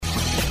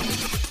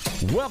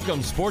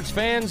Welcome, sports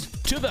fans,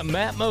 to the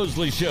Matt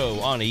Mosley Show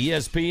on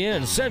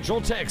ESPN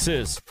Central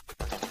Texas.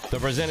 The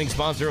presenting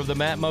sponsor of the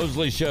Matt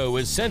Mosley Show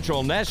is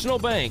Central National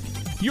Bank,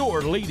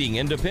 your leading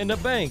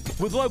independent bank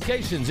with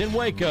locations in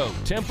Waco,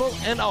 Temple,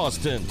 and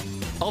Austin.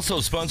 Also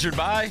sponsored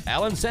by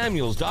Allen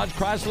Samuels Dodge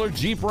Chrysler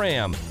Jeep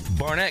Ram,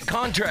 Barnett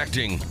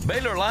Contracting,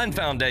 Baylor Line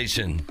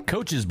Foundation,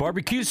 Coach's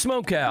Barbecue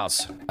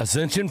Smokehouse,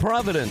 Ascension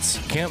Providence,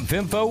 Camp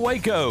Fimfo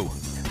Waco,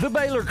 The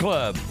Baylor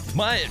Club,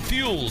 Myatt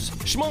Fuels,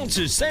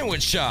 Schmaltz's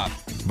Sandwich Shop,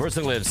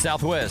 VersaLive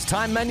Southwest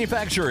Time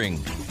Manufacturing,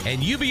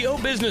 and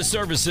UBO Business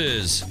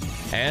Services.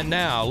 And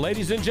now,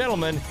 ladies and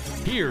gentlemen,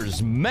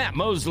 here's Matt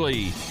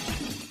Mosley.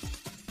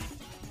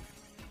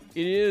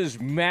 It is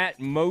Matt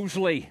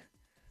Mosley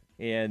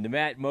and the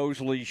Matt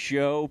Mosley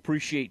Show.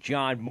 Appreciate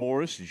John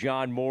Morris, the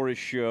John Morris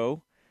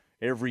Show,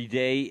 every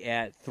day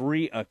at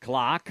 3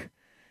 o'clock.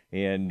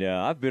 And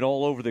I've been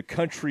all over the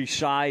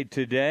countryside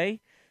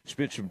today.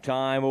 Spent some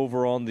time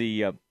over on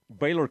the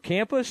Baylor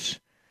campus.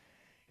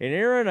 And,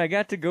 Aaron, I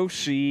got to go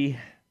see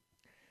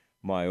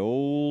my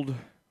old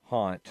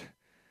haunt,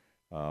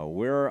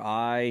 where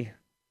I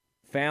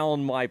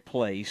found my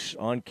place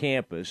on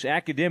campus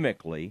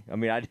academically. I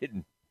mean,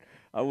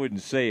 I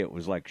wouldn't say it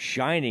was like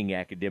shining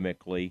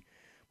academically,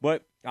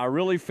 but I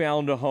really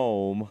found a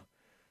home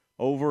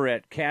over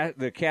at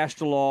the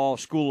Castelaw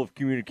School of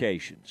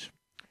Communications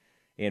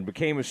and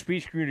became a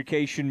speech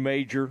communication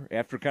major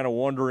after kind of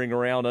wandering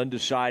around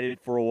undecided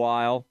for a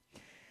while.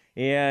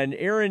 And,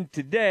 Aaron,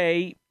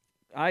 today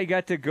I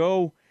got to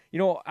go,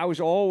 I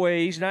was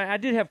always, and I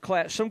did have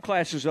some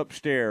classes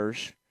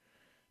upstairs,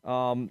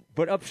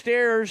 but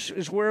upstairs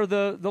is where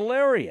the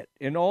Lariat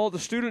and all the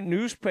student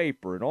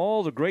newspaper and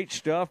all the great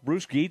stuff,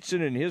 Bruce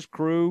Geetson and his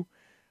crew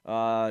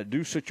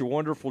do such a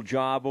wonderful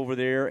job over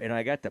there. And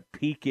I got to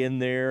peek in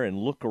there and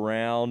look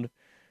around,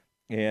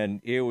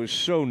 and it was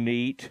so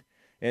neat.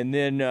 And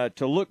then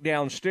to look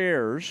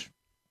downstairs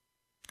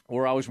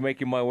where I was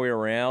making my way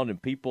around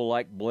and people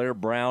like Blair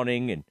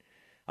Browning, and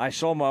I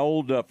saw my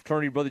old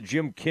fraternity brother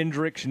Jim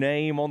Kendrick's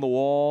name on the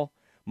wall,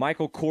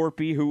 Michael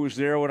Corpy, who was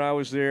there when I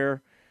was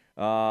there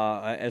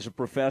as a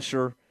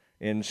professor.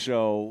 And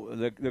so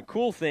the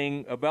cool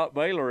thing about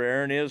Baylor,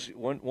 Aaron, is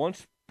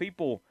once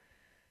people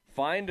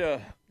find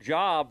a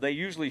job, they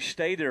usually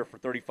stay there for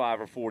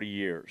 35 or 40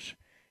 years.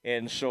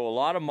 And so a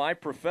lot of my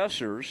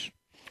professors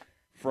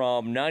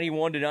from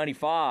 91 to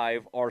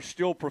 95 are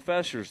still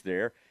professors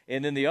there.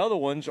 And then the other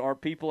ones are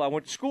people I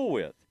went to school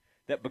with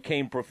that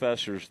became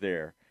professors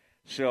there.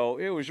 So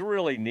it was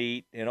really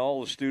neat, and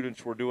all the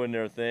students were doing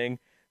their thing.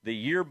 The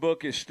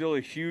yearbook is still a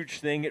huge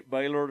thing at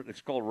Baylor.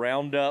 It's called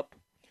Roundup,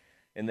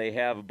 and they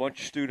have a bunch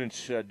of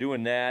students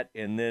doing that.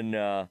 And then,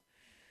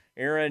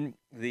 Aaron,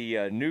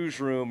 the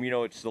newsroom,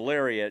 it's the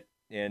Lariat,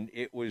 and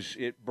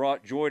it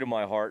brought joy to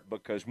my heart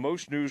because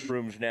most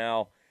newsrooms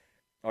now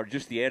are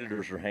just the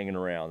editors are hanging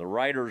around. The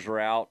writers are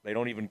out. They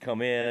don't even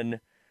come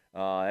in.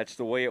 That's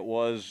the way it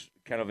was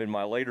kind of in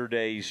my later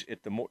days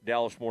at the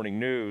Dallas Morning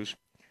News.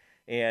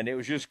 And it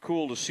was just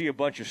cool to see a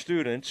bunch of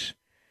students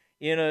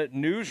in a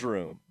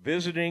newsroom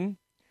visiting.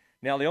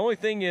 Now, the only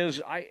thing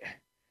is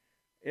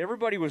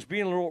everybody was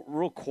being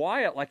real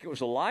quiet like it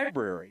was a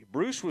library.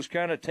 Bruce was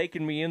kind of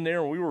taking me in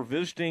there, and we were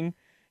visiting,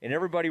 and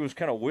everybody was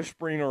kind of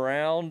whispering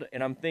around.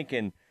 And I'm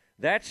thinking,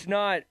 that's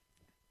not,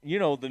 the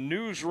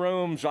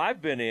newsrooms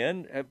I've been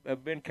in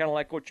have been kind of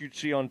like what you'd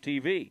see on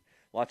TV.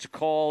 Lots of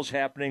calls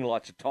happening,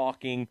 lots of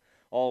talking,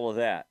 all of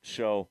that.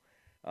 So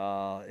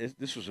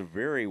this was a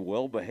very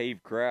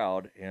well-behaved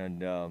crowd.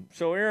 And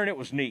so, Aaron, it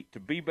was neat to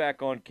be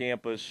back on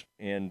campus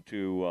and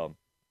to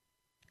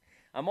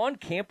I'm on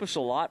campus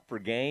a lot for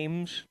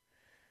games,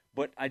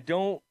 but I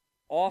don't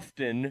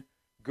often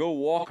go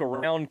walk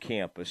around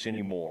campus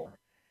anymore.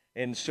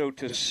 And so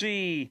to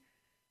see,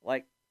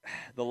 like,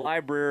 the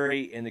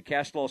library and the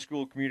Castelaw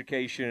School of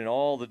Communication and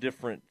all the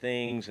different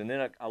things, and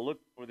then I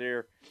looked over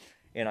there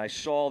and I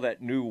saw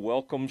that new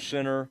Welcome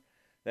Center.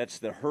 That's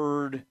the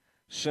Hurd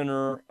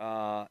Center,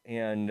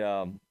 and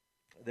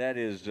that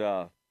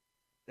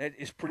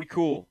is pretty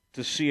cool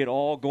to see it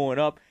all going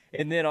up.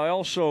 And then I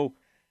also,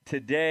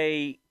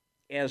 today,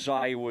 as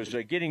I was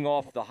getting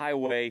off the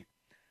highway,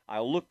 I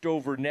looked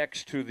over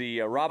next to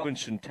the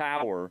Robinson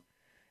Tower,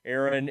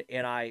 Aaron,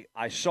 and I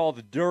saw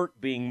the dirt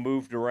being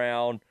moved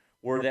around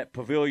where that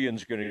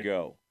pavilion's going to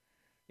go.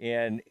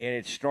 And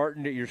it's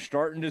you're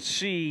starting to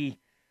see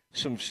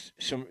some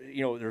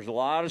there's a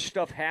lot of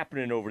stuff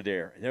happening over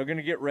there. They're going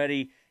to get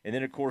ready, and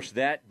then, of course,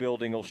 that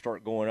building will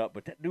start going up.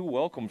 But that new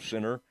Welcome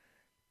Center,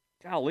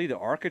 golly, the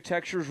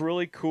architecture's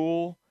really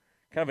cool,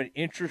 kind of an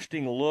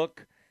interesting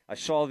look. I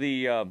saw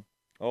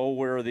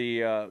where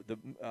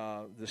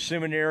the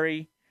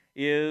seminary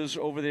is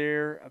over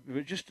there.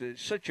 But just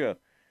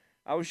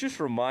I was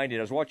just reminded,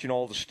 I was watching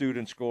all the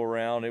students go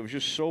around. It was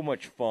just so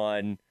much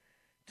fun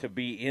to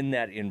be in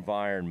that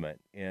environment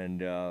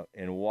and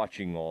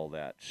watching all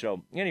that.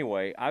 So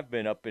anyway, I've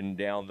been up and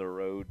down the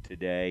road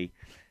today,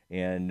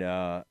 and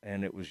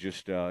it was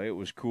just it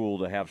was cool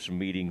to have some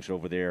meetings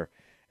over there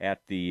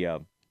at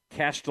the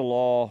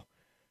Castelaw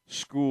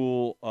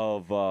School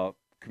of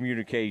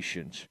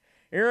Communications.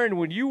 Aaron,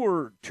 when you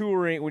were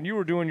touring, when you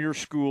were doing your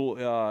school,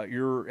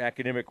 your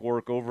academic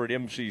work over at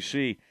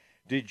MCC,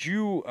 did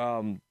you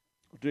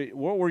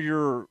what were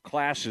your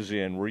classes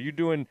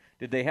in?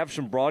 Did they have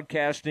some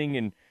broadcasting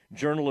and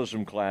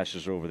journalism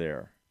classes over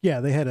there? Yeah,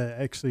 they had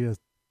actually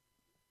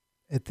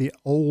at the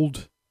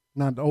old,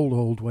 not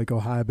old Waco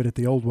High, but at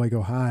the old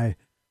Waco High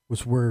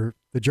was where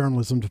the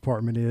journalism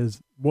department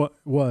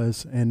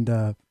was,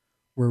 and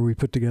where we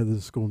put together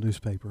the school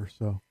newspaper.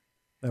 So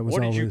that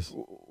was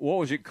what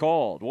was it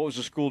called? What was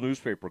the school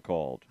newspaper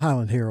called?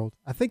 Highland Herald.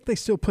 I think they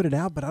still put it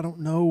out, but I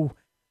don't know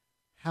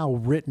how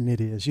written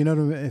it is. You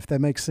know, if that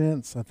makes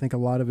sense. I think a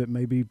lot of it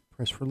may be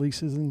press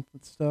releases and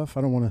stuff.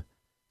 I don't want to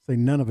say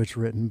none of it's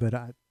written, but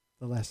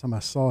the last time I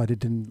saw it, it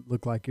didn't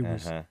look like it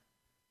was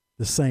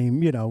the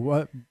same. You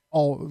know,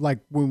 all like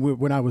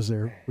when I was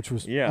there, which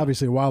was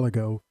obviously a while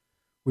ago.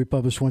 We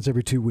published once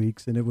every 2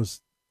 weeks, and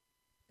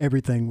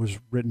everything was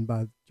written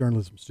by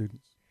journalism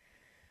students.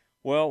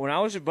 Well, when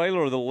I was at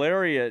Baylor, the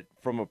Lariat,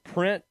 from a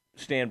print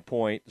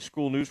standpoint, the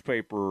school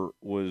newspaper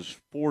was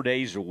 4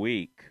 days a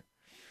week.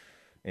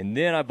 And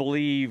then I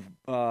believe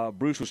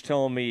Bruce was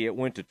telling me it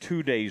went to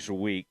 2 days a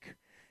week.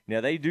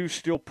 Now, they do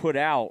still put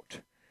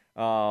out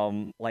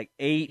like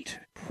 8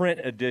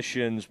 print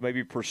editions,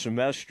 maybe per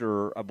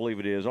semester, I believe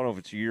it is. I don't know if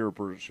it's a year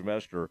per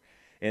semester.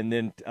 And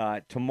then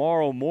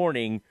tomorrow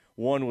morning,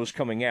 one was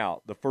coming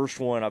out, the first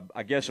one,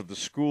 I guess, of the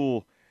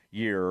school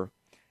year.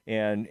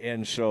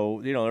 And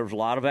so, you know, there was a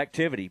lot of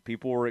activity.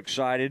 People were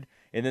excited.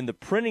 And then the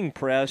printing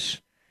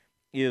press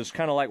is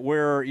kind of like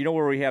where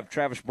we have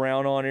Travis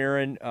Brown on,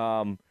 Aaron,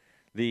 from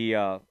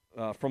the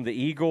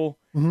Eagle.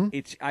 Mm-hmm.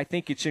 I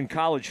think it's in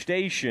College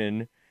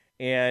Station,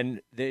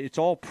 and it's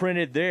all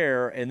printed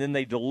there, and then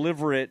they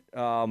deliver it.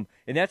 And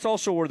that's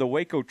also where the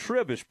Waco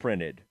Trib is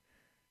printed.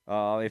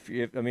 I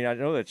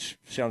know that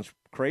sounds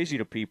crazy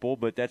to people,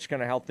 but that's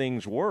kind of how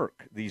things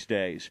work these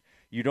days.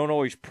 You don't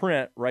always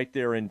print right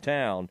there in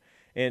town.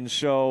 And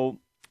so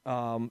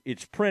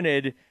it's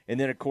printed, and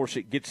then, of course,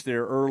 it gets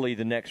there early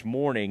the next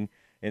morning.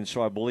 And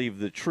so I believe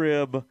the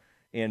Trib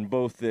and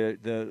both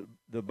the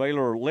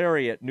Baylor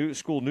Lariat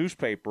school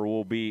newspaper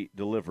will be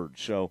delivered.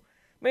 So,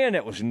 man,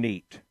 that was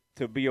neat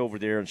to be over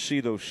there and see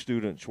those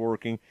students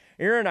working.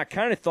 Aaron, I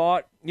kind of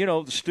thought,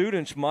 the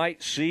students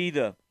might see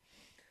the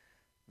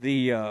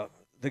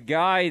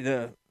guy,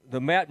 the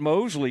Matt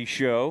Mosley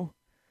show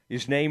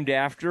is named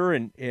after,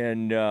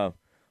 and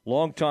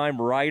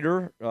longtime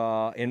writer,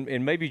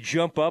 and maybe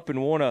jump up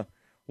and want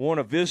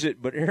to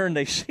visit. But Aaron,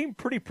 they seemed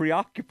pretty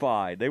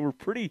preoccupied. They were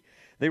pretty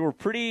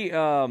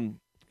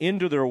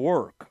into their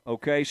work.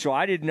 Okay, so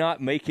I did not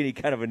make any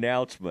kind of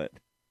announcement.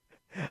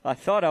 I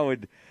thought I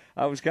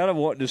was kind of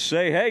wanting to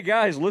say, hey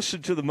guys,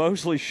 listen to the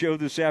Mosley show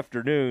this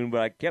afternoon, but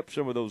I kept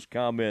some of those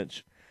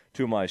comments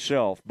to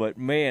myself. But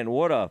man,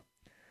 what a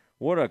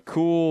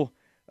cool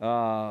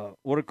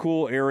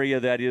area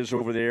that is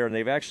over there, and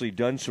they've actually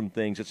done some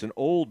things. It's an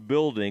old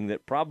building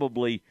that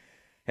probably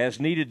has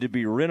needed to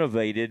be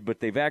renovated, but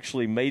they've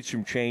actually made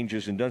some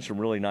changes and done some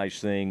really nice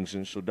things.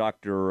 And so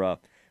Dr.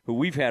 Who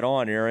we've had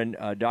on, Aaron,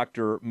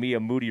 Dr. Mia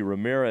Moody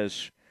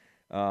Ramirez,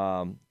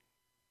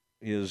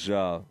 she's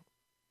done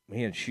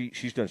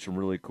some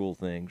really cool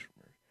things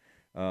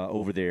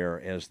over there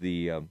as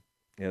the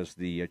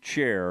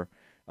chair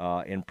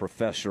and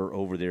professor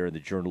over there in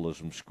the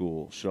journalism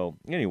school. So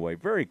anyway,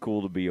 very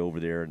cool to be over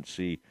there and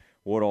see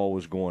what all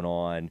was going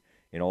on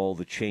and all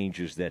the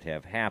changes that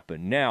have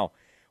happened. Now,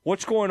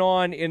 what's going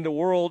on in the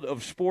world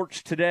of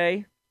sports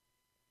today?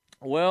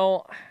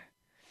 Well,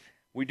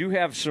 we do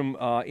have some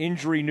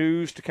injury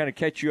news to kind of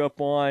catch you up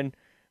on.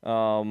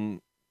 What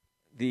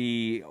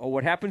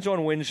happens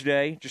on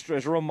Wednesday, just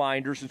as a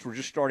reminder, since we're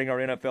just starting our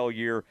NFL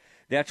year,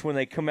 that's when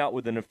they come out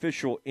with an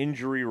official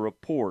injury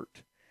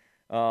report.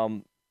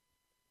 In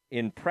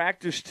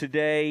practice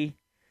today,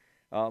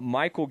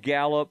 Michael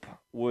Gallup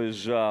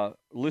was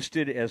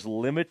listed as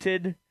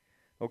limited.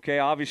 Okay,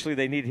 obviously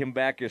they need him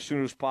back as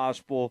soon as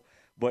possible,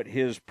 but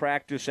his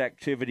practice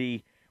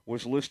activity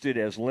was listed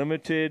as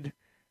limited.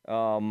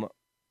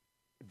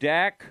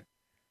 Dak,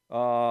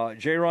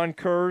 Jaron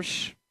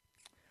Kearse,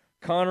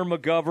 Connor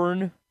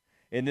McGovern,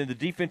 and then the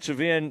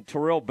defensive end,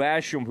 Terrell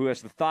Basham, who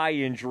has the thigh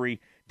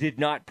injury, did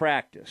not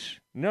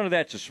practice. None of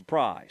that's a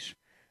surprise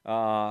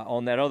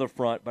on that other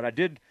front, but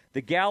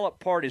the Gallup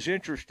part is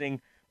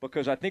interesting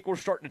because I think we're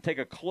starting to take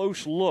a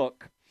close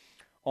look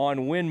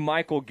on when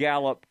Michael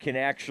Gallup can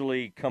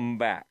actually come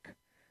back.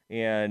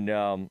 And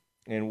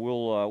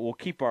we'll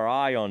keep our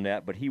eye on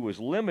that, but he was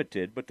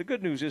limited. But the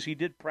good news is he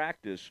did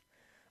practice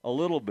a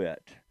little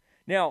bit.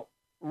 Now,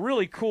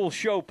 really cool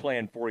show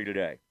planned for you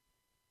today.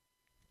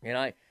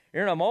 And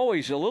Aaron, I'm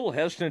always a little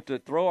hesitant to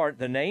throw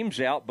the names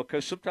out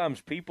because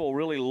sometimes people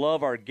really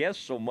love our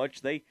guests so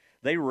much they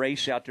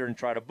race out there and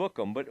try to book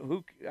them. But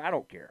I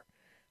don't care.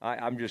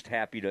 I'm just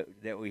happy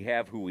that we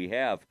have who we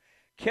have.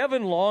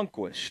 Kevin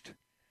Lonnquist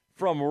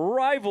from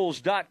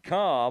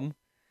Rivals.com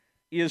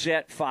is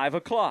at 5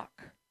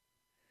 o'clock.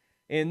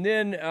 And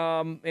then,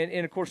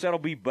 and of course, that'll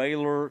be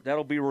Baylor.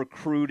 That'll be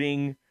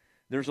recruiting.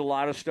 There's a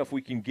lot of stuff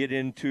we can get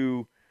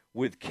into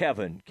with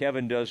Kevin.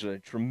 Kevin does a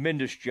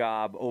tremendous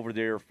job over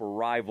there for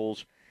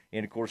Rivals,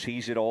 and, of course,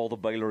 he's at all the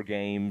Baylor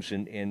games,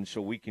 and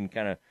so we can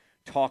kind of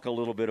talk a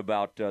little bit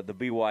about the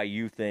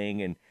BYU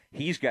thing, and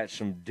he's got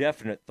some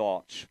definite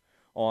thoughts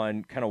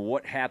on kind of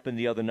what happened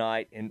the other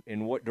night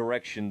and what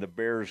direction the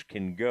Bears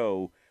can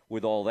go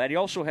with all that. He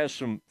also has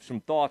some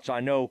thoughts, I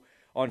know,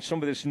 on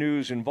some of this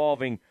news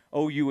involving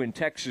OU and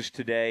Texas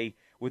today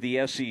with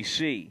the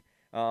SEC.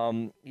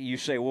 You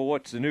say, well,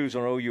 what's the news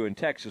on OU and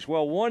Texas?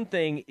 Well, one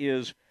thing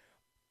is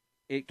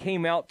it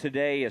came out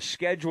today, a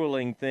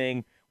scheduling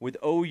thing with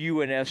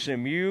OU and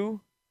SMU.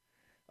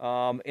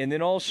 And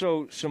then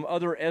also some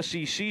other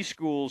SEC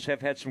schools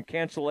have had some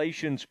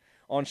cancellations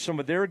on some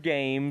of their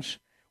games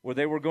where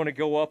they were going to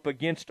go up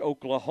against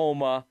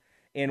Oklahoma.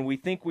 And we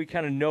think we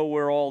kind of know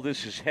where all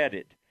this is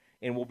headed.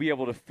 And we'll be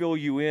able to fill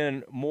you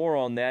in more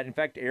on that. In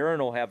fact, Aaron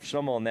will have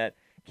some on that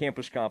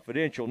Campus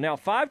Confidential. Now,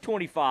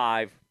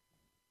 525,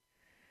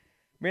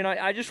 man,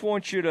 I just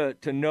want you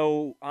to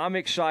know I'm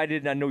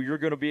excited, and I know you're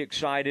going to be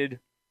excited.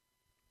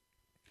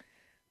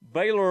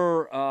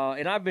 Baylor,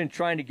 and I've been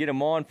trying to get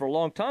him on for a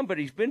long time, but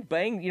he's been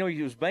banged.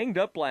 He was banged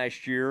up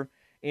last year,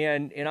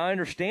 and I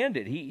understand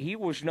it.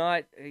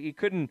 He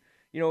couldn't,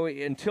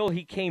 until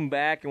he came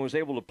back and was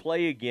able to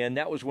play again,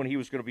 that was when he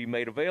was going to be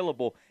made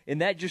available.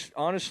 And that just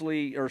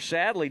honestly, or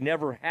sadly,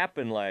 never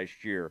happened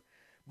last year.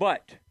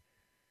 But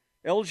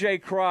L.J.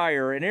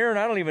 Cryer, and Aaron,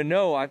 I don't even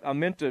know. I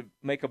meant to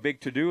make a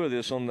big to-do of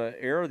this on the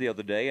air the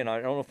other day, and I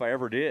don't know if I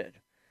ever did.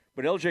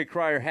 But L.J.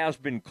 Cryer has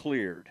been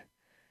cleared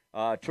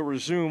to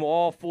resume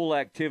all full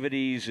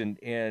activities, and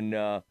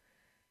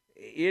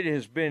it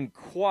has been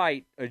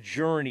quite a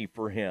journey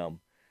for him.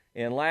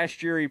 And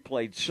last year he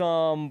played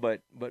some,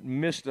 but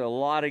missed a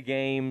lot of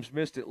games,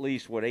 missed at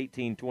least,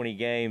 18, 20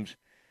 games,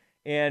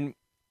 and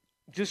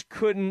just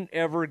couldn't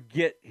ever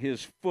get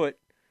his foot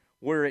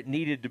where it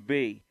needed to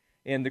be.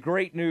 And the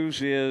great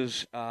news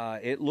is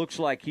it looks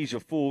like he's a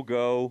full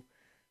go,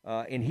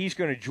 and he's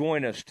going to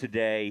join us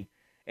today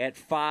at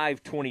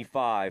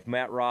 5:25.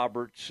 Matt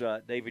Roberts,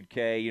 David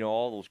Kay,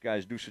 all those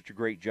guys do such a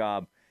great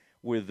job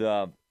with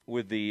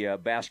the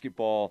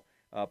basketball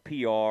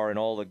PR and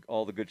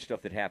all the good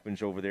stuff that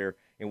happens over there.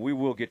 And we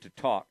will get to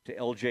talk to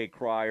L.J.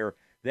 Cryer.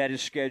 That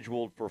is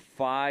scheduled for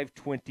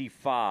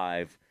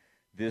 5:25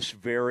 this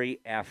very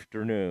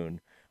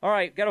afternoon. All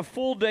right, got a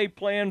full day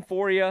planned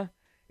for you.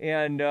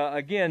 And,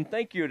 again,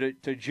 thank you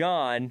to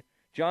John.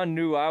 John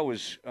knew I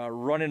was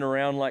running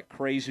around like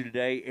crazy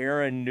today.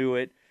 Aaron knew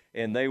it,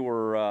 and they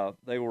were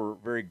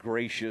very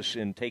gracious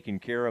in taking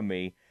care of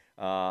me,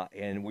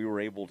 and we were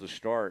able to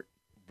start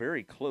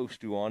very close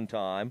to on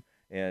time,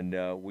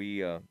 and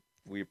we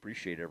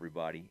appreciate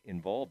everybody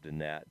involved in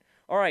that.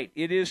 All right,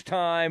 it is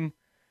time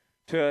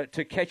to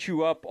catch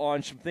you up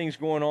on some things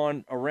going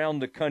on around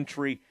the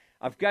country.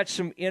 I've got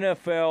some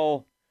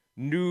NFL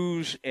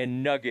news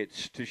and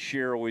nuggets to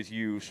share with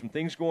you, some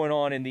things going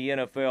on in the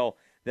NFL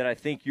that I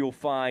think you'll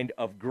find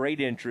of great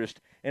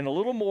interest, and a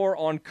little more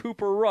on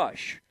Cooper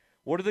Rush.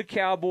 What are the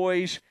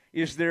Cowboys?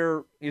 Is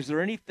there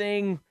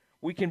anything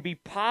we can be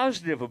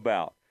positive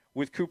about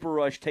with Cooper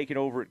Rush taking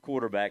over at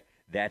quarterback?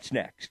 That's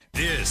next.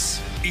 This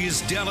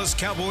is Dallas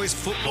Cowboys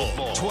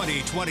football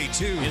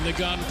 2022. In the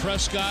gun,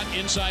 Prescott,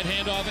 inside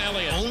handoff,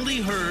 Elliott. Only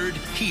heard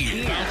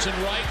here.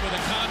 Bouncing right with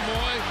a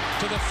convoy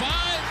to the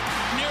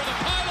 5, near the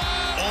pylon.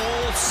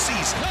 All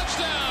season.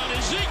 Touchdown,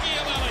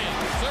 Ezekiel Elliott,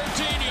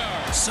 13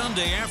 yards.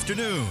 Sunday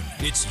afternoon,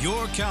 it's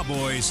your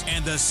Cowboys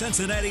and the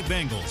Cincinnati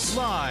Bengals.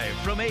 Live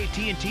from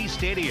AT&T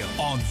Stadium.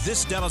 On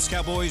this Dallas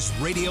Cowboys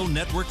radio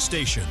network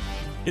station.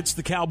 It's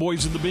the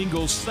Cowboys and the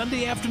Bengals,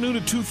 Sunday afternoon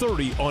at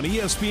 2:30 on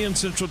ESPN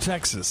Central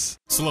Texas.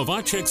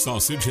 Slovacek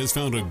Sausage has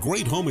found a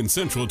great home in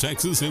Central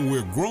Texas, and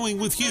we're growing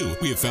with you.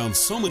 We have found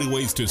so many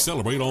ways to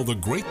celebrate all the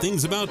great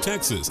things about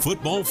Texas.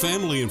 Football,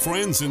 family, and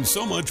friends, and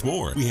so much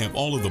more. We have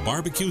all of the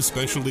barbecue,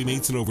 specialty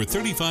meats, and over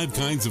 35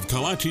 kinds of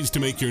kolaches to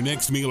make your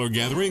next meal or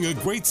gathering a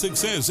great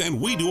success, and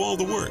we do all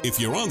the work. If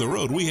you're on the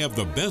road, we have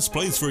the best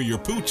place for your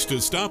pooch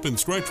to stop and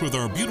stretch with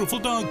our beautiful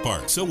dog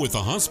park. So with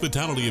the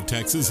hospitality of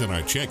Texas and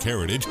our Czech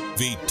heritage,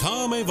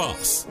 Vítame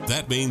vás.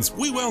 That means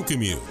we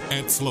welcome you.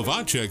 At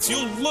Slovacek's,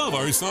 you'll love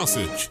our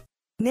sausage.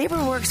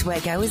 NeighborWorks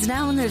Waco is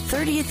now in their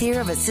 30th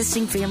year of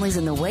assisting families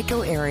in the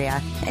Waco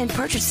area and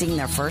purchasing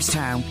their first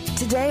home.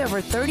 Today,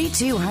 over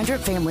 3,200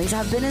 families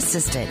have been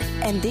assisted,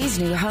 and these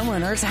new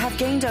homeowners have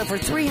gained over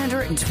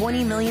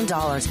 $320 million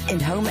in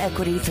home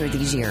equity through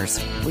these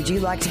years. Would you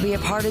like to be a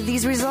part of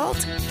these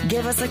results?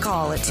 Give us a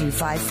call at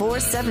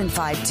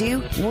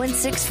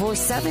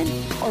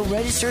 254-752-1647 or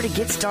register to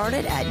get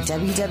started at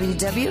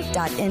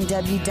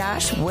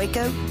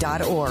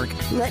www.nw-waco.org.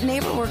 Let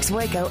NeighborWorks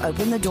Waco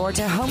open the door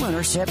to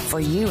homeownership for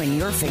you and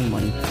your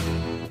family.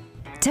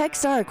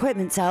 Techstar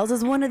Equipment Sales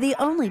is one of the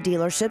only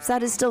dealerships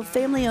that is still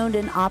family-owned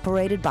and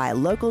operated by a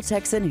local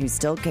Texan who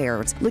still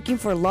cares. Looking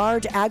for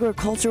large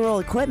agricultural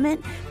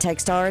equipment?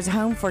 Techstar is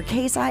home for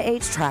Case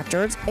IH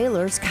tractors,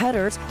 balers,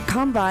 cutters,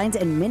 combines,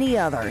 and many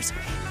others.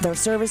 Their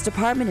service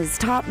department is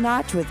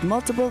top-notch with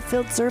multiple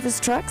field service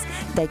trucks.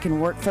 They can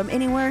work from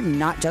anywhere,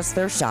 not just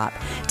their shop.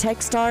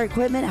 Techstar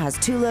Equipment has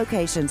 2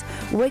 locations,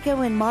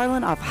 Waco and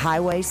Marlin off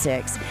Highway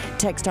 6.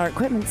 Techstar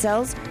Equipment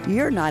Sales,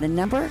 you're not a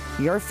number,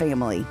 you're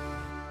family.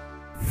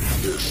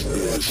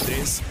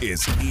 This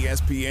is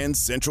ESPN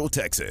Central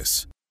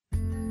Texas.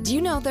 Do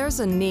you know there's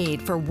a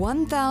need for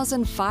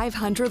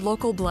 1,500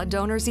 local blood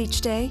donors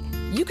each day?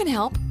 You can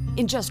help.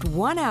 In just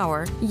 1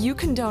 hour, you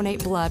can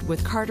donate blood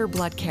with Carter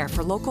Blood Care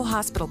for local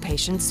hospital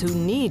patients who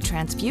need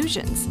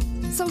transfusions.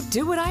 So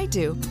do what I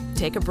do.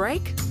 Take a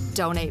break,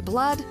 donate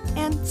blood,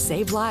 and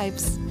save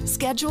lives.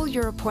 Schedule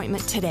your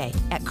appointment today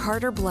at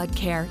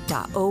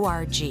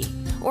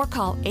carterbloodcare.org or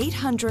call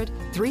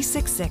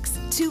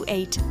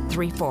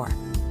 800-366-2834.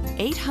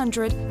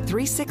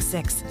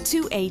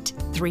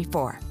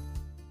 800-366-2834.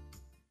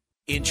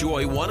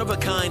 Enjoy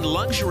one-of-a-kind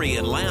luxury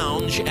and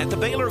lounge at the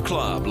Baylor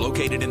Club,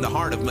 located in the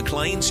heart of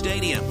McLean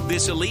Stadium.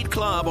 This elite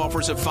club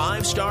offers a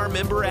 5-star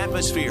member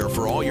atmosphere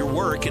for all your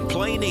work and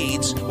play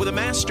needs, with a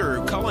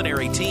master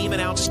culinary team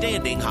and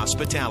outstanding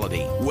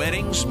hospitality.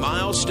 Weddings,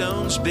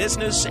 milestones,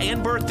 business,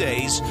 and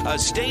birthdays. A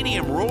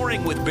stadium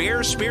roaring with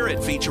Bear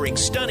spirit featuring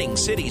stunning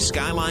city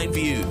skyline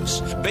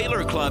views.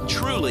 Baylor Club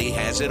truly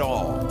has it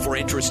all. For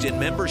interest in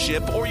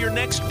membership or your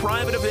next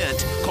private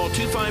event, call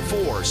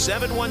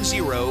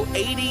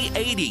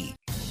 254-710-8080.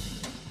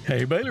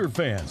 Hey Baylor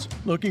fans,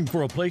 looking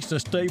for a place to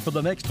stay for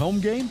the next home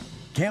game?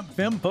 Camp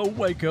Fempo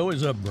Waco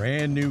is a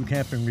brand new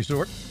camping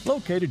resort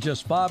located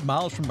just 5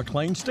 miles from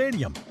McLean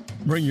Stadium.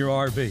 Bring your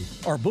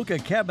RV or book a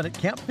cabin at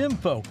Camp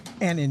Fempo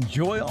and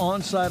enjoy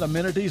on-site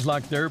amenities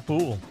like their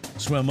pool,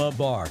 swim-up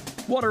bar,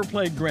 water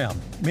playground,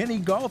 mini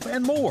golf,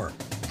 and more.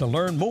 To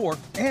learn more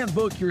and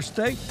book your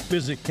stay,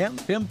 visit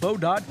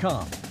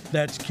campfempo.com.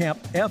 That's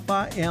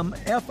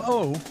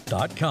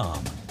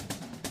campfimfo.com.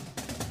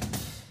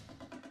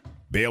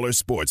 Baylor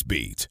Sports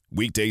Beat,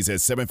 weekdays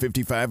at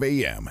 7:55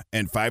 a.m.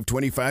 and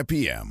 5:25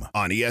 p.m.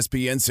 on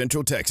ESPN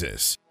Central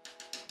Texas.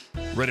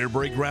 Ready to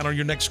break ground on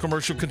your next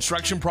commercial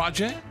construction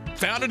project?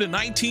 Founded in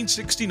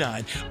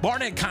 1969,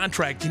 Barnett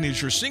Contracting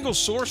is your single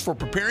source for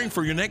preparing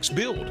for your next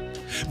build.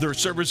 Their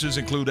services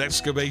include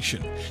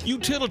excavation,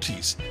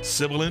 utilities,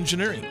 civil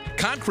engineering,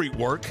 concrete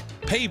work,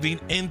 paving,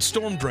 and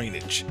storm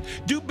drainage.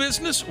 Do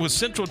business with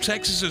Central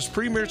Texas's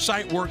premier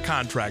site work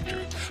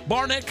contractor,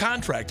 Barnett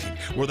Contracting,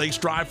 where they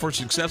strive for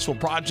successful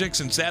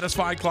projects and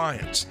satisfy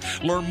clients.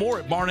 Learn more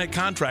at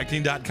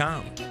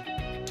barnettcontracting.com.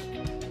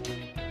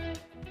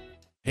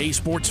 Hey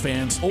sports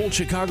fans, Old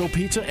Chicago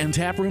Pizza and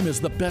Tap Room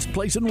is the best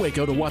place in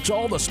Waco to watch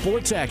all the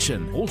sports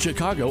action. Old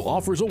Chicago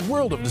offers a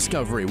world of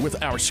discovery with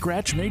our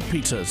scratch-made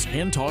pizzas,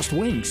 hand-tossed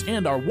wings,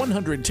 and our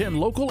 110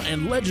 local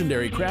and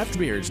legendary craft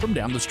beers from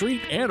down the street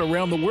and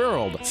around the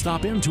world.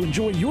 Stop in to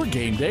enjoy your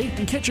game day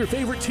and catch your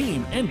favorite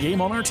team and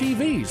game on our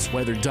TVs.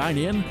 Whether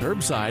dine-in,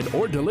 curbside,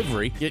 or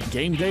delivery, get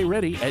game day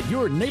ready at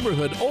your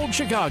neighborhood Old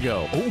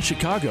Chicago. Old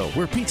Chicago,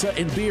 where pizza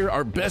and beer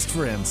are best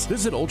friends.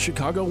 Visit Old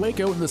Chicago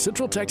Waco in the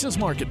Central Texas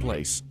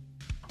Marketplace.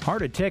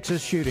 Heart of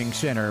Texas Shooting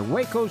Center,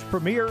 Waco's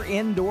premier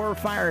indoor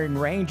firing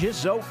range,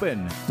 is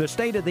open. The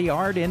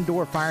state-of-the-art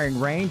indoor firing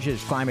range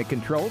is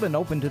climate-controlled and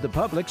open to the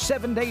public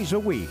 7 days a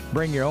week.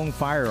 Bring your own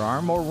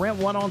firearm or rent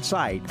one on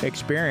site.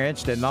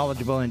 Experienced and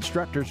knowledgeable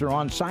instructors are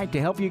on site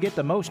to help you get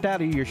the most out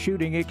of your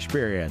shooting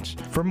experience.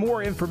 For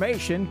more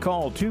information,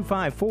 call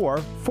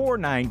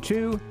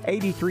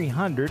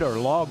 254-492-8300 or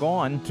log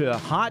on to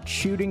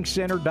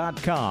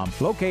hotshootingcenter.com,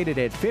 located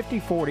at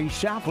 5040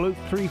 South Loop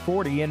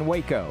 340 in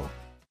Waco.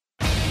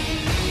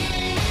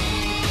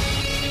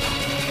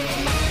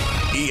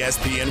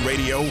 ESPN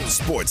Radio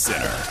Sports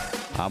Center.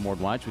 I'm Ward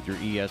White with your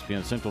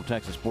ESPN Central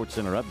Texas Sports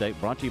Center update,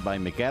 brought to you by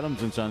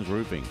McAdams & Sons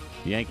Roofing.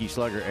 Yankee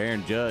slugger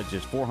Aaron Judge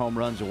is 4 home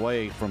runs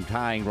away from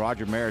tying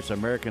Roger Maris'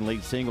 American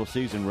League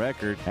single-season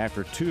record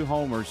after 2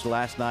 homers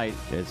last night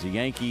as the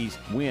Yankees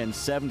win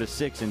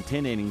 7-6 in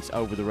 10 innings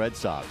over the Red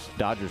Sox.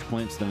 Dodgers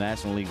clinched the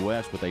National League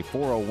West with a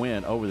 4-0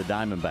 win over the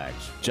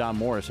Diamondbacks. John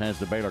Morris has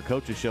the Baylor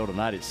Coaches Show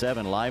tonight at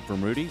 7 live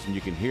from Rudy's, and you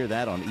can hear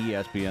that on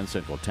ESPN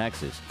Central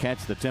Texas.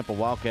 Catch the Temple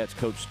Wildcats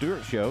Coach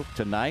Stewart Show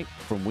tonight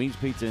from Wings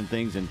Pizza and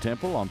Things in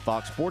Temple on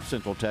Fox Sports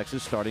Central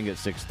Texas starting at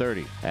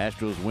 6:30.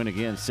 Astros win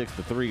again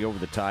 6-3 over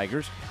the Tigers.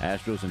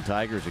 Astros and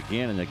Tigers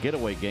again in a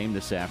getaway game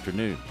this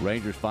afternoon.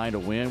 Rangers find a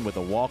win with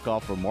a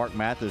walk-off from Mark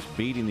Mathis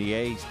beating the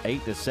A's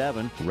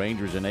 8-7.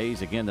 Rangers and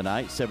A's again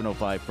tonight,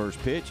 7:05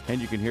 first pitch, and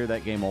you can hear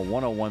that game on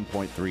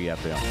 101.3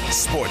 FM.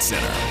 Sports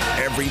Center,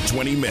 every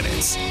 20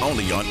 minutes,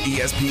 only on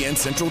ESPN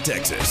Central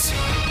Texas.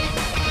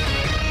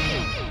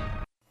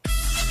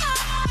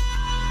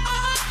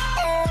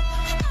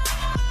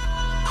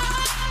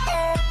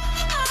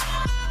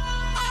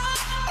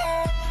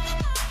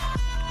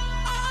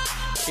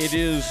 It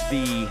is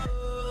the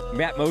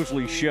Matt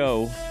Mosley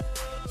Show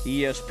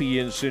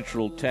ESPN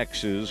Central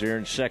Texas.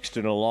 Aaron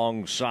Sexton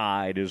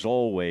alongside, as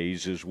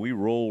always, as we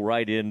roll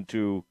right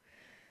into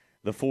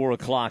the 4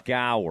 o'clock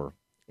hour.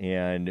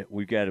 And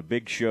we've got a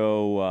big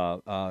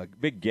show,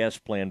 big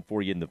guest planned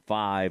for you in the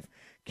 5.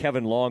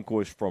 Kevin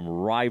Longquist from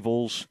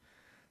Rivals.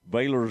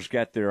 Baylor's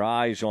got their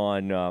eyes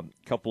on a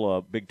couple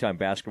of big-time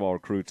basketball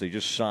recruits. They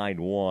just signed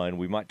one.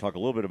 We might talk a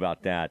little bit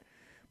about that.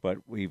 But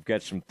we've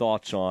got some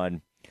thoughts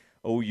on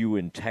OU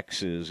in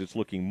Texas. It's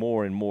looking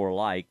more and more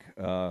like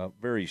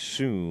very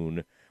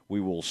soon we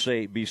will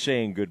be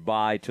saying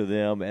goodbye to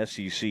them.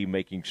 SEC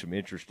making some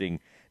interesting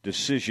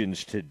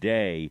decisions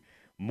today.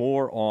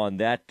 More on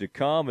that to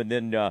come. And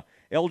then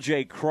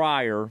L.J.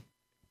 Cryer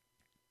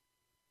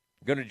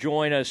going to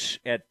join us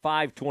at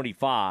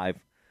 5:25.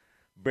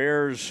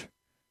 Bears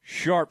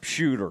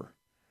sharpshooter.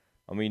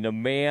 I mean, the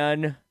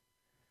man,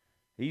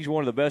 he's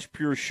one of the best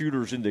pure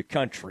shooters in the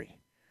country.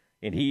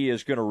 And he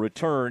is going to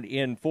return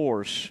in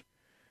force,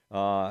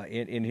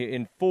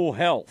 in full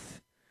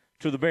health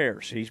to the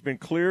Bears. He's been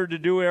cleared to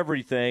do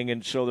everything,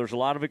 and so there's a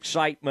lot of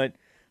excitement.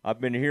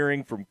 I've been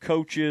hearing from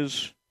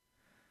coaches,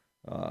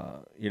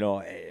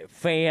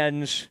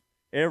 fans.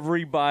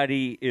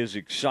 Everybody is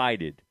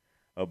excited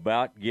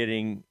about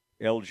getting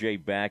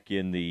LJ back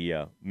in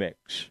the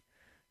mix.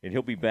 And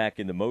he'll be back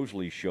in the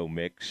Mosley Show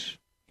mix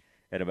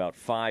at about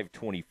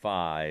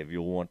 5:25.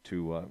 You'll want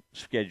to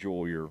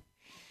schedule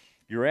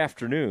your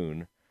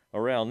afternoon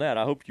around that.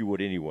 I hope you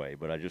would anyway,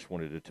 but I just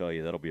wanted to tell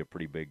you that'll be a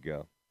pretty big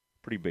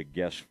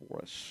guest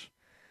for us.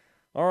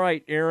 All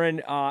right,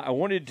 Aaron, I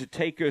wanted to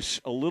take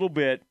us a little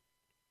bit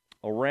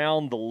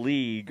around the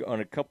league on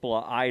a couple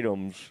of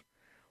items.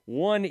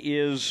 One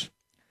is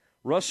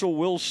Russell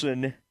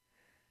Wilson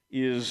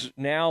is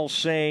now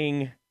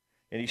saying,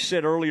 and he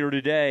said earlier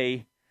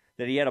today,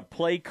 that he had a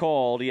play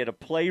called, he had a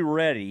play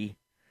ready.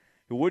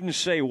 He wouldn't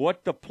say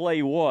what the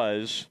play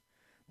was,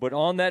 but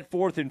on that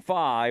 4th and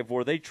 5,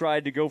 where they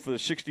tried to go for the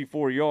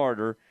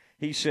 64-yarder,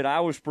 he said, I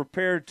was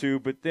prepared to,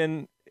 but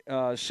then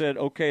said,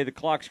 okay, the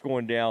clock's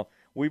going down.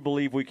 We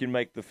believe we can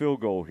make the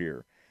field goal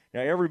here.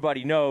 Now,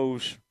 everybody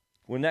knows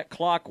when that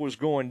clock was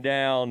going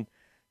down,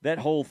 that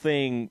whole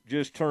thing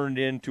just turned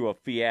into a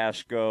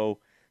fiasco.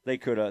 They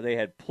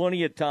had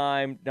plenty of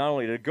time not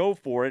only to go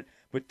for it,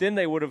 but then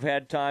they would have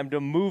had time to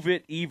move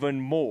it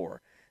even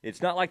more.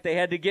 It's not like they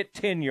had to get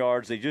 10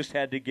 yards. They just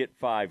had to get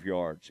 5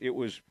 yards. It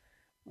was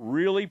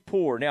really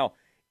poor. Now,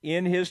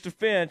 in his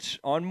defense,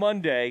 on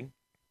Monday,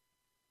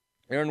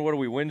 Aaron, what are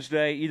we,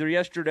 Wednesday? Either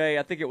yesterday,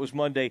 I think it was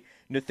Monday,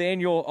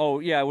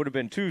 it would have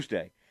been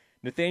Tuesday.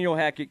 Nathaniel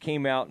Hackett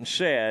came out and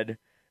said,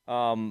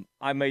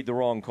 I made the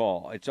wrong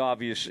call. It's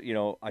obvious,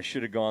 I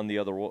should have gone the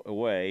other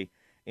way.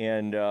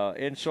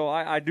 And so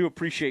I do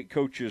appreciate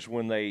coaches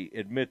when they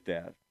admit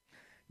that.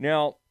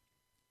 Now,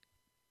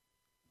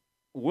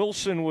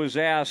 Wilson was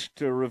asked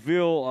to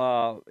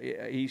reveal,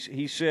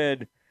 he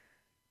said,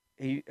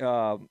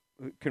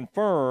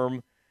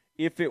 confirm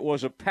if it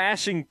was a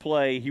passing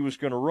play he was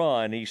going to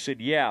run. He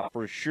said, yeah,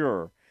 for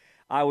sure.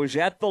 I was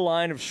at the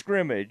line of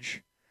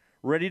scrimmage,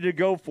 ready to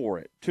go for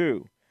it,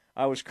 too.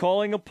 I was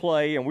calling a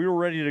play, and we were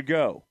ready to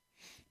go.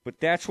 But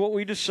that's what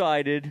we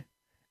decided,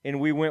 and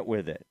we went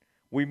with it.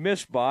 We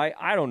missed by,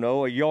 I don't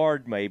know, a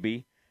yard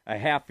maybe, a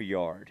half a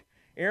yard.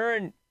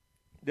 Aaron,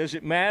 does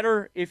it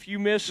matter if you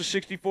miss a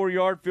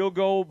 64-yard field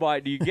goal?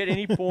 Do you get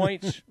any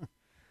points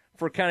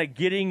for kind of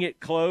getting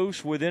it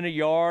close within a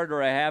yard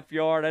or a half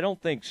yard? I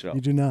don't think so. You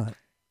do not.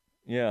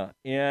 Yeah,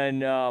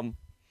 and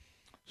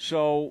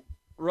so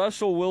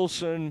Russell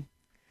Wilson,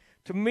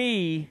 to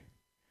me,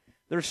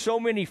 there's so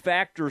many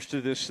factors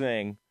to this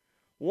thing.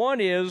 One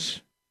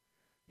is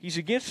he's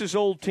against his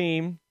old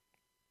team.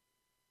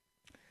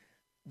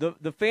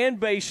 The fan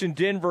base in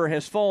Denver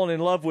has fallen in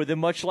love with him,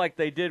 much like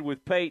they did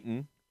with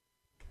Peyton.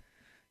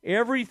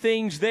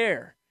 Everything's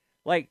there.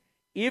 Like,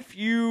 if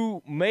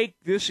you make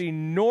this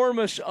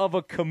enormous of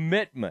a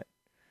commitment,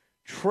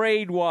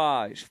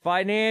 trade-wise,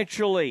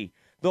 financially,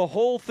 the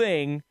whole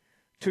thing,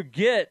 to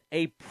get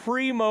a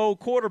primo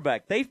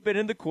quarterback. They've been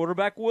in the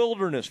quarterback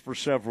wilderness for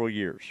several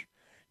years.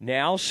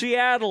 Now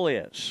Seattle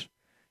is.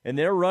 And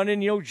they're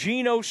running,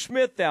 Geno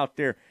Smith out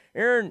there.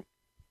 Aaron,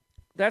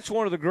 that's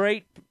one of the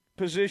great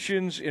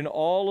positions in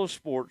all of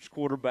sports,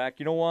 quarterback.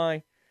 You know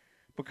why?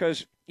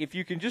 Because if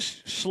you can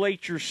just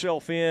slate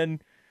yourself in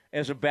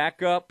as a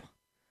backup,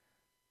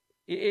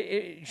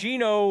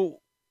 Geno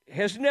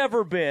has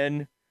never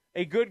been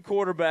a good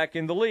quarterback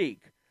in the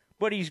league,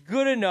 but he's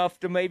good enough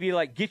to maybe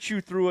get you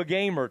through a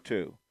game or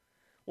two.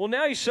 Well,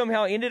 now he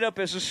somehow ended up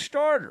as a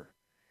starter.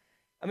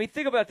 I mean,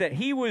 think about that.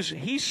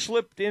 He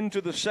slipped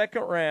into the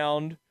second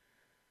round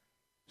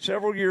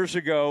several years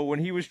ago when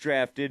he was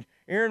drafted.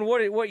 Aaron,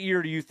 what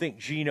year do you think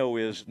Geno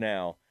is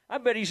now? I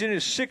bet he's in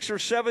his 6th or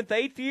 7th,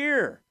 8th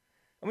year.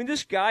 I mean,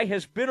 this guy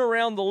has been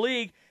around the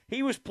league.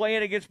 He was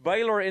playing against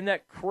Baylor in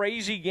that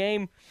crazy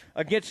game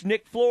against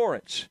Nick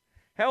Florence.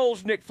 How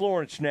old's Nick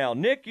Florence now?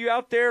 Nick, you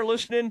out there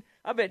listening?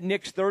 I bet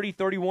Nick's 30,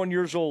 31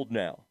 years old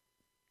now.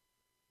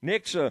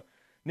 Nick's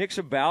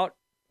about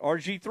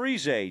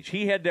RG3's age.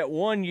 He had that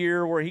one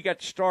year where he got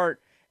to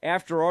start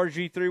after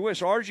RG3 wins.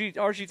 So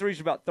RG3 is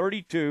about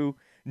 32.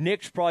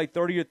 Nick's probably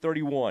 30 or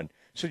 31.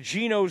 So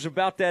Geno's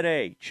about that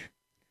age.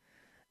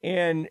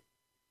 And,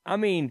 I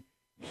mean,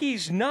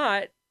 he's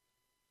not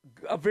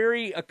a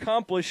very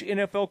accomplished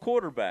NFL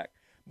quarterback,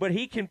 but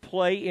he can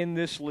play in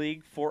this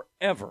league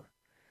forever.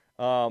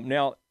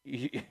 Now,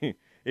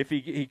 if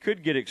he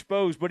could get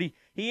exposed, but he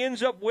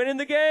ends up winning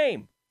the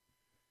game.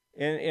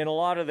 And a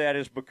lot of that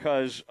is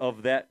because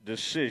of that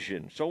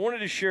decision. So I wanted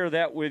to share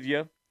that with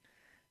you.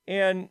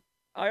 And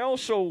I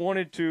also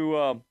wanted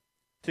to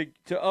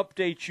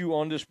update you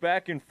on this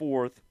back and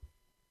forth,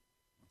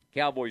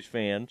 Cowboys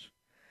fans,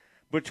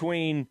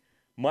 between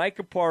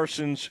Micah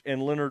Parsons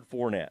and Leonard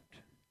Fournette.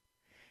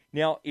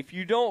 Now, if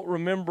you don't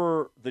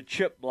remember the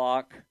chip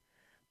block,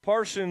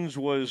 Parsons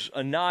was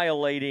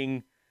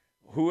annihilating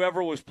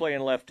whoever was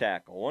playing left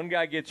tackle. One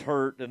guy gets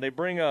hurt, and they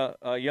bring a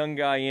young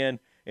guy in,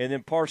 and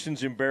then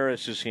Parsons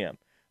embarrasses him.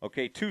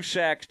 Okay, 2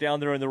 sacks down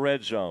there in the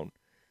red zone.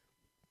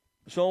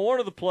 So on one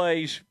of the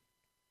plays,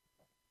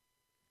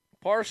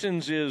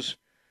 Parsons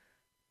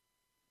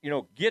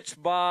gets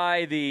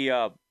by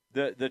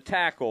the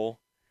tackle,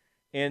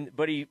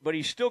 but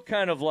he's still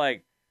kind of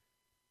like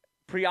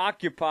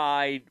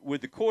preoccupied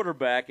with the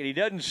quarterback, and he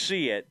doesn't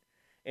see it.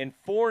 And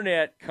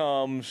Fournette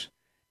comes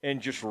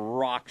and just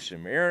rocks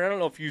him. Aaron, I don't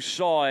know if you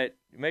saw it.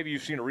 Maybe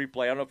you've seen a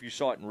replay. I don't know if you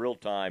saw it in real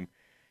time.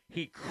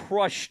 He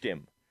crushed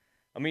him.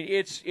 I mean,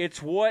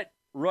 it's what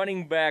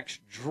running backs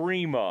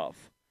dream of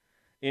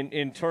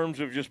in terms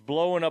of just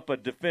blowing up a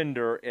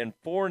defender, and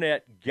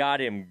Fournette got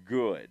him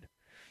good.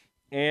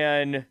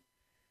 And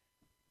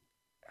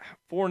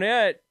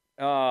Fournette,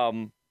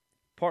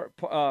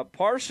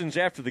 Parsons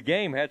after the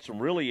game had some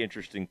really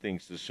interesting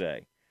things to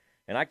say.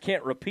 And I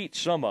can't repeat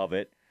some of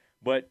it,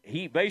 but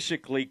he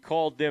basically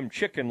called them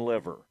chicken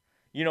liver,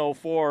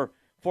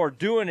 for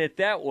doing it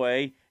that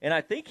way. And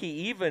I think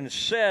he even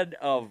said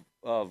of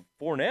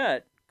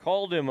Fournette,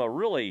 called him a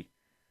really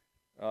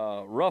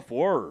rough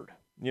word,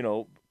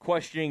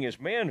 questioning his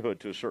manhood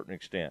to a certain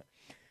extent.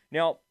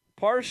 Now,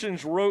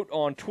 Parsons wrote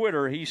on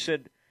Twitter, he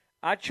said,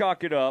 I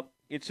chalk it up.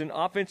 It's an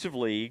offensive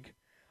league.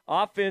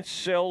 Offense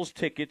sells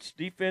tickets.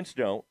 Defense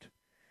don't.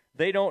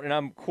 They don't, and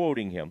I'm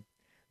quoting him,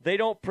 they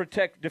don't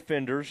protect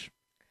defenders.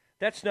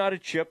 That's not a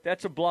chip.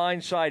 That's a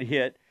blindside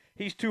hit.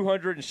 He's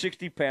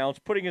 260 pounds,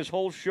 putting his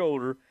whole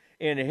shoulder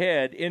and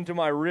head into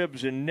my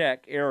ribs and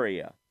neck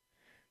area.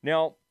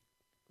 Now,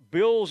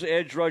 Bills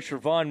edge rusher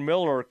Von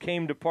Miller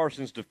came to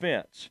Parsons'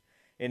 defense,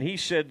 and he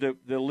said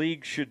that the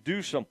league should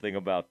do something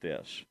about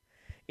this.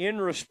 In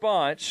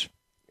response,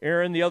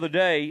 Aaron, the other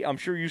day, I'm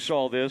sure you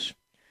saw this,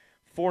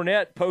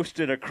 Fournette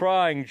posted a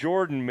crying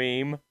Jordan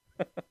meme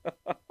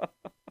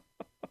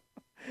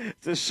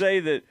to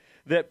say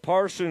that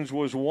Parsons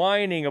was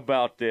whining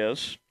about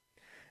this.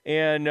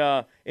 And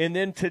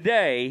then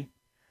today,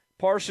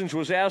 Parsons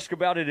was asked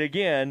about it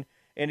again,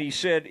 and he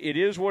said, it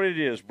is what it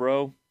is,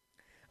 bro.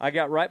 I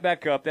got right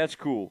back up. That's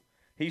cool.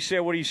 He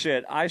said what he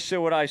said. I said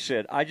what I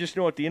said. I just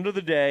know at the end of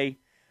the day,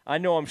 I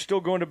know I'm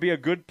still going to be a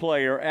good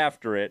player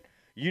after it.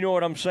 You know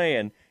what I'm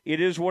saying. It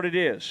is what it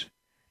is.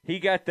 He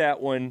got that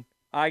one.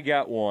 I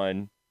got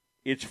one.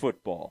 It's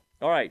football.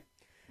 All right.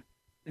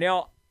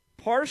 Now,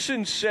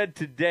 Parsons said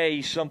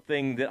today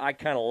something that I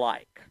kind of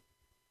like.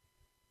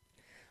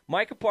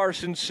 Micah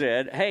Parsons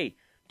said, hey,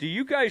 do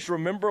you guys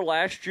remember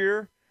last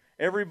year?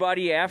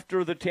 Everybody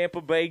after the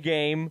Tampa Bay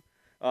game,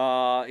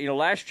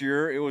 last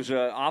year it was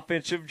an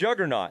offensive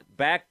juggernaut.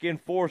 Back and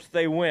forth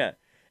they went.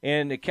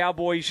 And the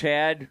Cowboys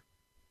had,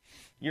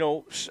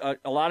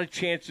 a lot of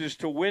chances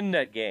to win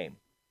that game.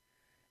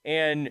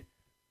 And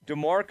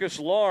DeMarcus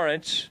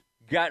Lawrence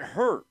got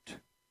hurt.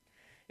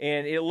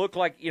 And it looked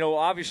like,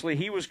 obviously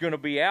he was going to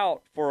be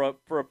out for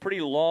a pretty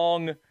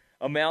long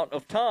amount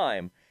of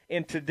time.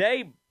 And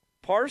today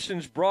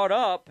Parsons brought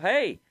up,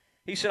 hey,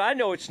 he said, I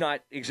know it's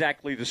not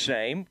exactly the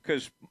same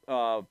because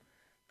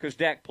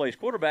Dak plays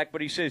quarterback,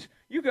 but he says,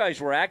 you guys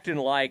were acting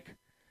like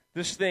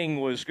this thing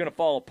was going to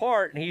fall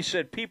apart. And he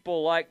said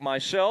people like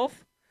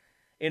myself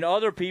and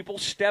other people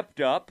stepped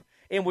up,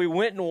 and we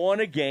went and won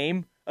a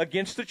game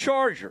against the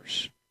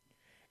Chargers.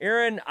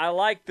 Aaron, I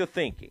like the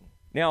thinking.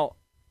 Now,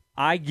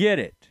 I get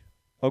it,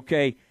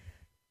 okay?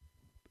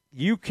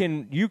 You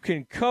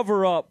can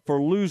cover up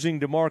for losing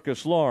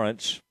DeMarcus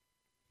Lawrence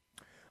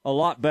a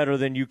lot better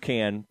than you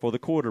can for the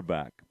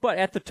quarterback. But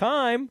at the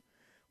time,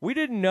 we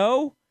didn't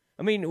know.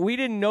 I mean, we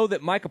didn't know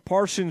that Micah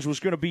Parsons was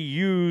going to be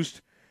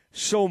used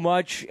so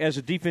much as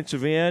a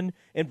defensive end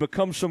and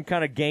become some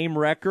kind of game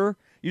wrecker.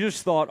 You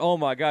just thought, oh,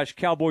 my gosh,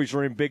 Cowboys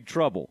are in big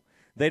trouble.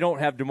 They don't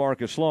have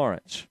DeMarcus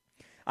Lawrence.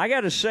 I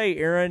got to say,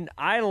 Aaron,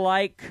 I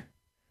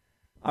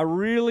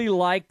really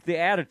like the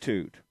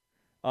attitude.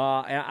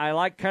 I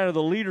like kind of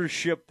the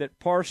leadership that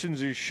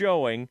Parsons is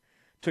showing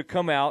to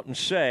come out and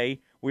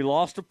say, we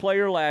lost a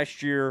player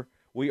last year.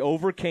 We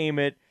overcame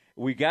it.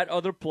 We got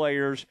other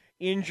players.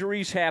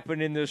 Injuries happen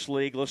in this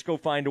league. Let's go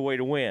find a way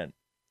to win.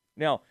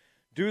 Now,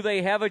 do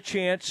they have a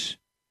chance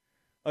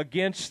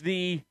against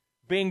the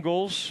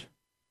Bengals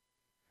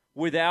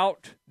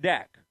without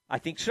Dak? I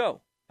think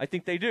so. I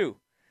think they do.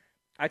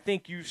 I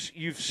think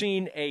you've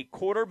seen a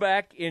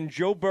quarterback in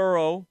Joe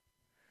Burrow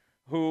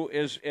who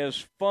is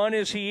as fun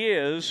as he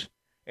is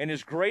and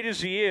as great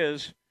as he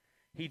is,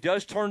 he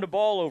does turn the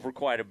ball over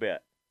quite a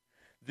bit.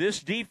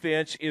 This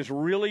defense is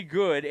really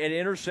good at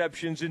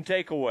interceptions and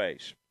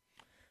takeaways.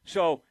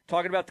 So,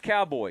 talking about the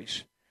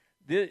Cowboys,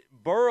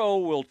 Burrow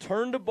will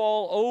turn the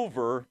ball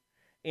over,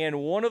 and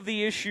one of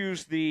the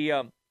issues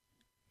the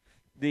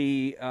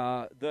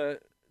Bengals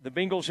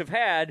have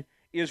had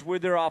is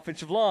with their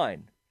offensive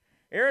line.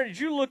 Aaron, did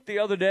you look the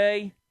other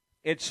day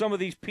at some of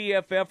these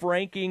PFF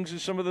rankings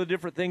and some of the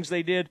different things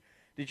they did?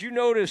 Did you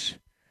notice,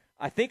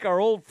 I think our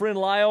old friend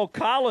Lyle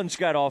Collins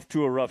got off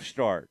to a rough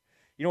start.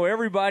 You know,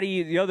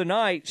 everybody the other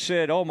night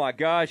said, oh, my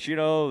gosh, you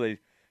know,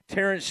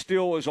 Terrence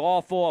Steele was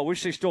awful. I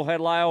wish they still had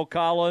Lyle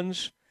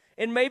Collins.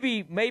 And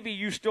maybe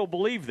you still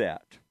believe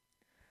that.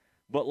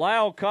 But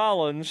Lyle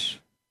Collins,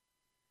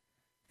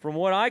 from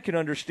what I can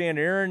understand,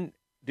 Aaron,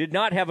 did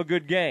not have a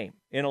good game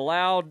and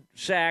allowed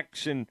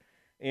sacks and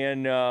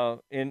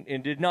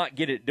did not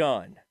get it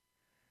done.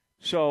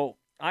 So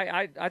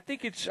I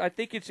think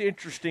it's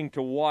interesting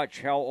to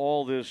watch how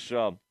all this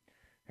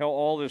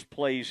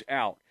plays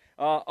out.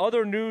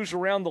 Other news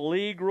around the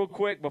league, real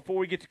quick, before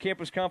we get to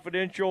Campus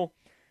Confidential.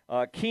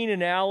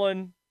 Keenan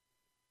Allen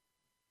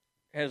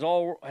has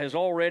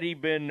already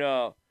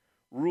been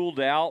ruled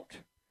out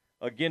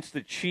against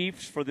the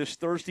Chiefs for this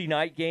Thursday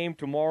night game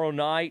tomorrow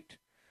night.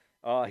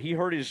 He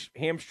hurt his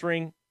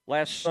hamstring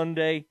last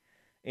Sunday,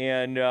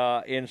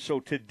 and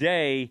so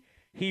today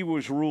he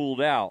was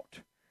ruled out.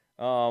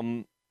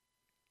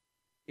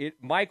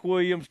 Mike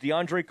Williams,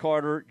 DeAndre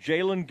Carter,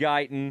 Jalen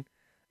Guyton,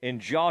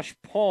 and Josh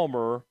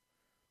Palmer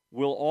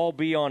will all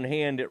be on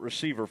hand at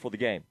receiver for the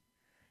game.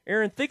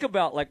 Aaron, think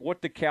about like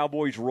what the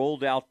Cowboys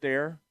rolled out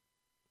there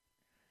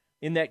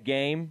in that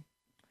game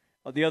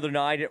the other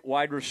night at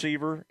wide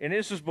receiver. And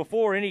this is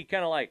before any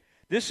kind of like,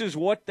 this is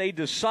what they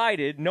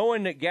decided,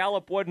 knowing that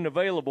Gallup wasn't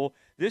available.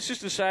 This is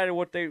decided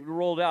what they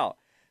rolled out.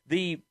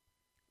 The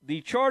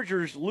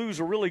Chargers lose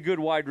a really good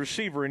wide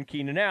receiver in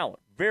Keenan Allen.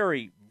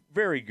 Very,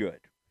 very good.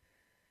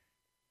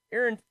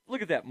 Aaron,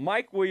 look at that.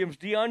 Mike Williams,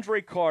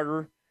 DeAndre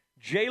Carter,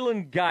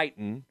 Jalen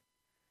Guyton,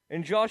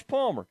 and Josh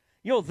Palmer.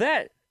 You know,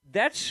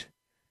 that's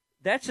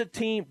a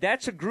team,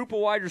 that's a group of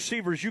wide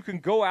receivers you can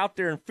go out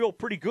there and feel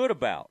pretty good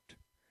about.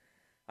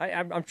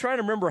 I'm trying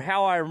to remember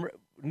how I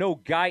know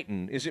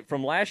Guyton. Is it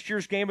from last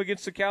year's game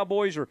against the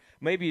Cowboys, or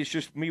maybe it's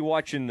just me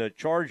watching the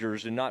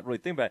Chargers and not really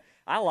thinking about it?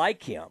 I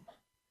like him.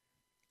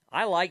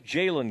 I like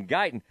Jalen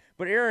Guyton.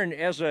 But, Aaron,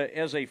 as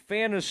a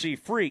fantasy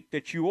freak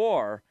that you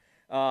are,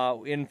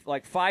 in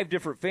like 5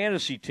 different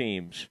fantasy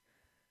teams,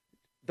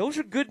 those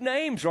are good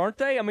names, aren't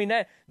they? I mean,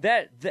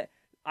 that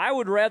I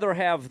would rather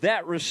have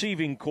that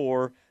receiving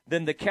core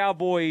than the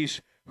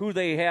Cowboys who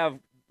they have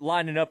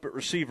lining up at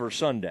receiver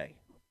Sunday.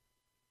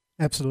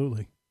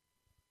 Absolutely.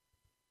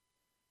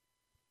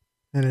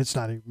 And it's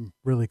not even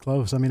really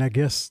close. I mean, I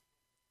guess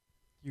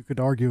you could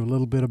argue a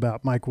little bit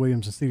about Mike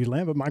Williams and CeeDee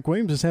Lamb, but Mike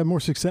Williams has had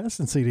more success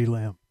than CeeDee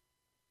Lamb.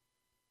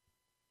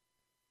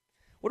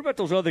 What about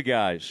those other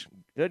guys?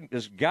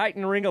 Does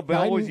Guyton ring a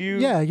bell with you?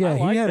 Yeah.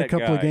 Like he had a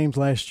couple of games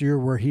last year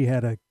where he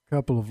had a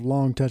couple of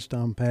long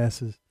touchdown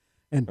passes.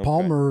 And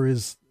Palmer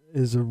is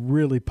a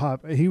really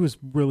he was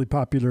really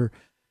popular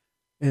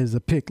as a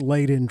pick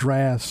late in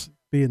drafts,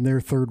 being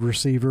their third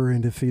receiver,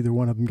 and if either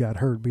one of them got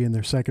hurt, being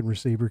their second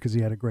receiver because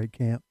he had a great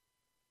camp.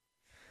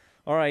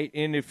 All right,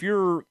 and if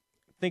you're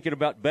thinking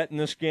about betting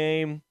this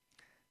game,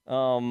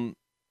 it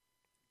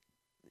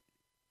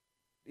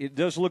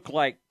does look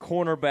like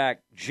cornerback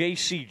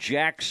J.C.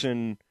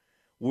 Jackson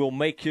will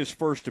make his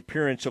first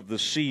appearance of the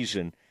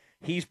season.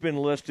 He's been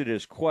listed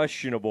as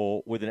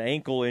questionable with an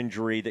ankle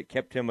injury that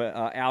kept him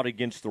out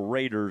against the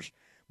Raiders,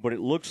 but it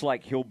looks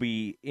like he'll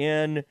be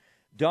in.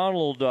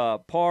 Donald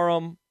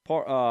Parham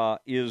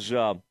has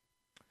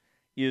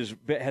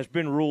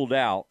been ruled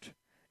out,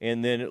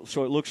 and then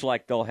so it looks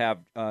like they'll have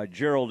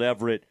Gerald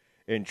Everett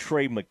and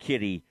Trey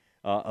McKitty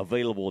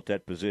available at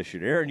that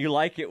position. Aaron, you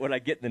like it when I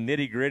get in the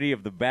nitty-gritty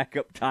of the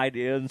backup tight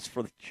ends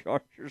for the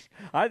Chargers?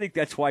 I think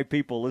that's why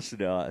people listen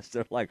to us.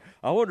 They're like,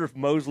 I wonder if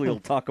Mosley will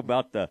talk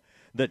about the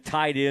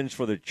tight ends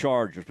for the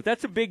Chargers. But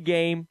that's a big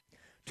game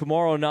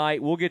tomorrow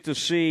night. We'll get to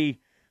see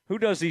who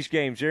does these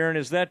games. Aaron,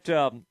 is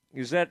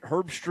that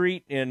Herb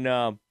Street and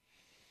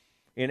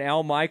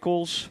Al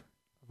Michaels?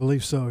 I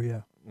believe so,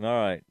 yeah.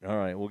 All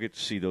right. We'll get to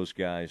see those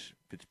guys.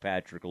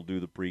 Fitzpatrick will do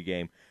the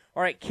pregame.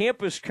 All right,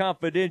 Campus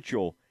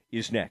Confidential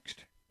is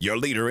next. Your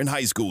leader in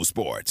high school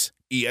sports,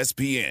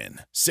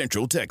 ESPN,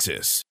 Central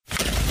Texas.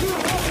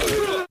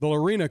 The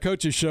Lorena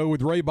Coaches Show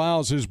with Ray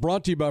Biles is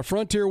brought to you by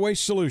Frontier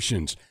Waste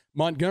Solutions,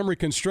 Montgomery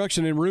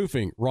Construction and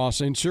Roofing,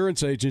 Ross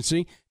Insurance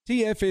Agency,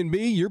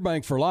 TFNB, Your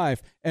Bank for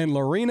Life, and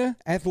Lorena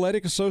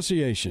Athletic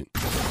Association.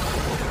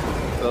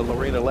 The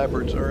Lorena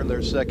Leopards earned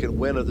their second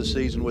win of the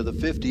season with a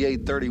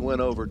 58-30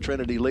 win over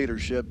Trinity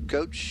Leadership.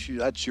 Coach,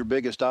 that's your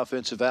biggest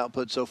offensive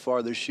output so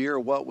far this year.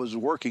 What was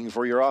working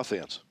for your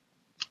offense?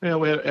 Yeah,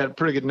 we had a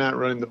pretty good night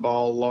running the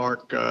ball.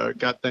 Lark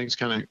got things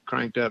kind of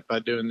cranked up by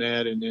doing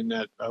that, and then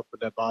that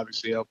opened up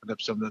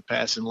some of the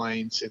passing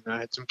lanes, and I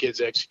had some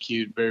kids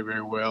execute very,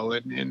 very well.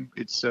 And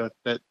it's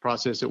that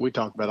process that we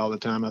talk about all the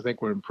time. I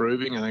think we're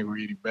improving. I think we're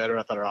getting better.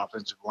 I thought our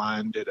offensive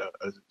line did a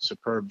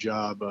superb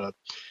job of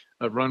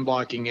run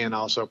blocking and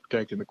also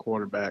protecting the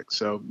quarterback.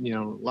 So,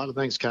 a lot of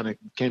things kind of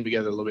came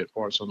together a little bit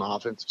for us on the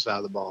offensive side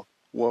of the ball.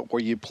 What were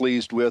you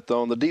pleased with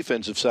on the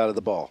defensive side of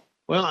the ball?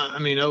 Well,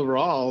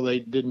 overall,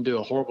 they didn't do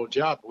a horrible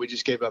job. We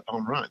just gave up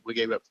home run. We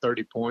gave up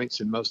 30 points,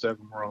 and most of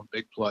them were on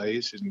big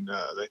plays, and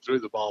they threw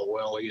the ball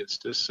well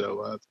against us.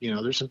 So,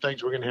 there's some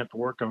things we're going to have to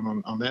work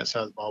on that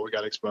side of the ball. We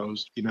got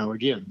exposed.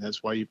 Again,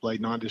 that's why you play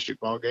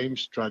non-district ball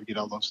games, try to get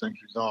all those things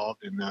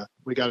resolved. And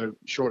we got to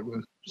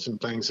shorten some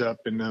things up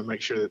and make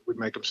sure that we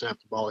make them snap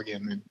the ball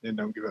again and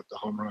don't give up the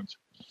home runs.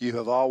 You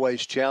have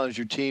always challenged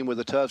your team with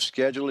a tough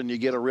schedule, and you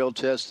get a real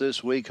test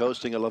this week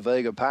hosting a La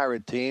Vega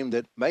Pirate team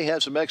that may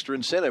have some extra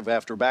incentive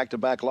after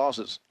back-to-back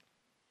losses.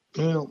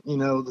 Well,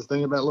 the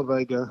thing about La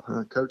Vega,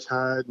 Coach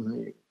Hyde,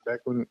 back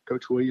when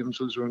Coach Williams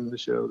was running the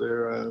show,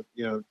 they're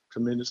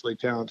tremendously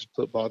talented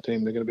football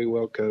team. They're going to be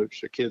well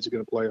coached. The kids are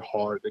going to play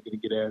hard. They're going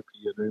to get after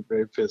you. They're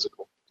very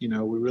physical. We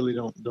really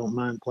don't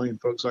mind playing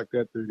folks like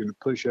that. They're going to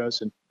push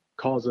us and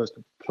cause us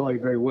to play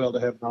very well to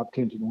have an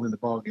opportunity to win the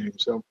ball game.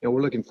 So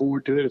we're looking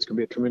forward to it. It's going to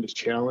be a tremendous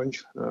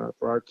challenge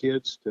for our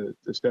kids to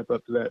step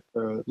up to that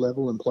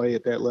level and play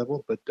at that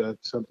level, but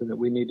something that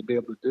we need to be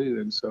able to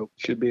do. And so it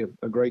should be a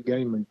great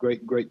game and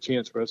great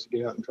chance for us to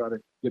get out and try to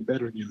get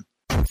better again.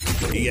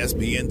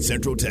 ESPN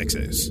Central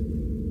Texas.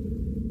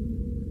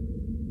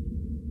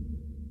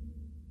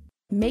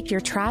 Make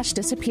your trash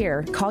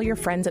disappear. Call your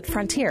friends at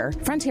Frontier.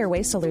 Frontier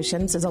Waste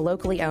Solutions is a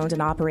locally owned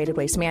and operated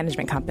waste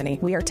management company.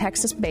 We are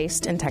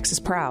Texas-based and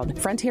Texas-proud.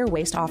 Frontier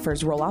Waste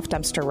offers roll-off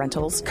dumpster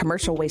rentals,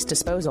 commercial waste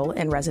disposal,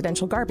 and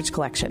residential garbage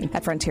collection.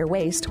 At Frontier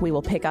Waste, we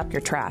will pick up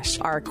your trash.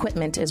 Our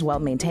equipment is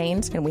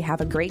well-maintained, and we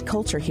have a great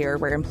culture here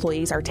where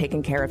employees are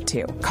taken care of,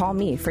 too. Call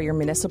me for your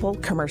municipal,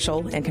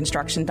 commercial, and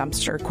construction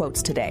dumpster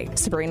quotes today.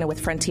 Sabrina with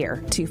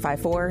Frontier,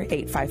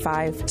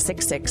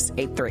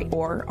 254-855-6683,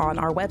 or on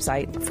our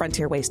website,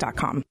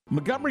 frontierwaste.com.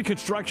 Montgomery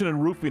Construction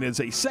and Roofing is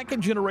a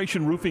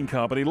second-generation roofing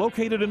company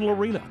located in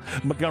Lorena.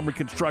 Montgomery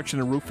Construction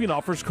and Roofing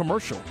offers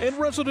commercial and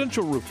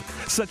residential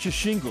roofing, such as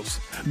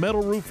shingles,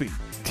 metal roofing,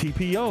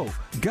 TPO,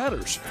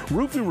 gutters,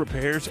 roofing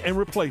repairs, and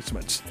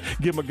replacements.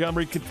 Give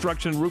Montgomery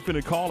Construction and Roofing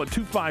a call at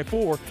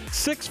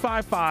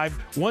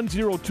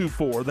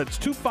 254-655-1024. That's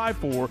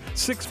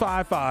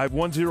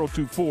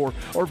 254-655-1024.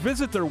 Or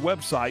visit their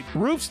website,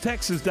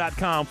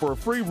 roofstexas.com, for a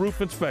free roof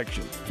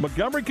inspection.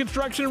 Montgomery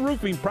Construction and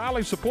Roofing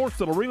proudly supports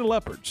the Lorena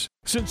Leopards.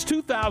 Since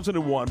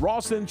 2001,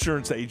 Ross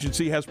Insurance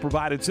Agency has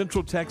provided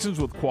Central Texans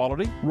with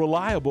quality,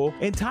 reliable,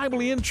 and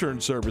timely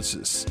insurance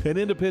services. An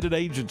independent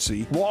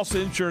agency, Ross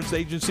Insurance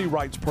Agency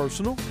writes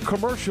personal,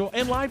 commercial,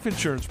 and life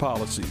insurance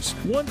policies,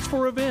 once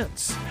for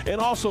events, and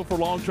also for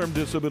long-term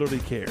disability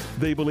care.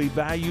 They believe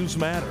values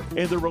matter,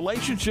 and their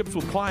relationships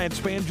with clients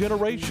span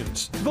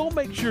generations. They'll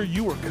make sure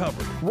you are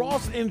covered.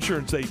 Ross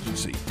Insurance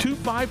Agency,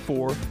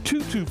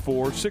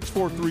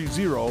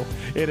 254-224-6430,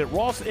 and at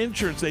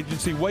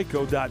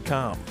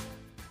rossinsuranceagencywaco.com.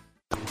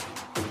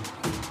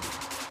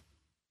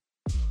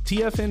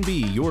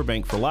 TFNB, your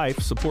bank for life,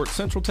 supports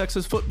Central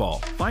Texas football.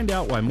 Find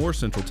out why more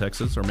Central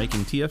Texas are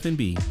making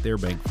TFNB their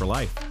bank for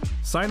life.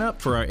 Sign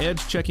up for our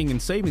Edge checking and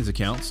savings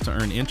accounts to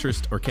earn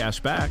interest or cash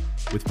back.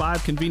 With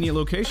 5 convenient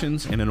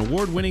locations and an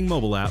award-winning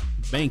mobile app,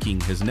 banking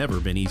has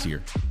never been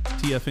easier.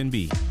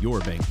 TFNB,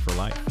 your bank for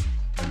life.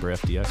 Member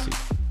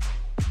FDIC.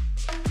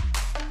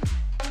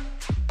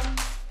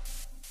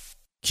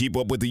 Keep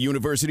up with the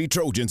University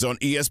Trojans on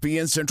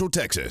ESPN Central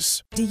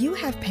Texas. Do you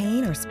have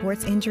pain or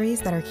sports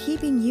injuries that are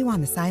keeping you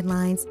on the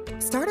sidelines?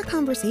 Start a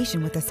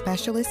conversation with a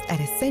specialist at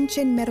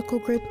Ascension Medical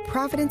Group,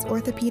 Providence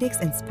Orthopedics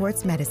and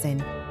Sports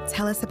Medicine.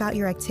 Tell us about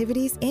your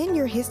activities and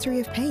your history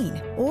of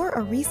pain or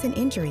a recent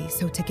injury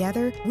so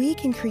together we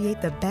can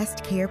create the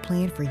best care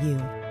plan for you.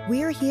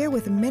 We are here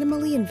with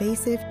minimally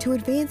invasive to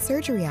advanced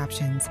surgery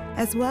options,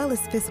 as well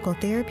as physical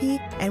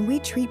therapy, and we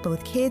treat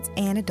both kids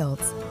and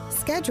adults.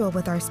 Schedule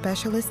with our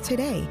specialist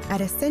today at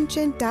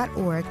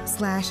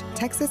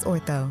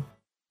ascension.org/TexasOrtho.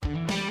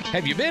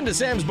 Have you been to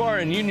Sam's Bar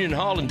in Union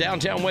Hall in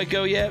downtown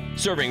Waco yet?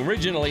 Serving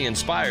regionally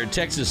inspired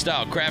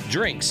Texas-style craft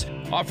drinks,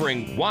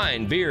 offering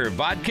wine, beer,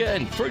 vodka,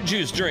 and fruit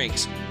juice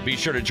drinks. Be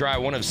sure to try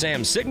one of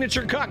Sam's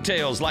signature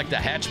cocktails like the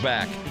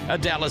Hatchback, a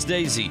Dallas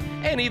Daisy,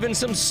 and even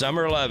some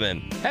Summer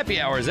Lovin'. Happy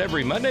hours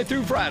every Monday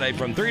through Friday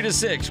from 3 to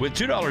 6 with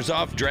 $2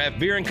 off draft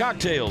beer and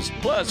cocktails,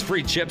 plus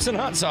free chips and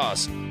hot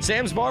sauce.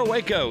 Sam's Bar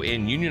Waco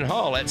in Union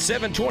Hall at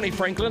 720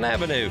 Franklin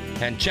Avenue.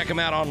 And check them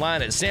out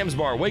online at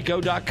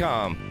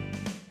samsbarwaco.com.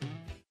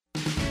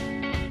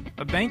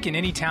 A bank in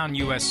any town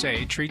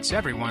USA treats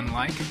everyone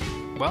like,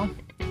 well,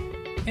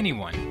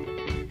 anyone.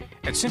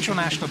 At Central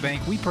National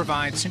Bank, we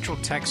provide Central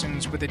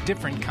Texans with a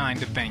different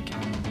kind of banking.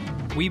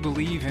 We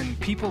believe in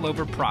people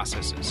over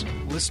processes,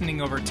 listening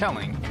over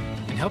telling,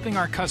 and helping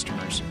our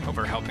customers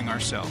over helping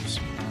ourselves.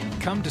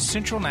 Come to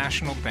Central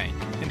National Bank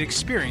and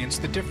experience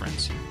the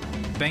difference.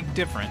 Bank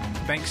different.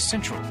 Bank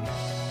Central.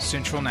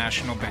 Central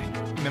National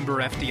Bank.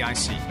 Member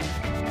FDIC.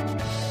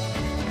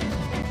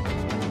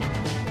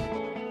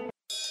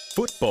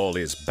 Football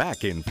is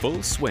back in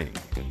full swing,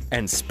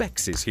 and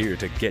Specs is here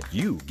to get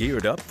you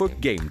geared up for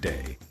game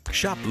day.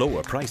 Shop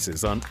lower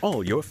prices on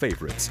all your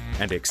favorites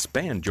and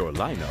expand your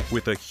lineup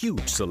with a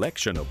huge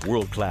selection of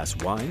world-class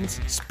wines,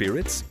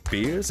 spirits,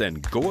 beers,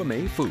 and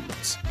gourmet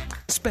foods.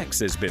 Specs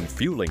has been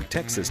fueling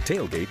Texas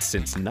tailgates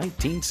since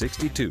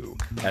 1962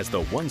 as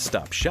the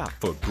one-stop shop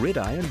for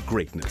gridiron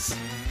greatness.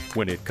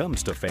 When it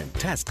comes to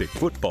fantastic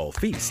football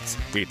feasts,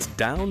 it's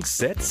Down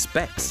Set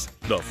Specs.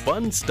 The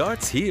fun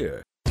starts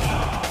here.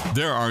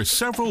 There are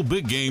several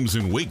big games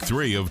in Week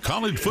 3 of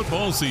college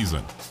football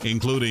season,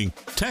 including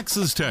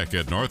Texas Tech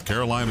at North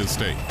Carolina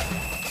State,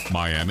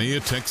 Miami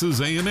at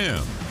Texas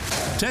A&M,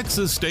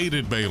 Texas State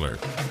at Baylor,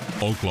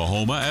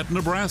 Oklahoma at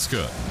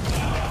Nebraska,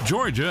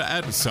 Georgia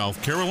at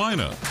South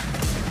Carolina.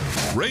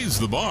 Raise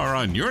the bar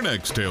on your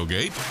next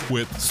tailgate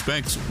with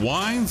Specs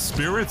wines,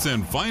 spirits,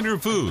 and finer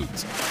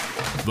foods.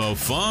 The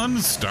fun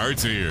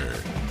starts here.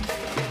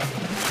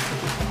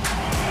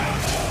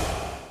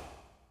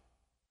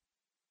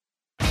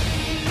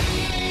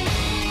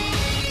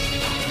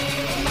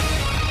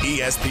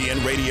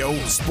 ESPN Radio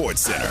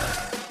Sports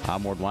Center.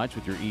 I'm Ward White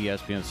with your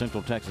ESPN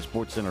Central Texas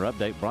Sports Center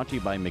update, brought to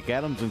you by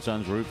McAdams &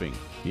 Sons Roofing.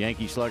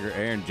 Yankee slugger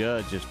Aaron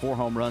Judge is 4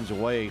 home runs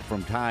away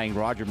from tying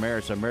Roger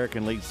Maris'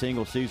 American League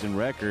single-season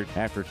record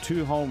after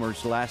 2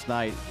 homers last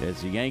night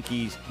as the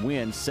Yankees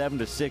win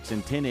 7-6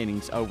 in 10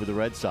 innings over the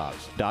Red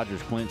Sox.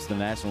 Dodgers clinched the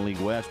National League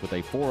West with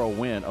a 4-0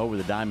 win over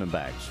the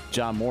Diamondbacks.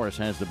 John Morris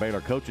has the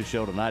Baylor Coaches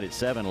Show tonight at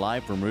 7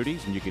 live from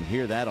Rudy's, and you can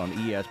hear that on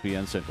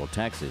ESPN Central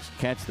Texas.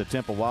 Catch the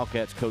Temple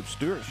Wildcats Coach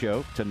Stewart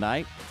Show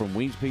tonight from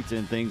Wings Pizza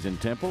and Things in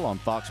Temple on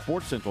Fox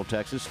Sports Central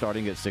Texas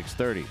starting at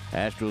 6:30.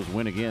 Astros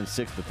win again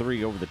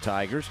 6-3 over the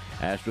Tigers.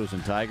 Astros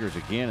and Tigers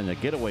again in a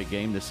getaway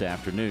game this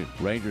afternoon.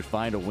 Rangers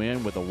find a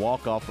win with a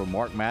walk-off from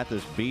Mark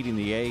Mathis beating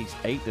the A's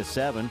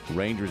 8-7.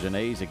 Rangers and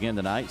A's again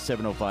tonight,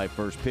 7:05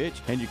 first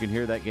pitch, and you can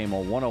hear that game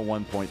on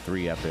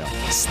 101.3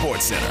 FM.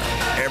 Sports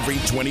Center, every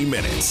 20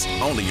 minutes,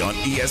 only on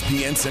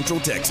ESPN Central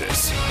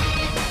Texas.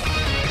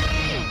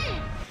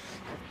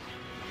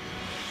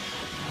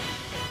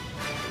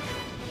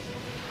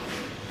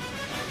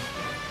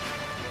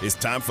 It's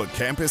time for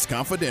Campus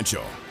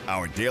Confidential,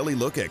 our daily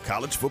look at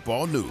college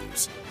football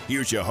news.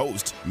 Here's your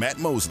host, Matt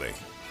Mosley.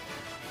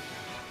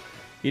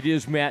 It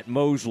is Matt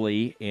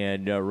Mosley,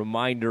 and a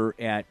reminder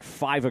at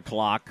 5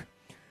 o'clock,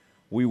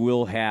 we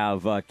will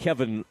have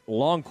Kevin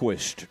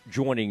Longquist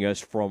joining us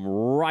from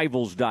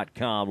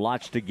Rivals.com.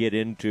 Lots to get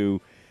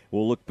into.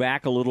 We'll look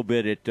back a little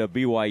bit at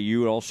BYU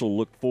and also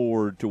look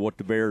forward to what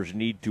the Bears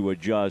need to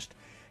adjust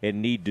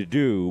and need to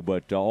do,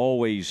 but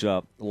always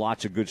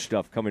lots of good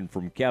stuff coming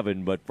from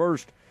Kevin. But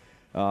first,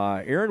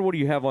 Aaron, what do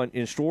you have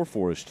in store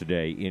for us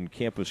today in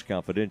Campus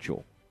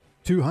Confidential?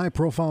 2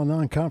 high-profile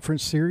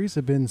non-conference series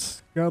have been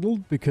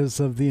scuttled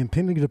because of the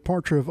impending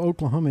departure of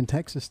Oklahoma and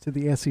Texas to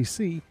the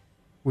SEC,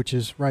 which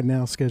is right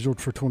now scheduled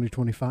for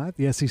 2025.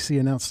 The SEC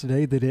announced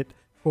today that it,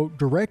 quote,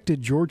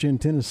 directed Georgia and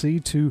Tennessee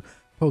to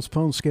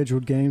postpone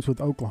scheduled games with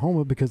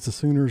Oklahoma because the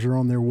Sooners are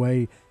on their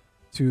way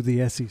to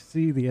the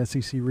SEC. The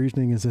SEC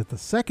reasoning is that the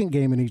second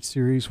game in each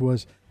series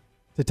was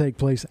to take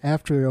place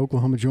after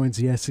Oklahoma joins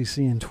the SEC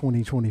in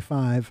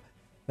 2025.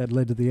 That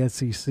led to the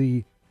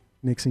SEC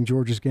nixing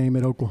Georgia's game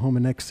at Oklahoma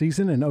next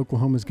season and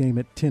Oklahoma's game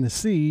at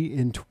Tennessee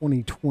in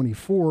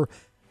 2024.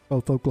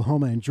 Both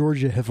Oklahoma and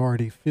Georgia have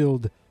already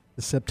filled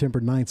the September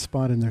 9th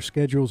spot in their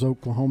schedules.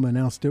 Oklahoma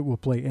announced it will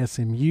play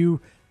SMU.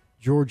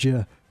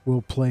 Georgia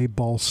will play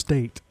Ball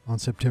State on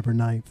September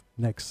 9th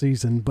next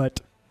season.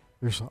 But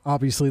there's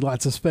obviously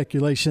lots of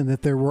speculation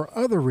that there were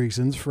other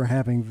reasons for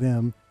having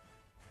them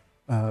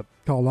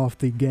call off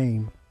the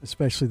game,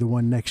 especially the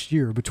one next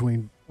year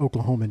between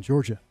Oklahoma and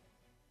Georgia.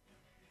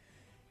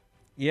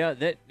 Yeah,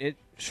 that it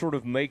sort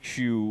of makes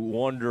you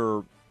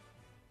wonder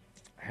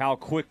how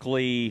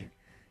quickly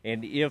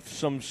and if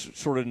some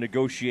sort of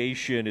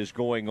negotiation is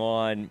going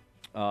on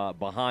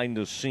behind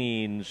the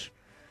scenes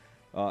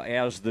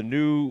as the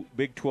new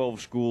Big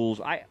 12 schools.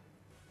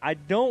 I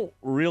don't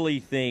really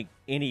think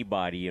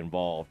anybody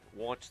involved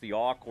wants the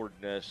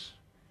awkwardness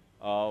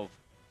of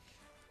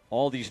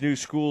all these new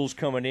schools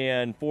coming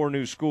in, 4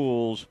 new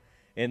schools,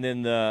 and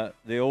then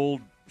the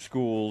old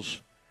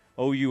schools,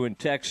 OU and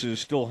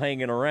Texas, still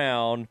hanging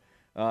around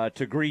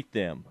to greet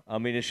them. I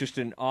mean, it's just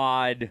an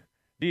odd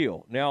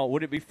deal. Now,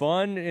 would it be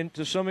fun? And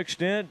to some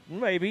extent,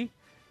 maybe.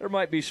 There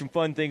might be some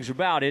fun things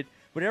about it,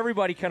 but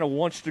everybody kind of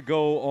wants to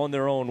go on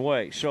their own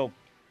way. So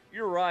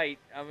you're right.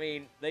 I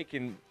mean, they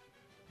can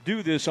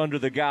do this under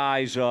the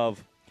guise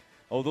of,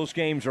 those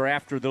games are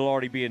after they'll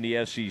already be in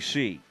the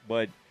SEC.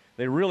 But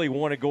they really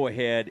want to go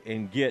ahead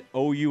and get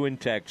OU and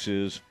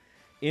Texas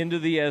into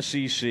the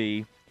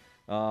SEC.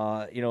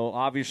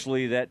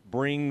 Obviously that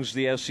brings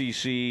the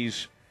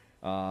SEC's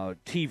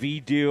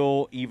TV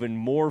deal even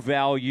more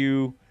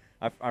value.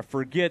 I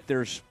forget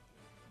there's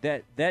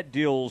that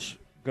deal's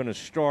going to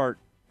start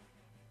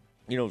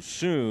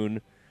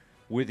soon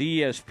with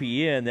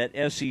ESPN,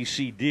 that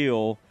SEC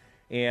deal,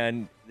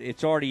 and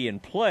it's already in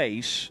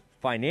place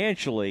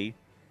financially.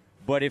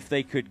 But if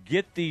they could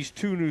get these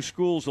two new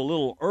schools a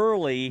little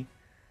early,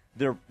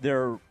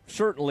 there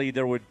certainly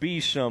would be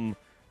some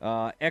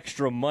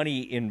extra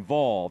money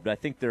involved. I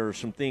think there are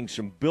some things,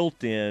 some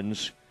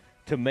built-ins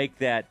to make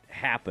that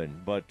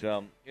happen. But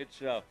good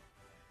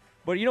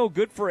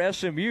for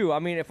SMU. I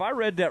mean, if I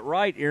read that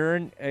right,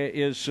 Aaron,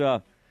 is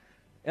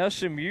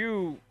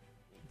SMU?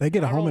 They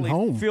get a home and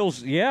home.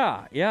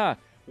 Yeah.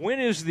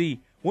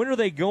 When are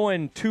they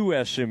going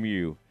to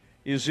SMU?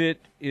 Is it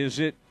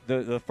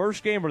the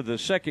first game or the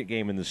second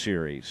game in the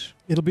series?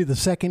 It'll be the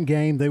second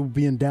game. They will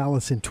be in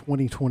Dallas in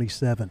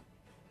 2027.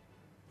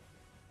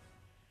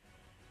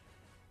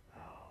 Oh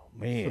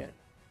man,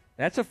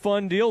 that's a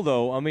fun deal,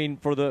 though. I mean,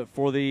 for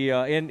the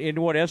and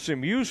what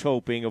SMU's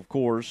hoping, of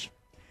course,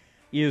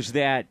 is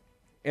that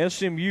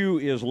SMU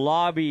is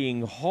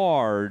lobbying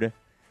hard,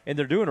 and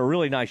they're doing a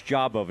really nice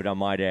job of it, I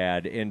might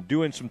add, and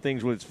doing some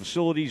things with its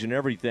facilities and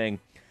everything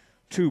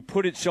to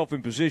put itself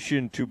in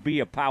position to be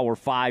a Power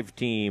 5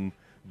 team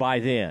by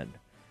then.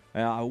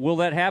 Will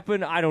that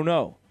happen? I don't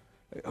know.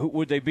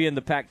 Would they be in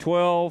the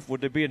Pac-12?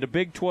 Would they be in the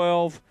Big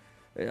 12?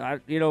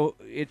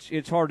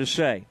 It's hard to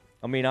say.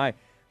 I mean,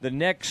 the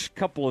next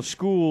couple of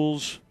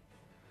schools,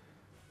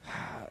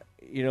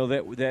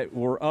 that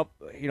were up,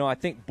 I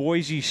think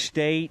Boise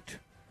State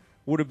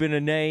would have been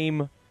a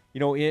name,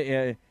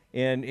 and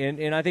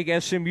I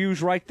think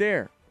SMU's right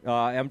there.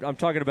 I'm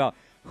talking about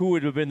who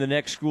would have been the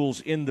next schools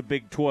in the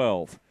Big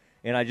 12.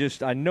 And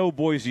I know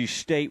Boise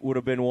State would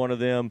have been one of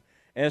them.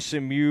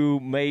 SMU,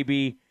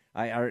 maybe.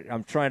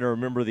 I'm trying to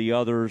remember the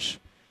others.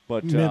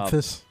 But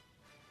Memphis.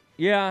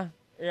 Yeah.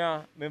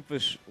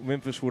 Memphis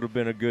would have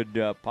been a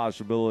good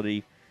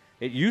possibility.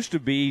 It used to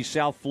be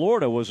South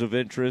Florida was of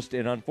interest,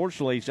 and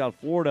unfortunately South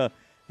Florida,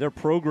 their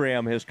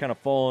program has kind of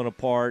fallen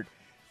apart.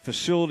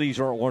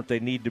 Facilities aren't what they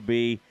need to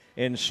be,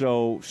 and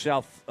so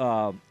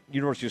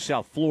University of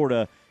South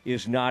Florida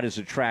is not as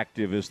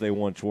attractive as they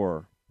once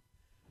were.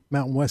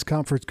 Mountain West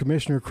Conference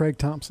Commissioner Craig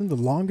Thompson, the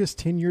longest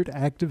tenured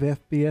active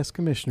FBS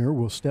commissioner,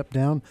 will step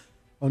down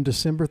on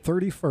December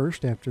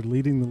 31st after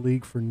leading the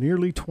league for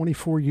nearly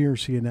 24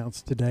 years, he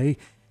announced today.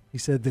 He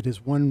said that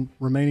his one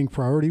remaining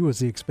priority was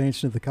the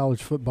expansion of the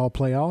college football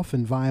playoff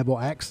and viable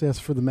access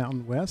for the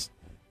Mountain West,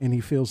 and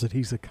he feels that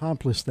he's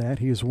accomplished that.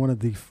 He is one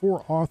of the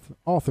 4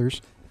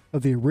 authors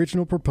of the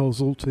original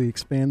proposal to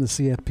expand the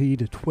CFP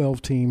to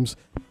 12 teams,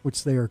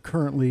 which they are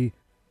currently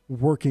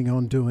working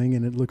on doing,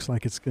 and it looks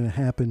like it's going to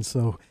happen.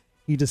 So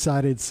he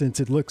decided, since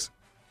an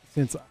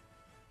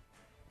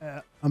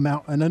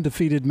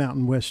undefeated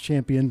Mountain West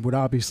champion would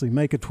obviously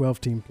make a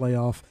 12-team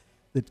playoff,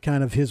 that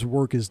kind of his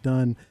work is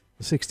done.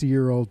 The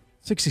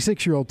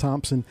 66-year-old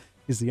Thompson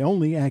is the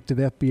only active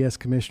FBS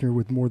commissioner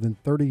with more than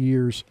 30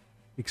 years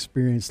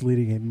experience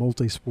leading a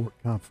multi-sport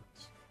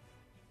conference.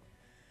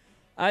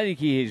 I think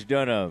he has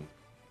done a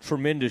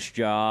tremendous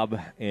job,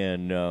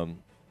 and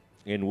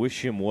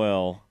wish him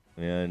well.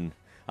 And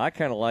I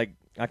kind of like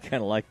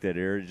that,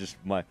 Aaron. Just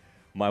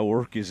my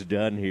work is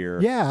done here.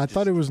 Yeah, I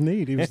thought it was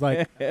neat. He was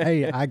like,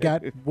 "Hey, I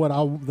got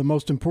the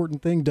most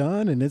important thing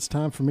done, and it's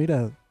time for me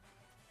to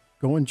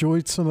go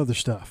enjoy some other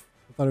stuff."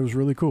 I thought it was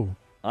really cool.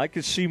 I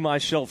could see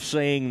myself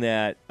saying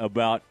that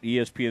about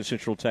ESPN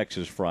Central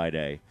Texas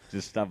Friday.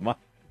 Just I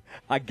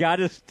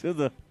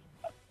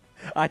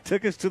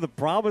took us to the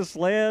promised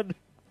land.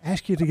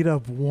 Ask you to get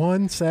up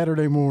one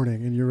Saturday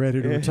morning and you're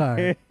ready to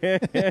retire.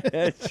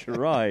 That's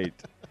right.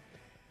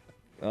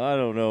 I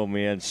don't know,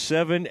 man.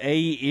 7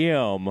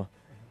 a.m.,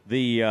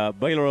 the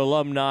Baylor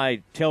Alumni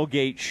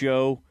Tailgate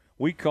Show.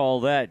 We call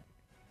that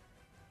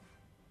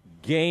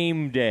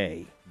Game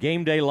Day.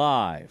 Game Day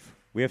Live.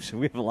 We have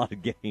a lot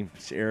of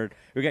games, Aaron.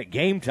 We got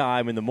Game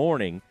Time in the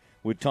morning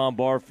with Tom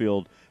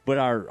Barfield, but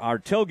our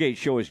tailgate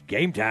show is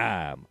Game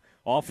Time.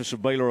 Office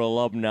of Baylor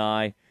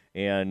Alumni,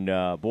 and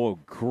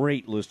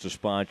great list of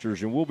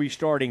sponsors. And we'll be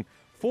starting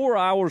 4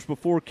 hours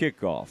before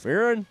kickoff.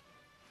 Aaron,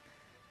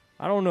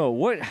 I don't know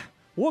what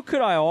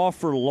could I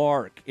offer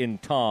Lark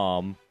and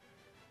Tom.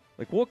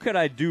 Like, what could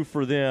I do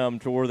for them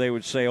to where they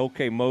would say,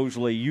 "Okay,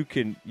 Mosley, you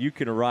can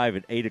arrive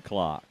at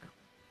 8:00."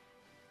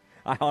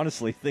 I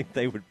honestly think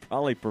they would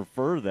probably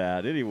prefer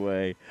that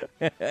anyway.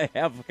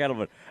 Have kind of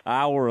an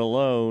hour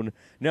alone.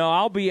 No,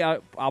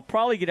 I'll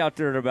probably get out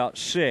there at about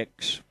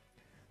 6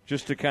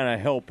 just to kind of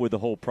help with the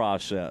whole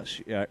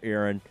process,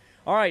 Aaron.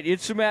 All right,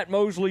 it's the Matt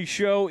Mosley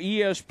Show,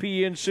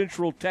 ESPN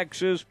Central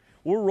Texas.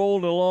 We're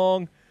rolling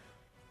along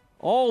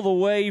all the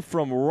way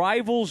from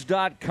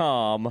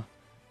Rivals.com.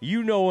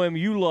 You know him,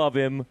 you love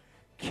him.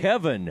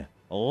 Kevin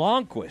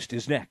Lonnquist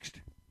is next.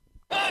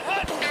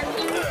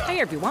 Hi,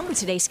 everyone. With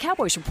today's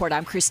Cowboys Report,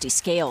 I'm Christy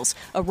Scales.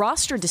 A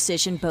roster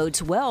decision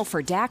bodes well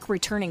for Dak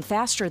returning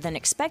faster than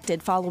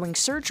expected following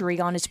surgery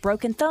on his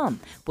broken thumb.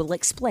 We'll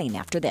explain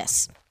after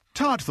this.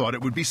 Todd thought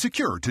it would be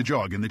secure to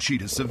jog in the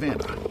cheetah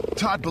savanna.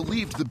 Todd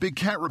believed the big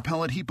cat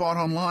repellent he bought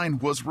online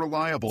was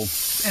reliable.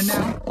 And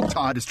now,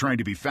 Todd is trying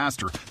to be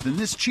faster than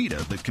this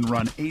cheetah that can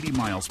run 80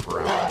 miles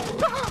per hour.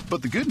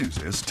 But the good news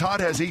is,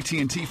 Todd has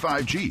AT&T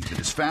 5G that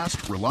is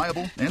fast,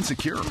 reliable, and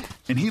secure.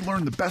 And he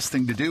learned the best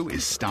thing to do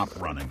is stop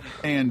running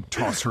and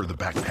toss her the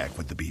backpack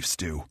with the beef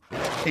stew.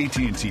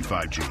 AT&T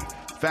 5G.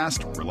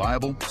 Fast,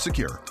 reliable,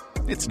 secure.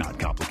 It's not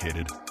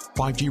complicated.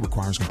 5G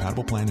requires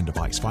compatible plan and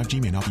device.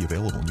 5G may not be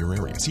available in your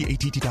area. See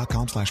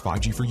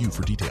att.com/5G for you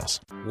for details.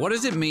 What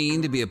does it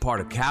mean to be a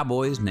part of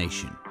Cowboys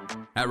Nation?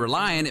 At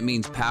Reliant, it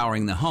means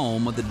powering the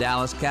home of the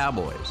Dallas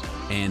Cowboys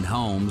and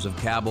homes of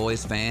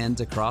Cowboys fans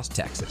across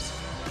Texas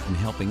and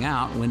helping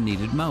out when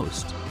needed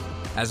most.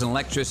 As an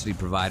electricity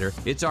provider,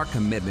 it's our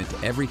commitment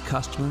to every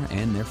customer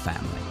and their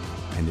family,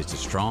 and it's as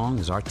strong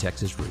as our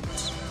Texas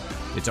roots.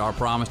 It's our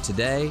promise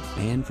today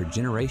and for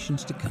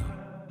generations to come.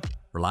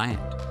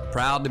 Reliant,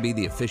 proud to be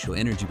the official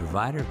energy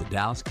provider of the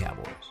Dallas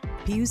Cowboys.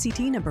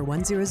 PUCT number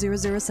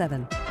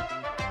 10007.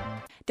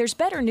 There's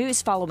better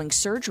news following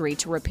surgery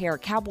to repair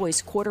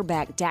Cowboys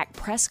quarterback Dak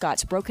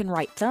Prescott's broken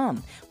right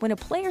thumb. When a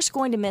player's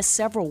going to miss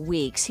several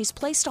weeks, he's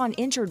placed on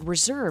injured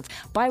reserve.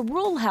 By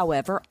rule,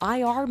 however,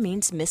 IR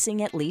means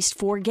missing at least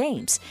 4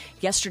 games.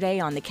 Yesterday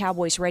on the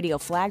Cowboys radio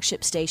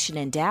flagship station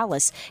in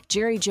Dallas,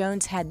 Jerry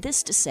Jones had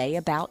this to say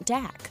about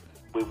Dak.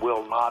 We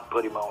will not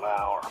put him on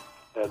IR.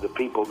 The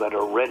people that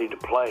are ready to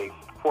play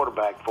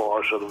quarterback for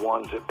us are the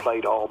ones that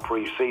played all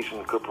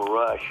preseason, Cooper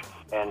Rush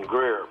and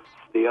Greer.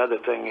 The other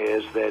thing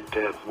is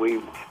that we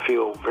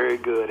feel very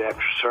good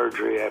after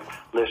surgery, after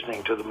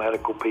listening to the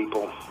medical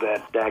people,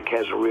 that Dak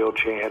has a real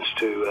chance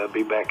to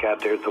be back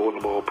out there throwing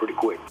the ball pretty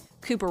quick.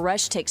 Cooper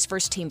Rush takes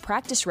first-team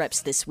practice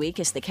reps this week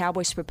as the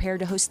Cowboys prepare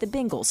to host the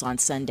Bengals on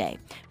Sunday.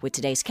 With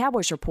today's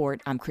Cowboys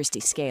Report, I'm Christy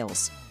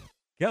Scales.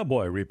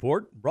 Cowboy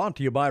Report brought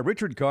to you by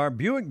Richard Carr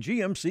Buick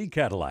GMC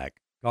Cadillac.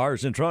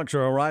 Cars and trucks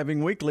are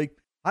arriving weekly.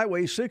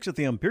 Highway 6 at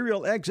the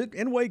Imperial exit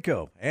in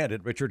Waco and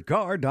at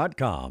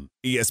richardcarr.com.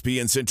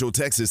 ESPN Central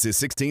Texas is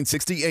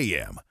 1660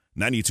 AM,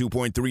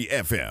 92.3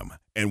 FM,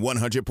 and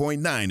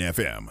 100.9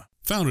 FM.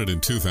 Founded in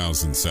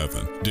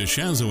 2007,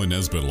 DeShazo &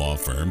 Nesbitt Law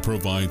Firm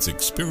provides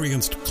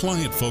experienced,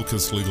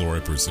 client-focused legal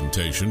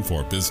representation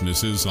for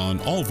businesses on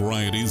all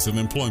varieties of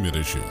employment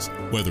issues.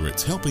 Whether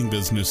it's helping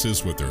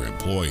businesses with their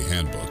employee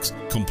handbooks,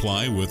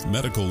 comply with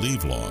medical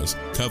leave laws,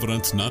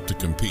 covenants not to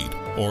compete,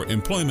 or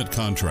employment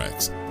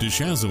contracts,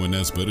 DeShazo &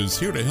 Nesbitt is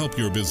here to help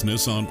your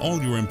business on all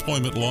your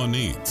employment law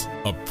needs.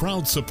 A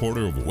proud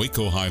supporter of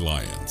Waco High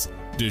Lions.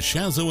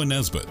 DeShazo &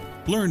 Nesbitt.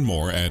 Learn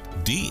more at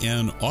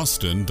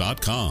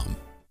dnaustin.com.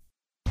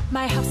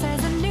 My house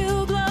has a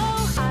new glow.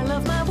 I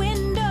love my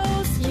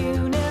windows.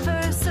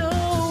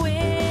 Universal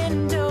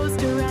Windows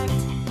Direct.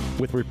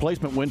 With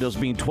replacement windows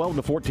being 12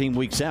 to 14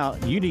 weeks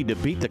out, you need to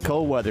beat the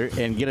cold weather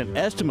and get an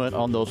estimate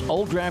on those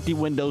old drafty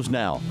windows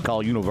now.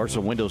 Call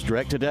Universal Windows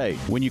Direct today.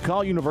 When you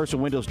call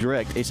Universal Windows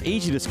Direct, it's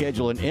easy to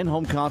schedule an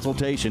in-home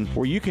consultation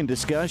where you can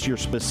discuss your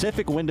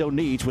specific window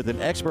needs with an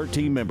expert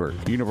team member.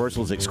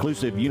 Universal's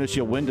exclusive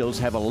Unishield windows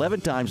have 11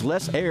 times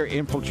less air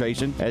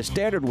infiltration as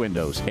standard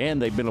windows,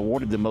 and they've been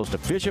awarded the most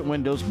efficient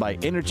windows by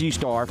Energy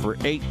Star for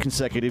 8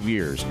 consecutive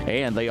years.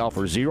 And they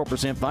offer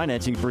 0%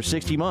 financing for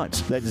 60 months.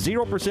 That's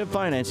 0%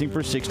 financing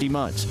for 60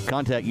 months.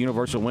 Contact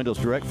Universal Windows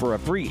Direct for a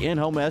free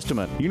in-home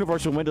estimate.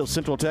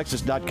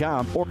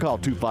 UniversalWindowsCentralTexas.com or call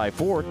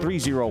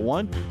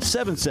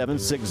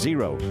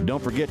 254-301-7760.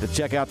 Don't forget to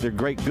check out their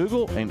great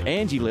Google and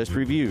Angie List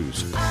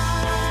reviews.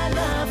 I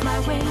love my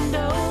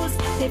windows.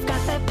 They've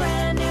got that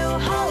brand new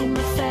home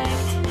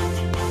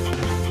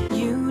effect.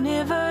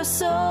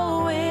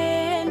 Universal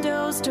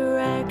Windows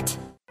Direct.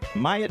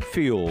 Myatt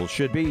Fuels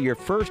should be your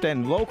first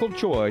and local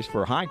choice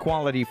for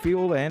high-quality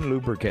fuel and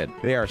lubricant.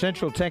 They are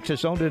Central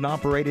Texas-owned and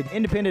operated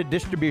independent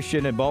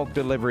distribution and bulk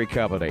delivery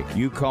company.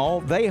 You call,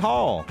 they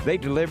haul. They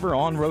deliver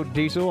on-road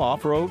diesel,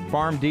 off-road,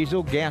 farm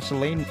diesel,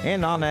 gasoline,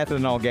 and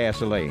non-ethanol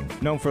gasoline.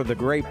 Known for the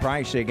great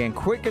pricing and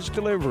quickest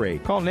delivery.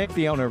 Call Nick,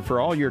 the owner, for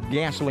all your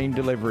gasoline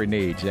delivery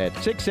needs at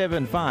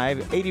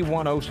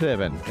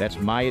 675-8107. That's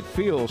Myatt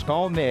Fuels.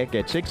 Call Nick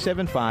at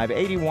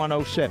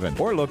 675-8107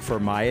 or look for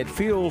Myatt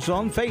Fuels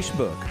on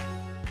Facebook.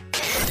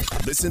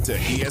 Listen to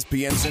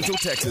ESPN Central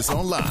Texas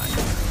online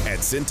at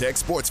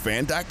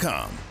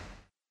syntechsportsfan.com.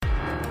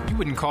 You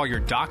wouldn't call your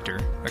doctor,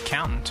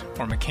 accountant,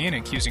 or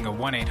mechanic using a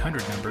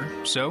 1-800 number,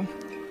 so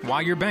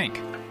why your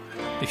bank?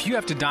 If you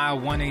have to dial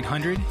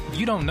 1-800,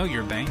 you don't know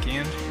your bank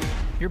and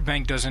your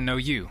bank doesn't know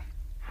you.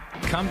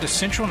 Come to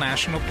Central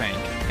National Bank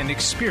and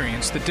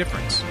experience the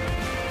difference.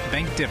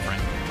 Bank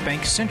different.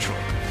 Bank Central.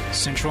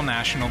 Central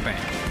National Bank.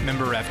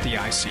 Member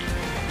FDIC.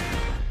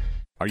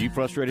 Are you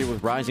frustrated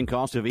with rising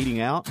costs of eating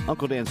out?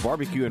 Uncle Dan's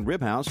Barbecue and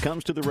Rib House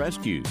comes to the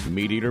rescue.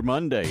 Meat Eater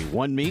Monday,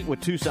 one meat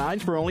with two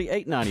sides for only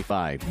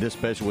 $8.95. This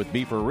special with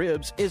beef or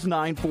ribs is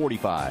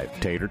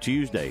 $9.45. Tater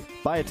Tuesday,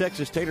 buy a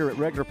Texas tater at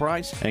regular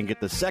price and get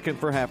the second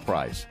for half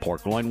price.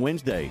 Pork Loin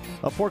Wednesday,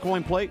 a pork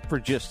loin plate for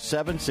just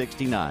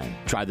 $7.69.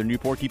 Try their new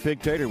Porky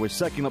Pig Tater with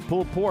succulent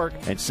pulled pork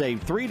and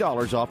save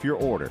 $3 off your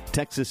order.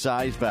 Texas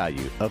size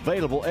value,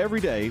 available every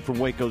day from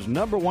Waco's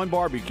 #1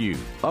 barbecue.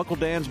 Uncle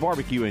Dan's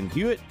Barbecue in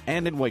Hewitt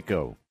and in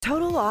Waco.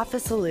 Total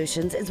Office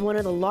Solutions is one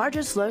of the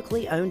largest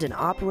locally owned and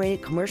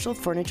operated commercial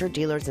furniture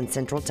dealers in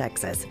Central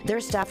Texas. Their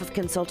staff of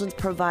consultants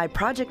provide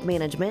project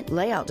management,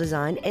 layout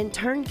design, and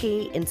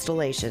turnkey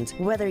installations.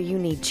 Whether you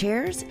need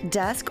chairs,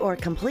 desk, or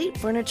complete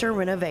furniture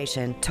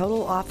renovation,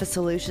 Total Office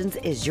Solutions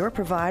is your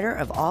provider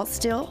of all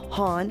steel,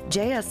 Hahn,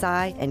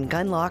 JSI, and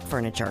Gunlock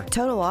furniture.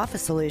 Total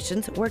Office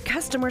Solutions, where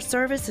customer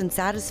service and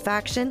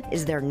satisfaction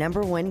is their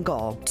 #1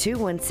 goal.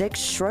 216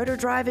 Schroeder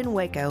Drive in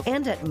Waco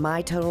and at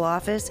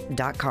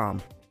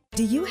mytotaloffice.com.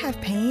 Do you have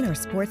pain or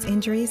sports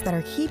injuries that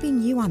are keeping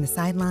you on the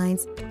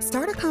sidelines?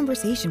 Start a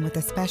conversation with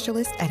a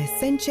specialist at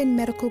Ascension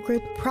Medical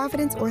Group,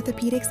 Providence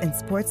Orthopedics and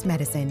Sports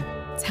Medicine.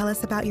 Tell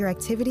us about your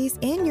activities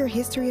and your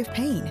history of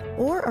pain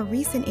or a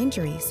recent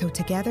injury so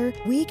together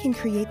we can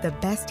create the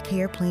best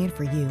care plan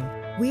for you.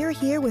 We are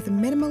here with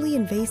minimally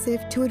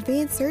invasive to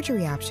advanced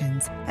surgery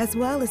options, as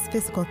well as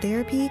physical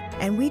therapy,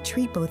 and we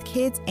treat both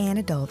kids and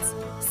adults.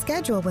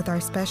 Schedule with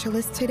our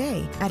specialist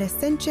today at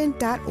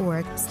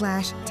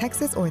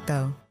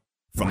ascension.org/TexasOrtho.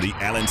 From the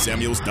Allen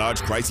Samuels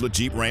Dodge Chrysler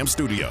Jeep Ram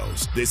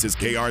Studios, this is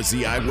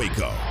KRZI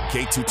Waco,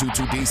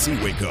 K222DC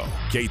Waco,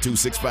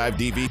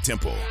 K265DV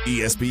Temple,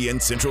 ESPN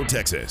Central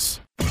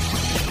Texas.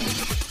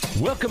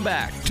 Welcome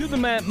back to the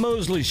Matt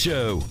Mosley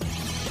Show.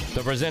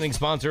 The presenting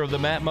sponsor of the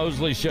Matt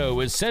Mosley Show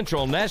is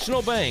Central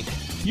National Bank,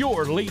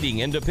 your leading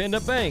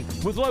independent bank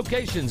with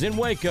locations in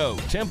Waco,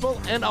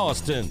 Temple, and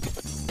Austin.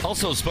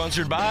 Also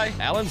sponsored by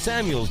Allen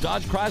Samuels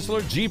Dodge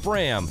Chrysler Jeep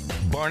Ram,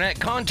 Barnett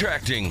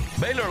Contracting,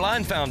 Baylor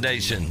Line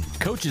Foundation,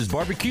 Coach's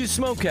Barbecue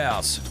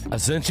Smokehouse,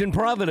 Ascension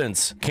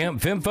Providence, Camp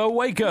Fimfo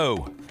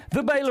Waco,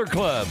 The Baylor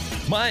Club,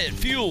 Myatt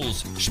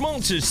Fuels,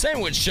 Schmaltz's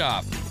Sandwich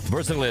Shop,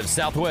 VersaLive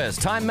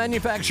Southwest Time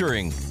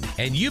Manufacturing,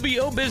 and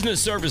UBO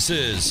Business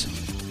Services.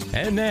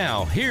 And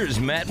now, here's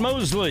Matt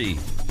Mosley.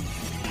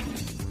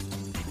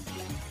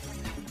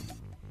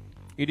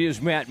 It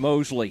is Matt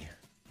Mosley.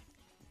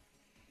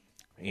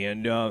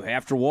 And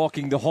after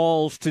walking the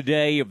halls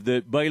today of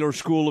the Baylor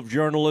School of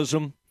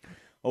Journalism,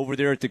 over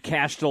there at the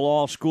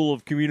Castelaw School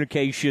of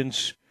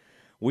Communications,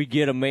 we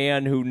get a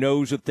man who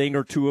knows a thing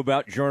or two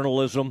about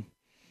journalism.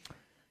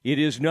 It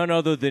is none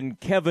other than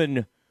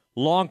Kevin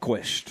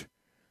Longquist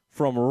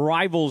from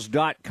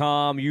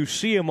Rivals.com. You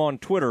see him on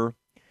Twitter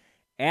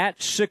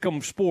at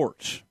Sikkim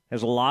Sports.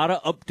 Has a lot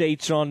of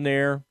updates on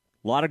there,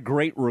 a lot of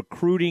great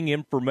recruiting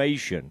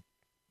information.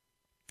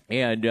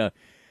 And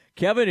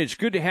Kevin, it's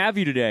good to have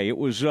you today. It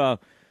was that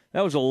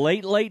was a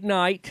late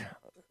night,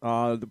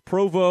 the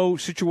Provo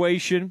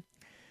situation,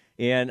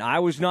 and I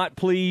was not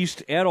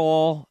pleased at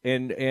all.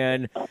 And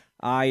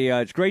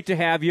it's great to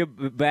have you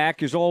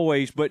back as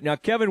always. But now,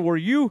 Kevin, were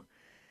you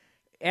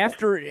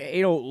after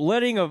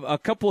letting a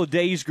couple of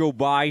days go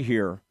by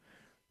here?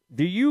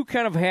 Do you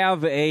kind of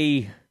have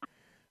a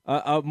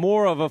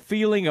more of a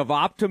feeling of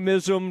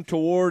optimism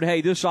toward,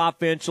 hey, this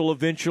offense will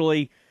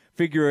eventually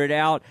figure it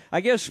out? I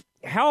guess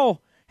How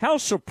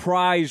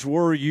surprised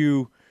were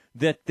you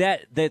that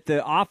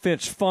the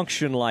offense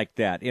functioned like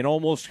that and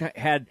almost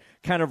had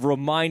kind of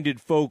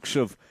reminded folks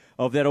of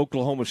that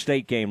Oklahoma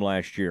State game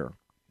last year?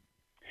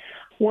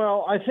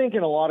 Well, I think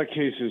in a lot of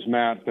cases,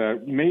 Matt,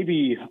 that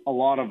maybe a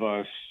lot of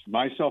us,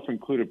 myself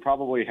included,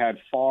 probably had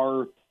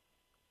far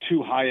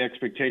too high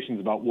expectations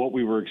about what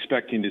we were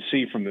expecting to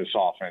see from this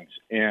offense.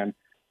 And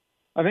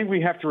I think we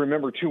have to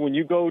remember, too, when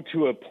you go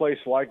to a place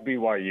like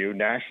BYU,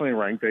 nationally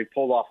ranked, they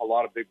pulled off a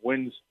lot of big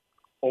wins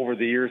over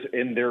the years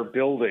in their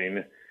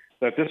building,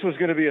 that this was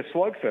going to be a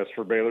slugfest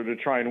for Baylor to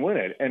try and win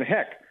it. And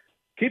heck,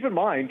 keep in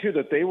mind, too,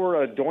 that they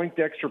were a doinked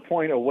extra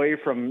point away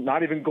from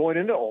not even going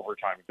into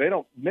overtime. If they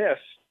don't miss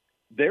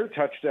their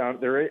touchdown,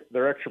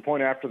 their extra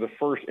point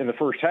in the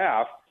first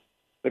half,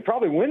 they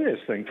probably win this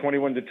thing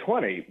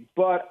 21-20.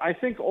 But I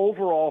think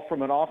overall,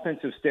 from an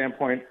offensive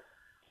standpoint,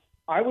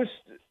 I was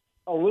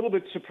a little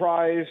bit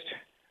surprised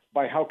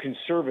by how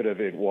conservative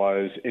it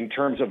was in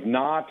terms of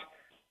not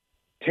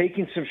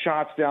taking some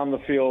shots down the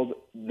field.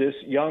 This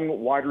young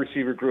wide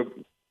receiver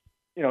group,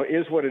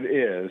 is what it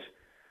is.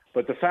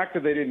 But the fact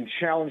that they didn't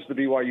challenge the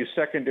BYU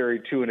secondary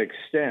to an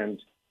extent,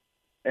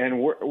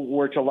 and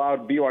which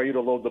allowed BYU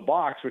to load the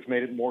box, which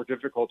made it more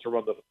difficult to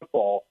run the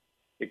football,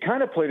 it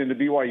kind of played into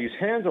BYU's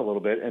hands a little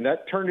bit, and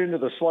that turned into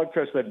the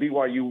slugfest that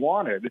BYU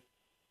wanted,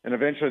 and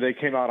eventually they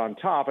came out on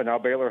top, and now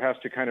Baylor has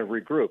to kind of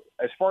regroup.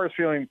 As far as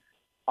feeling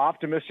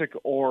optimistic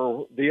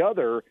or the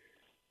other,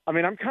 I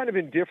mean, I'm kind of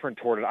indifferent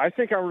toward it. I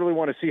think I really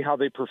want to see how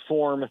they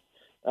perform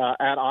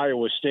at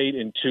Iowa State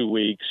in 2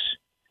 weeks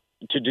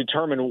to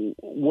determine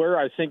where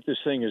I think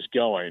this thing is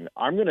going.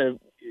 I'm going to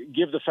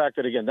give the fact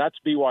that, again, that's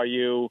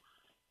BYU.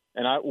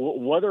 And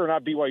whether or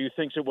not BYU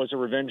thinks it was a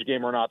revenge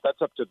game or not,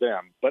 that's up to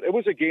them. But it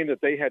was a game that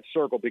they had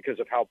circled because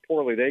of how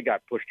poorly they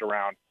got pushed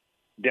around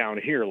down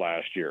here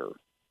last year.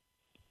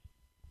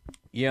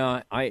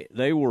 Yeah,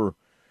 that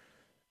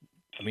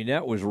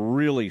was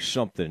really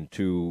something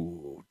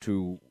to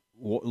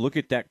look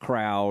at that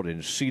crowd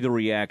and see the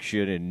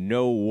reaction and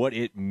know what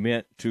it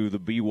meant to the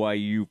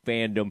BYU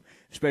fandom,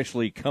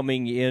 especially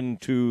coming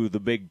into the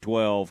Big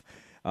 12.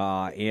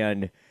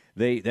 And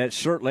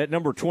that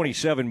number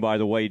 27, by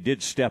the way,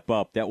 did step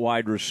up. That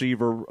wide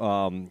receiver,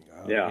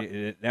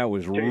 that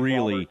was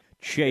really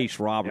Chase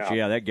Roberts.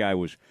 Yeah, that guy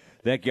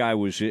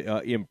was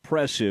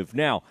impressive.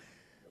 Now,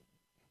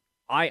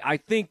 I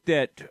think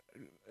that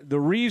the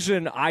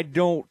reason I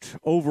don't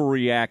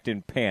overreact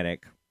and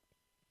panic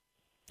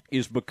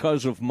is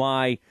because of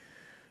my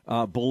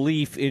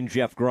belief in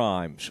Jeff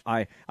Grimes.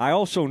 I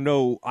also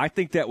know I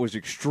think that was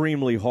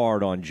extremely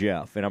hard on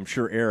Jeff, and I'm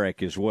sure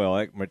Eric as well,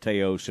 Eric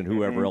Mateos and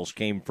whoever else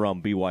came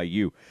from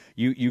BYU.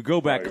 You go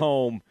back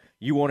home,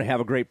 you want to have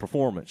a great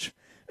performance.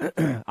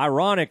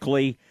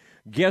 Ironically,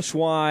 guess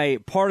why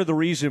part of the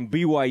reason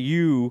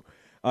BYU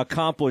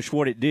accomplished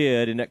what it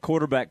did and that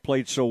quarterback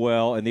played so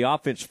well and the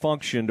offense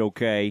functioned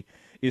okay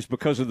is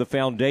because of the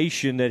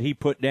foundation that he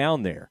put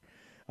down there.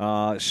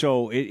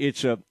 So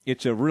it's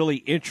a really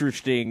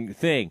interesting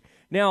thing.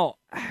 Now,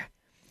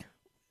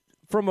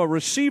 from a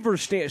receiving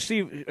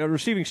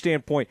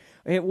standpoint,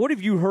 what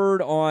have you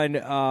heard on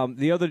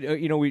the other?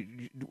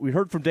 We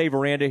heard from Dave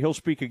Aranda. He'll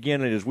speak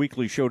again in his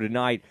weekly show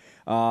tonight.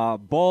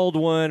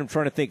 Baldwin. I'm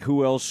trying to think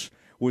who else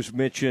was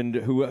mentioned.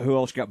 Who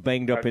else got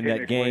banged up in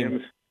that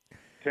game?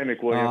 Tay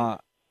McWilliams.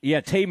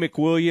 Tay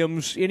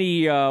McWilliams.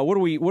 Any what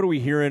are we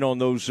hearing on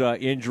those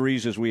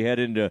injuries as we head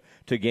into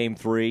Game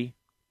 3?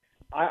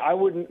 I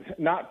wouldn't,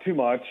 not too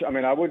much. I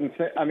mean, I wouldn't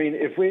think. I mean,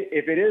 if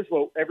it is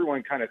what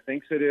everyone kind of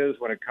thinks it is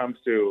when it comes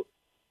to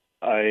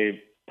a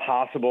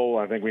possible,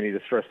 I think we need to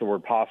stress the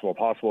word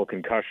possible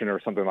concussion or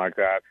something like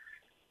that.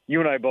 You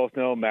and I both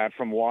know, Matt,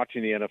 from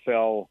watching the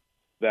NFL,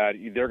 that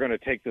they're going to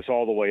take this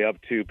all the way up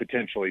to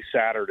potentially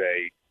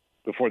Saturday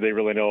before they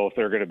really know if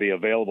they're going to be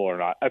available or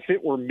not. If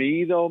it were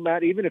me, though,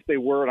 Matt, even if they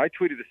were, and I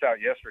tweeted this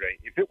out yesterday,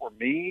 if it were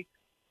me,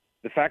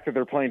 the fact that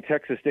they're playing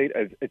Texas State,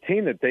 a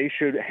team that they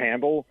should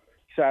handle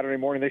Saturday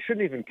morning, they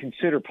shouldn't even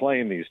consider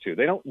playing these two.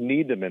 They don't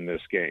need them in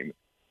this game.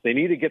 They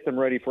need to get them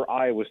ready for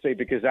Iowa State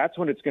because that's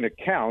when it's going to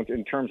count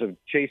in terms of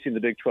chasing the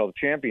Big 12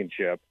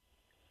 championship.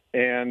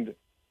 And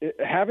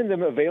having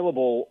them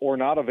available or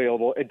not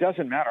available, it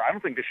doesn't matter. I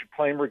don't think they should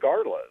play them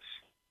regardless.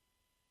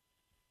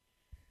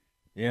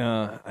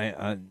 Yeah,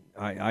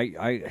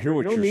 I hear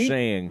what you're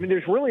saying. I mean,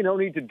 there's really no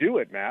need to do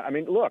it, Matt. I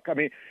mean, look,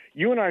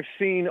 you and I have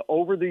seen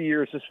over the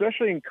years,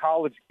 especially in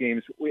college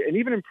games and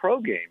even in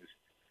pro games,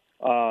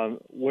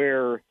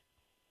 where,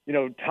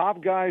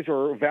 top guys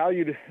or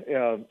valued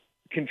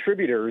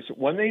contributors,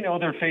 when they know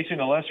they're facing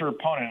a lesser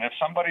opponent, if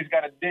somebody's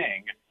got a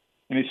ding,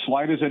 and as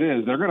slight as it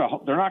is, they're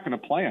not going to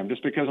play them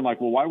just because I'm like,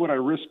 well, why would I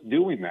risk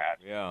doing that?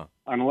 Yeah.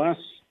 Unless,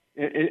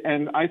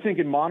 and I think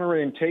in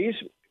Monterey and Tay's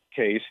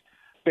case,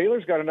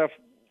 Baylor's got enough,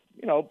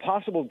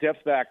 possible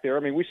depth back there. I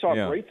mean, we saw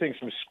great things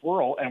from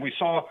Squirrel, and we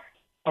saw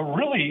a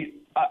really,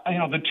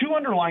 the two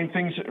underlying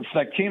things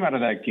that came out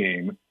of that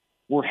game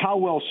were how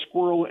well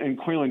Squirrel and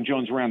Quaylen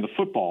Jones ran the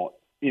football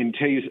in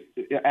Tay's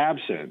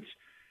absence.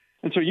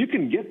 And so you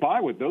can get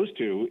by with those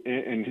two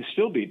and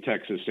still beat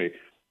Texas State.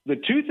 The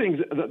two things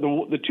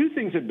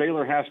that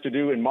Baylor has to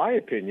do, in my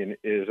opinion,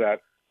 is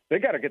that they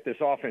got to get this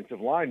offensive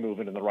line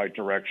moving in the right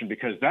direction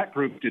because that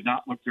group did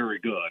not look very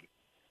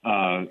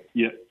good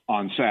yet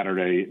on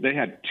Saturday. They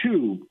had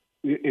two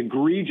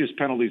egregious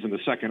penalties in the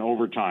second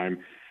overtime.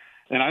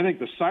 And I think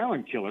the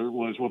silent killer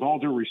was, with all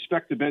due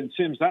respect to Ben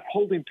Sims, that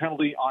holding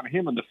penalty on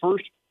him in the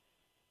first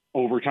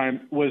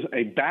overtime was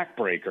a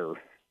backbreaker.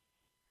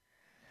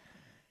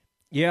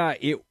 Yeah,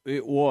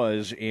 it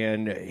was,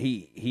 and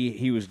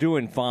he was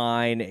doing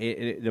fine.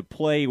 The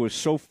play was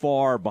so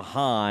far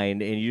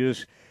behind, and you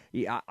just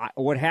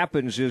what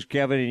happens is,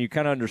 Kevin, and you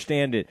kind of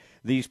understand it,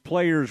 these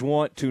players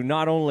want to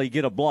not only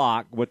get a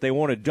block, but they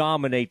want to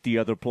dominate the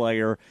other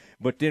player.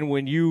 But then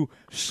when you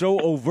so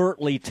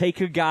overtly take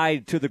a guy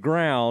to the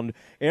ground,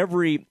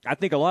 I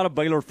think a lot of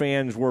Baylor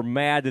fans were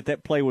mad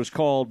that play was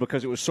called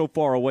because it was so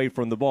far away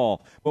from the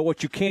ball. But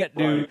what you can't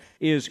do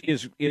is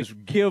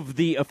give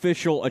the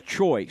official a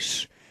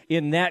choice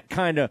in that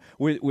kind of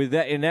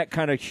in that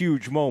kind of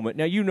huge moment.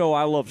 Now,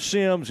 I love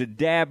Sims and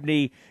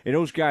Dabney, and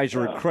those guys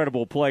are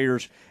incredible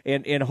players,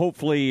 and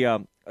hopefully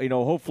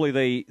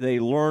hopefully they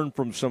learn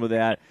from some of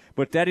that.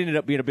 But that ended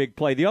up being a big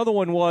play. The other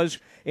one was,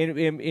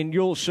 and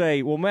you'll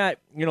say, well, Matt,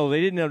 they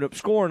didn't end up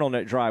scoring on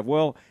that drive.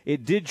 Well,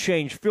 it did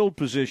change field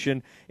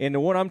position, and the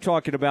one I'm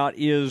talking about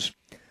is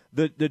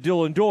the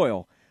Dylan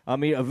Doyle.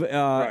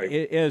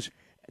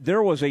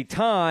 There was a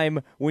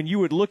time when you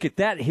would look at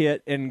that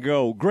hit and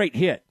go, great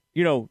hit.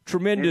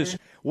 Tremendous.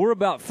 Mm-hmm. We're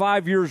about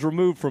 5 years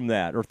removed from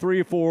that, or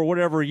 3 or 4,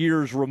 whatever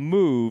years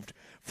removed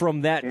from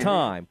that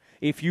time.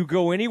 If you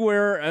go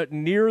anywhere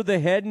near the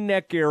head and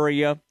neck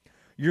area,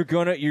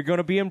 you're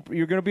gonna be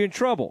in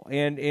trouble.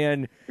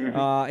 And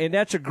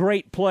that's a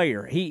great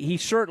player. He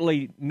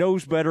certainly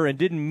knows better and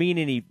didn't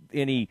mean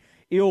any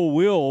ill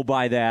will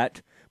by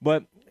that.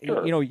 But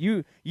Sure.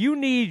 you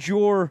need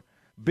your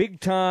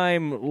big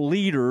time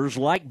leaders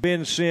like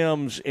Ben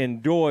Sims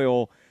and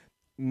Doyle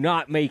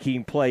not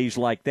making plays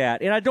like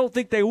that, and I don't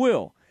think they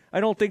will.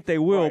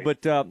 Right.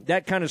 But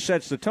that kind of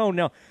sets the tone.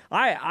 Now,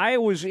 I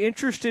was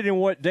interested in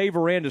what Dave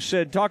Aranda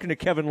said, talking to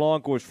Kevin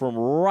Longquist from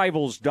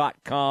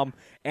Rivals.com.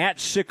 At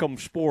Sikkim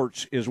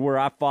Sports is where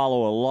I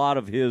follow a lot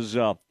of his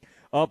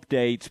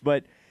updates.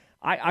 But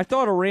I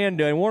thought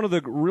Aranda, and one of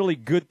the really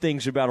good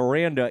things about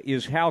Aranda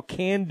is how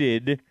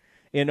candid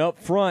and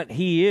upfront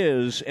he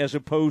is as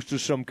opposed to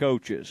some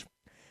coaches.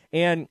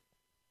 And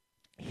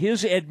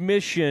his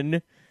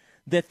admission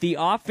that the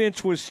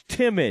offense was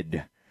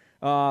timid,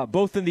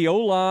 both in the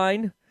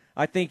O-line,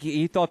 I think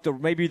he thought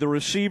maybe the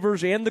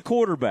receivers and the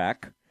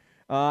quarterback,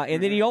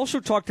 and then he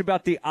also talked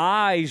about the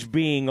eyes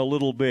being a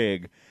little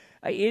big.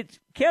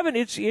 Kevin,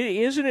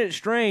 isn't it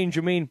strange?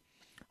 I mean,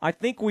 I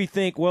think we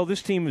think, well,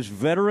 this team is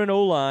veteran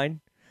O-line,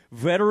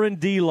 veteran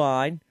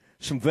D-line,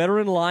 some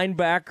veteran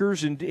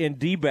linebackers and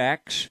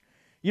D-backs,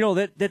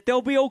 that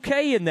they'll be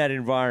okay in that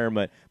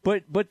environment.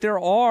 But there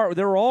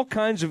are all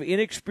kinds of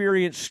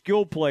inexperienced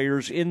skill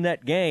players in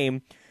that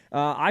game.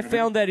 I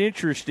found that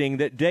interesting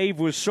that Dave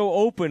was so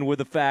open with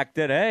the fact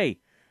that, hey,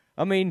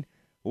 I mean,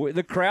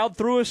 the crowd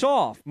threw us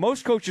off.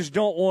 Most coaches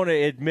don't want to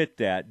admit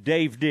that.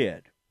 Dave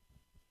did.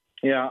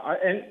 Yeah,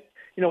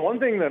 one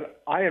thing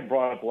that I had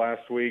brought up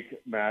last week,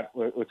 Matt,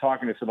 with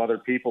talking to some other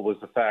people, was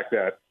the fact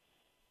that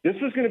this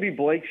was going to be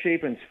Blake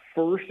Shapen's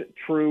first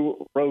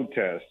true road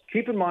test.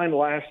 Keep in mind,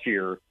 last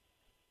year,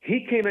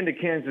 he came into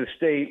Kansas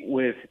State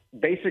with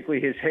basically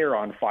his hair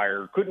on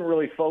fire. Couldn't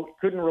really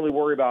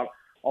worry about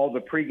all the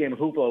pregame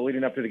hoopla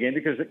leading up to the game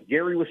because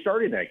Gary was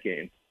starting that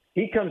game.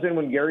 He comes in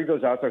when Gary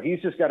goes out, so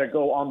he's just got to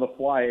go on the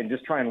fly and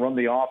just try and run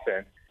the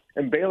offense.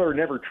 And Baylor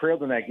never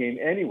trailed in that game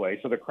anyway,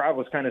 so the crowd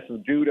was kind of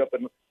subdued up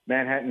in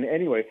Manhattan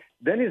anyway.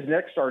 Then his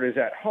next start is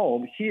at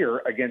home here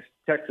against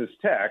Texas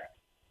Tech.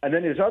 And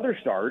then his other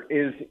start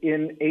is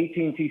in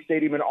AT&T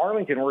Stadium in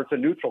Arlington, where it's a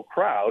neutral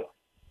crowd.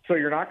 So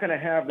you're not going to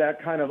have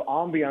that kind of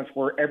ambiance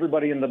where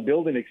everybody in the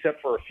building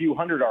except for a few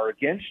hundred are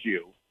against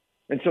you.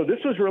 And so this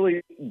was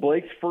really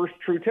Blake's first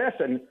true test.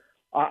 And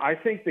I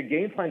think the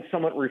game plan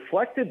somewhat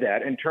reflected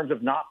that in terms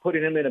of not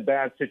putting him in a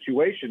bad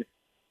situation.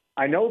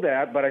 I know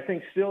that, but I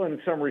think still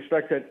in some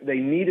respect that they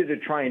needed to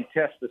try and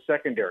test the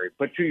secondary.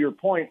 But to your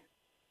point,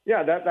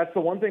 yeah, that's the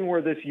one thing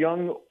where this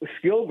young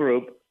skill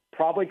group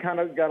probably kind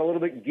of got a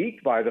little bit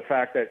geeked by the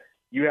fact that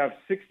you have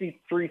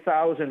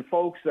 63,000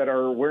 folks that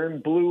are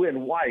wearing blue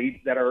and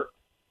white that are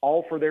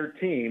all for their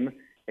team,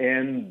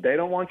 and they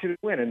don't want you to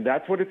win. And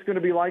that's what it's going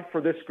to be like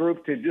for this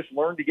group to just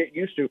learn to get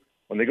used to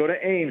when they go to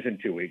Ames in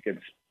 2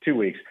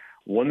 weeks,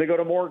 when they go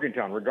to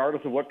Morgantown,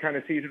 regardless of what kind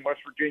of season West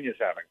Virginia's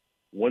having,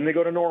 when they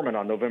go to Norman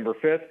on November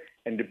 5th,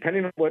 and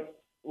depending on what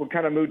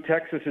kind of mood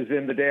Texas is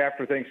in the day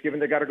after Thanksgiving,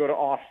 they got to go to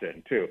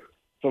Austin too.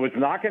 So it's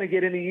not going to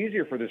get any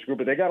easier for this group,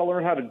 but they got to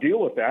learn how to deal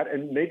with that.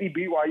 And maybe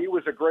BYU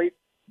was a great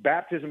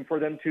baptism for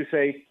them to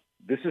say,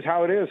 this is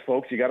how it is,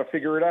 folks. You got to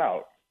figure it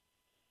out.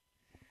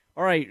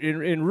 All right,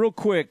 and real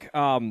quick,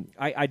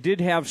 I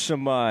did have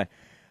some, and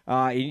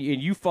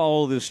you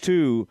follow this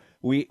too.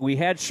 We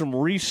had some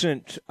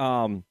recent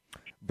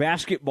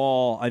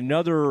basketball,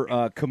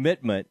 another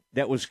commitment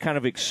that was kind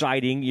of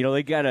exciting.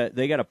 They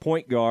got a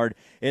point guard,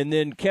 and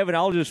then Kevin,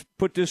 I'll just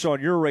put this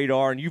on your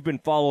radar, and you've been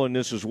following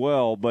this as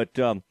well, but.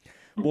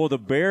 Well, the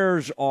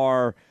Bears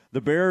are.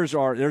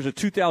 There's a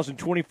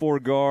 2024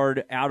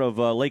 guard out of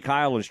Lake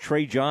Highlands,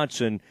 Trey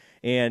Johnson,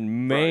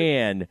 and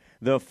man,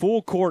 the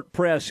full court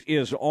press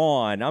is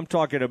on. I'm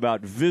talking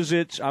about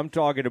visits. I'm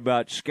talking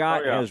about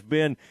Scott has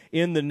been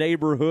in the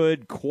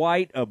neighborhood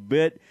quite a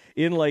bit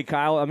in Lake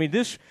Highlands. I mean,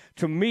 this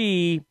to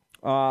me,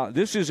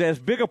 this is as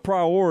big a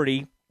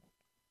priority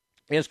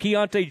as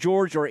Keontae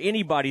George or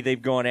anybody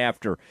they've gone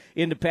after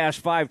in the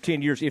past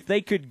 5-10 years. If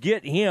they could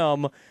get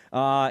him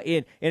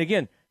and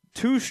again.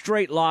 2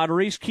 straight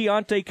lotteries.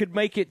 Keontae could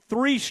make it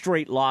 3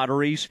 straight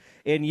lotteries,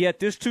 and yet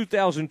this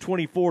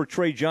 2024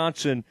 Trey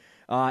Johnson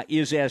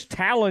is as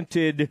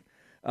talented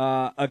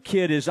a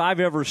kid as I've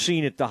ever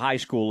seen at the high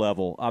school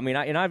level. I mean,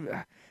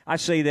 I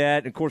say that,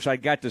 and of course, I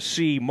got to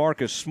see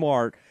Marcus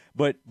Smart,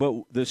 but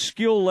the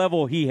skill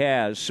level he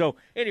has. So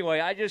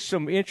anyway, just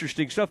some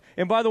interesting stuff.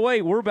 And by the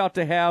way, we're about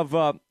to have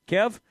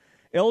Kev,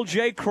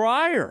 L.J.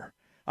 Cryer.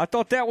 I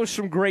thought that was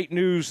some great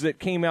news that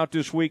came out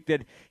this week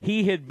that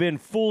he had been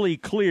fully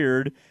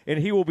cleared, and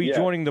he will be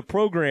joining the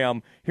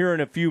program here in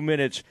a few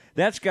minutes.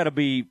 That's got to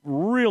be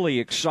really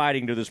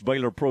exciting to this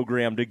Baylor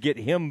program to get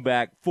him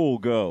back full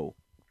go.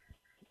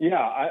 Yeah,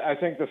 I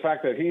think the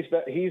fact that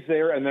he's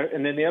there, and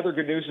then the other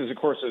good news is, of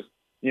course,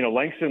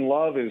 Langston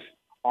Love is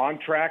on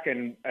track,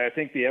 and I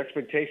think the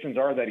expectations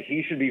are that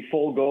he should be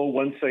full go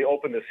once they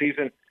open the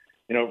season,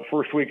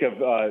 first week of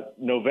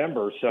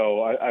November.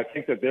 So I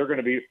think that they're going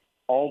to be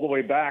all the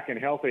way back and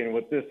healthy. And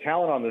with this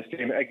talent on this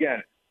team,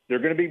 again, they're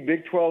going to be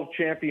Big 12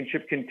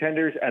 championship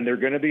contenders, and they're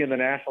going to be in the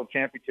national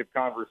championship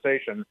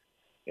conversation.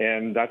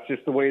 And that's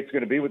just the way it's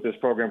going to be with this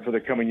program for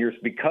the coming years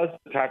because of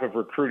the type of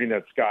recruiting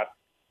that Scott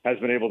has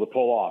been able to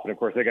pull off. And, of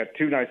course, they got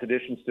 2 nice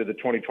additions to the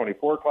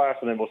 2024 class,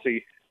 and then we'll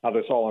see how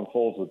this all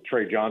unfolds with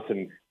Trey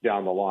Johnson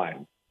down the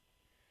line.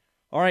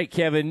 All right,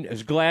 Kevin, I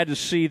was glad to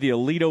see the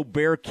Aledo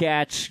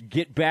Bearcats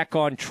get back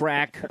on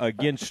track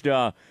against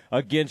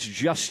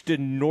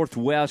Justin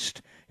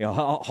Northwest.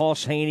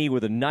 Hoss Haney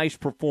with a nice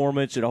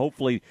performance, and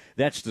hopefully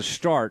that's the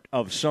start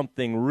of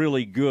something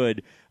really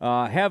good.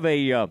 Have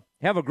a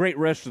great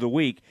rest of the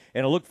week,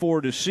 and I look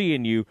forward to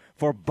seeing you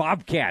for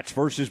Bobcats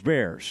versus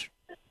Bears.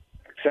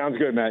 Sounds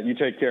good, Matt. You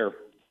take care.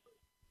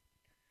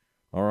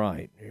 All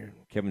right.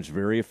 Kevin's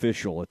very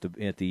official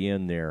at the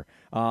end there.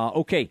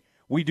 Okay.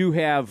 We do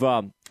have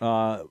a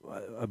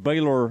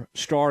Baylor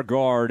star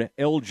guard,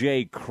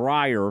 L.J.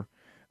 Cryer,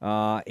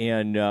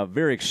 and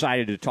very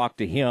excited to talk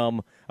to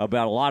him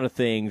about a lot of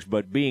things,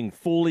 but being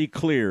fully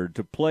cleared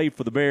to play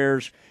for the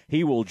Bears,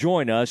 he will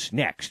join us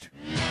next.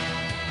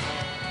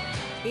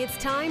 It's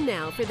time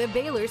now for the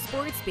Baylor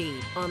Sports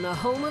Beat on the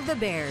home of the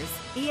Bears,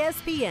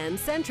 ESPN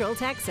Central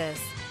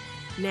Texas.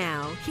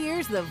 Now,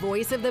 here's the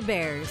voice of the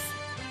Bears.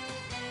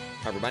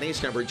 Hi, everybody. It's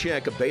time for a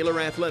check of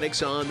Baylor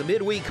Athletics on the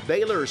midweek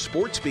Baylor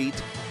Sports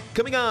Beat.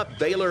 Coming up,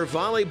 Baylor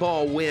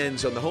volleyball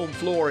wins on the home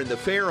floor in the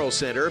Farrell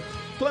Center,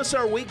 plus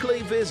our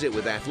weekly visit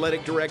with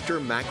Athletic Director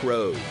Mack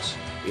Rhodes.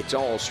 It's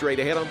all straight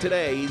ahead on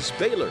today's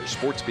Baylor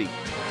Sports Beat.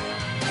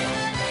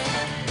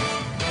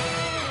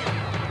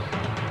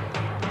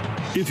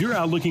 If you're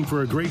out looking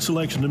for a great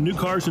selection of new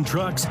cars and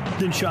trucks,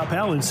 then shop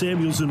Allen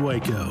Samuels in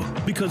Waco.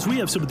 Because we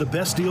have some of the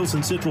best deals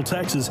in Central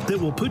Texas that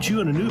will put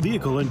you in a new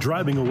vehicle and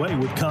driving away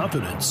with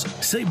confidence.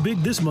 Save big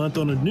this month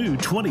on a new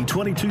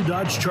 2022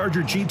 Dodge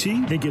Charger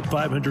GT and get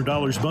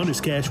 $500 bonus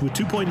cash with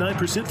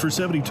 2.9% for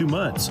 72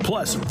 months.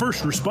 Plus,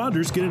 first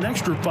responders get an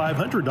extra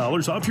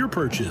 $500 off your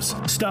purchase.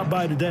 Stop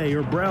by today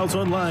or browse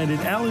online at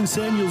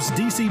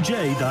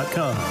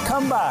AllenSamuelsDCJ.com.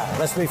 Come by.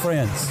 Let's be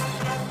friends.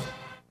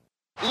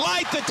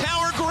 Light the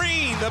tower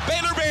green. The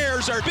Baylor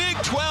Bears are Big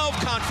 12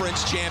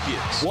 Conference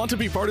champions. Want to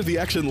be part of the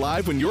action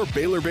live when your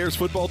Baylor Bears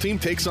football team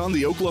takes on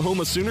the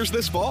Oklahoma Sooners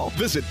this fall?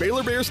 Visit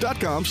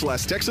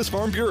BaylorBears.com/Texas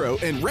Farm Bureau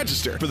and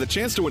register for the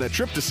chance to win a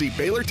trip to see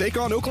Baylor take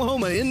on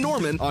Oklahoma in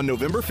Norman on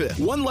November 5th.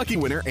 One lucky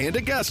winner and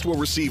a guest will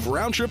receive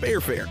round-trip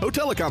airfare,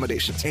 hotel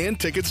accommodations, and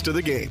tickets to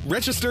the game.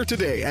 Register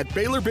today at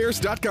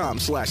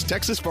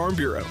BaylorBears.com/Texas Farm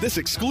Bureau. This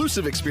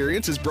exclusive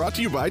experience is brought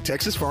to you by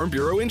Texas Farm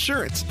Bureau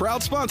Insurance,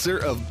 proud sponsor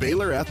of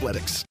Baylor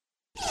Athletics.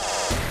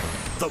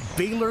 The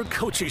Baylor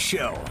Coaches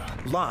Show,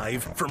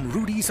 live from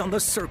Rudy's on the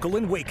Circle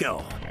in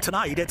Waco,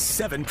 tonight at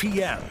 7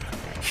 p.m.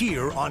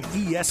 here on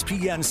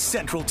ESPN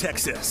Central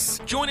Texas.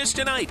 Join us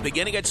tonight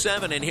beginning at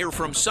 7 and hear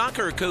from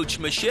soccer coach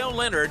Michelle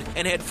Leonard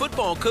and head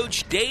football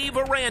coach Dave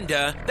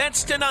Aranda.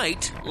 That's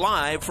tonight,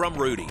 live from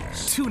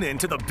Rudy's. Tune in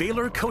to the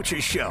Baylor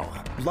Coaches Show,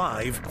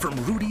 live from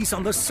Rudy's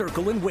on the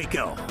Circle in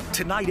Waco,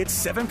 tonight at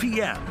 7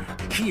 p.m.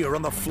 here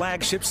on the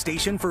flagship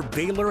station for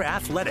Baylor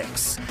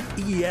Athletics,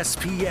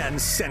 ESPN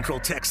Central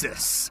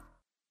Texas.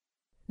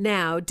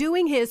 Now,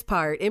 doing his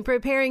part in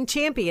preparing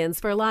champions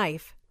for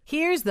life,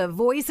 here's the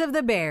voice of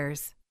the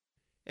Bears.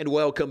 And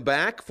welcome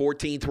back.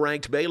 14th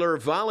ranked Baylor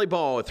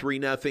volleyball, a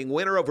 3-0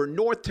 winner over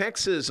North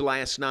Texas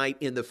last night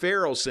in the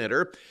Farrell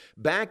Center.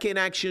 Back in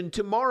action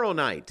tomorrow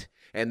night.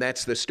 And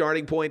that's the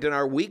starting point in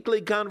our weekly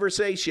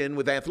conversation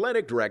with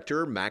Athletic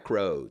Director Mack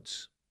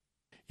Rhodes.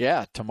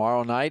 Yeah,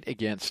 tomorrow night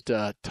against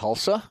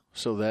Tulsa,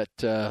 so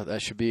that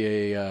should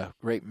be a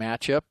great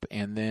matchup.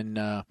 And then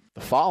the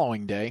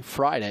following day,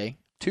 Friday,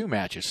 2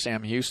 matches,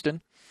 Sam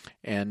Houston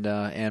and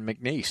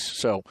McNeese.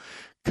 So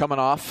coming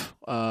off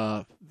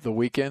the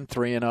weekend,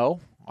 3-0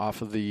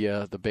 off of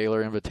the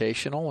Baylor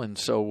Invitational, and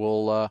so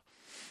we'll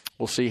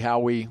see how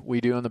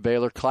we do in the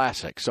Baylor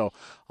Classic. So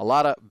a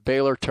lot of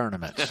Baylor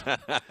tournaments.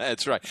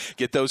 That's right.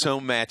 Get those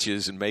home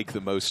matches and make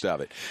the most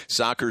of it.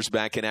 Soccer's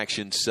back in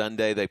action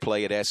Sunday. They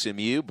play at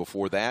SMU.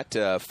 Before that,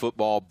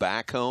 football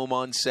back home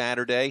on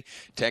Saturday.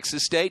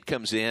 Texas State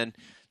comes in.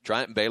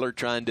 Baylor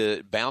trying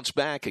to bounce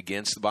back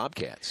against the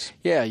Bobcats.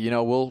 Yeah,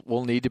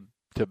 we'll need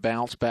to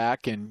bounce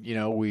back, and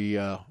we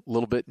a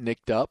little bit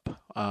nicked up.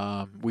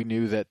 We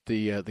knew that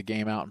the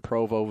game out in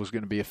Provo was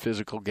going to be a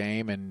physical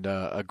game and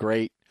a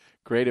great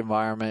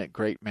environment,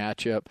 great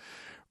matchup.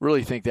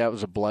 Really think that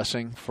was a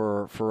blessing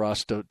for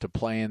us to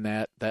play in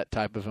that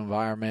type of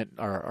environment.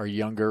 Our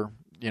younger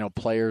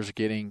players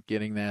getting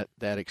that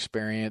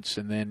experience,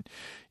 and then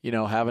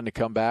having to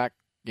come back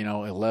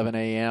 11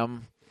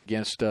 a.m.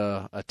 against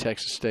a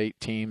Texas State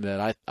team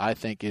that I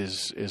think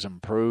is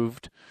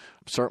improved,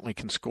 certainly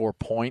can score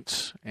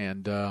points,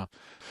 and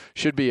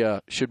should be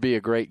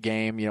a great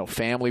game.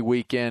 Family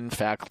weekend,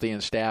 faculty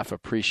and staff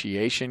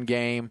appreciation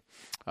game.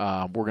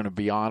 We're going to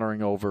be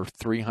honoring over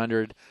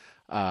 300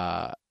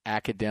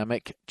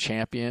 academic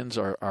champions,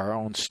 our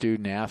own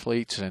student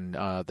athletes, and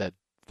that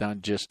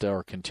done just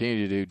or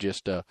continue to do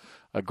just a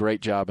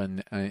great job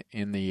in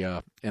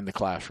the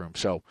classroom.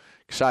 So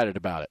excited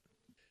about it.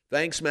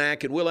 Thanks,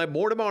 Mac, and we'll have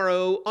more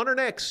tomorrow on our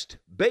next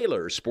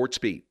Baylor Sports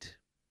Beat.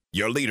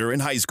 Your leader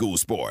in high school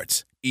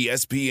sports,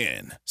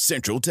 ESPN,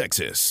 Central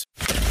Texas.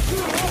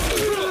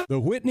 The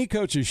Whitney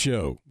Coaches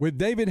Show with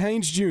David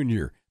Haynes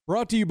Jr.,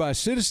 brought to you by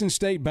Citizen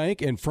State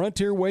Bank and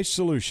Frontier Waste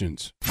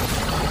Solutions.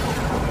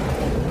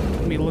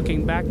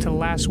 Looking back to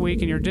last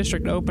week in your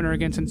district opener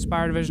against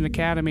Inspired Division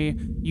Academy,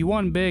 you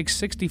won big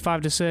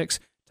 65-6.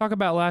 Talk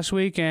about last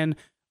week and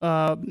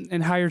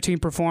how your team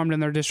performed in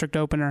their district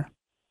opener.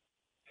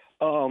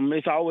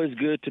 It's always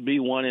good to be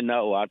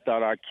 1-0. I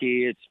thought our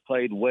kids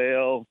played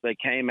well. They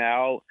came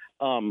out,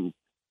 did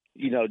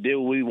what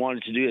we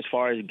wanted to do as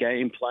far as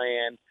game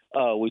plan.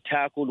 We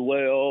tackled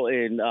well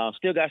and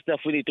still got stuff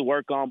we need to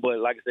work on. But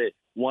like I said,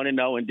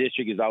 1-0 in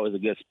district is always a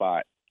good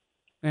spot.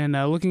 And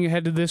looking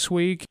ahead to this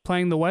week,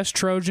 playing the West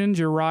Trojans,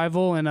 your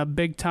rival, in a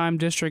big-time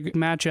district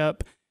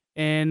matchup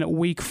in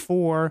Week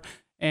 4.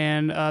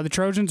 And the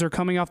Trojans are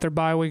coming off their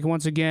bye week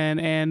once again,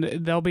 and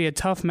they'll be a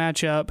tough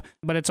matchup.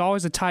 But it's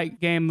always a tight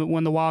game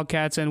when the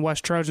Wildcats and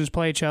West Trojans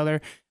play each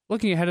other.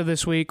 Looking ahead of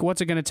this week, what's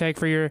it going to take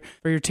for your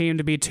team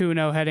to be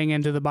 2-0 heading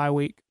into the bye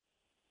week?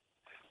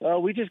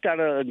 We just got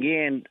to,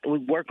 again,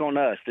 work on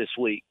us this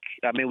week.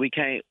 We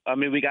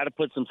got to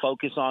put some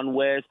focus on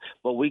West,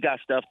 but we got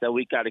stuff that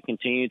we got to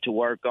continue to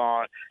work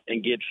on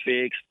and get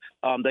fixed.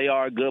 They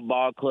are a good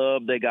ball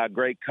club. They got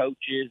great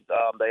coaches.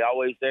 They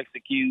always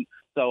execute.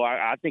 So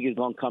I think it's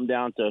going to come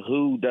down to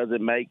who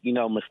doesn't make,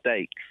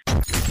 mistakes.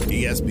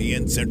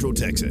 ESPN Central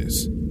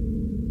Texas.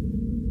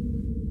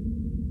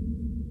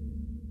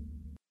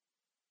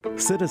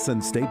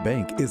 Citizen State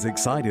Bank is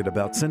excited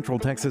about Central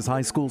Texas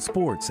high school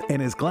sports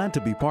and is glad to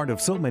be part of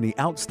so many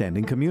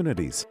outstanding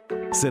communities.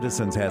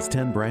 Citizens has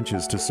 10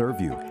 branches to serve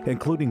you,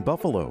 including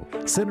Buffalo,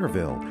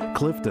 Centerville,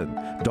 Clifton,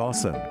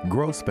 Dawson,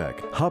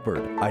 Groesbeck,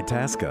 Hubbard,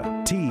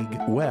 Itasca,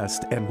 Teague,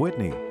 West, and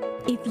Whitney.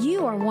 If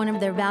you are one of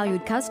their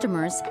valued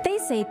customers, they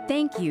say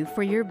thank you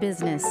for your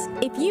business.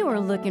 If you are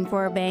looking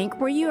for a bank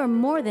where you are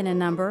more than a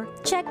number,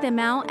 check them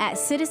out at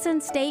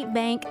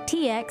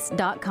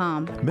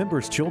citizenstatebanktx.com.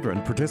 Members'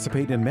 children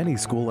participate in many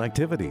school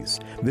activities.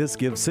 This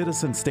gives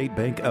Citizen State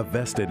Bank a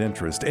vested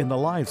interest in the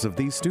lives of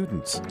these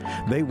students.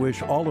 They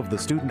wish all of the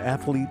student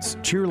athletes,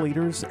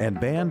 cheerleaders, and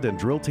band and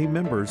drill team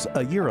members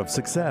a year of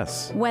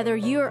success. Whether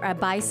you're a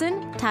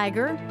bison,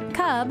 tiger,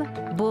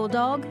 cub,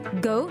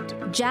 bulldog, goat,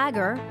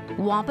 jagger,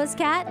 Wampus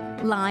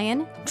cat,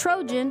 lion,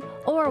 Trojan,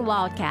 or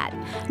wildcat,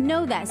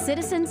 know that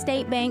Citizen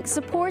State Bank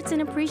supports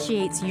and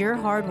appreciates your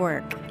hard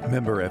work.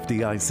 Member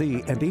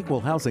FDIC and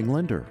equal housing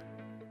lender.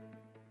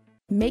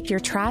 Make your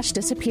trash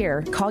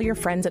disappear. Call your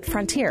friends at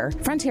Frontier.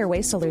 Frontier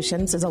Waste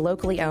Solutions is a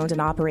locally owned and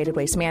operated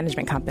waste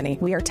management company.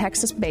 We are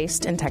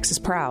Texas-based and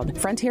Texas-proud.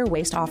 Frontier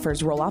Waste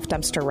offers roll-off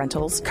dumpster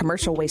rentals,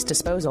 commercial waste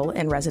disposal,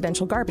 and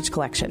residential garbage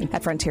collection.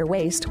 At Frontier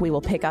Waste, we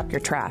will pick up your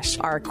trash.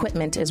 Our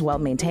equipment is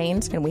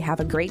well-maintained, and we have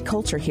a great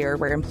culture here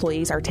where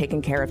employees are taken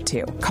care of,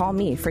 too. Call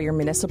me for your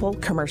municipal,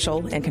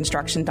 commercial, and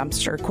construction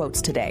dumpster quotes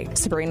today.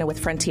 Sabrina with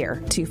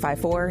Frontier,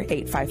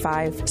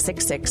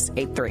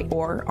 254-855-6683,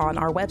 or on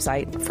our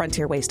website,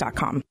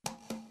 frontierwaste.com.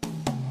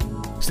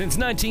 Since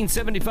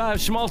 1975,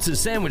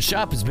 Schmaltz's Sandwich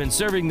Shop has been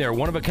serving their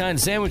one-of-a-kind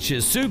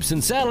sandwiches, soups,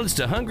 and salads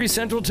to hungry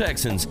Central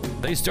Texans.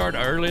 They start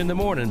early in the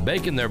morning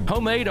baking their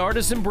homemade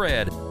artisan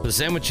bread. The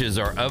sandwiches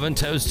are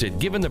oven-toasted,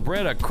 giving the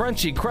bread a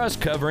crunchy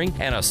crust covering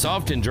and a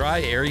soft and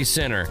dry, airy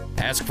center.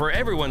 Ask for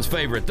everyone's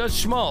favorite, the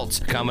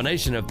Schmaltz, a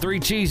combination of 3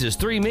 cheeses,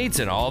 3 meats,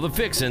 and all the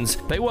fixins.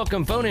 They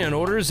welcome phone-in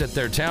orders at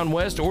their Town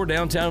West or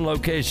downtown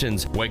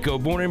locations. Waco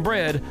born and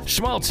bred,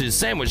 Schmaltz's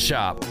Sandwich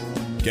Shop.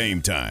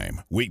 Game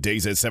time,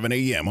 weekdays at 7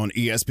 a.m. on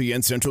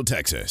ESPN Central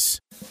Texas.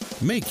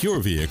 Make your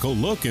vehicle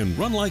look and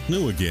run like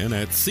new again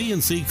at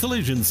CNC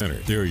Collision Center.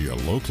 They're your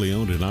locally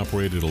owned and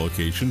operated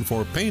location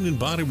for paint and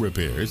body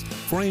repairs,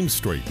 frame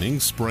straightening,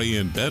 spray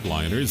and bed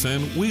liners,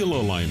 and wheel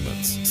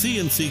alignments.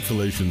 CNC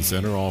Collision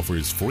Center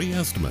offers free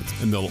estimates,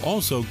 and they'll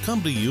also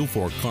come to you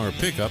for car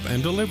pickup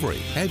and delivery.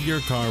 Have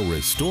your car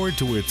restored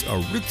to its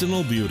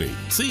original beauty.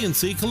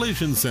 CNC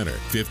Collision Center,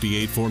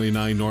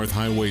 5849 North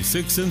Highway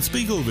 6 in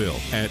Spiegelville,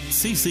 at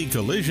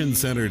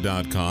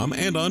cccollisioncenter.com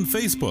and on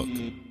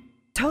Facebook.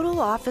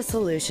 Total Office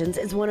Solutions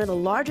is one of the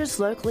largest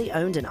locally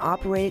owned and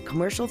operated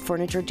commercial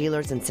furniture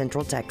dealers in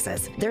Central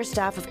Texas. Their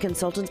staff of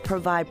consultants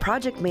provide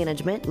project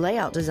management,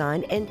 layout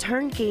design, and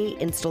turnkey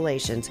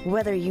installations.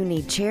 Whether you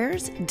need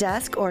chairs,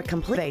 desk, or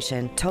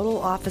completion, Total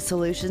Office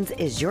Solutions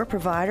is your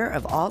provider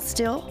of all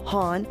steel,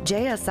 HON,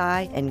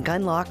 JSI, and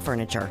Gunlock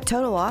furniture.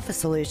 Total Office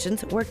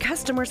Solutions, where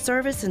customer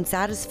service and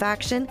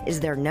satisfaction is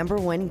their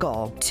 #1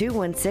 goal.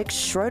 216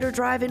 Schroeder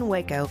Drive in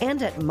Waco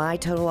and at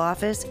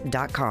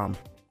mytotaloffice.com.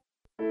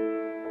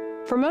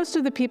 For most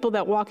of the people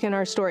that walk in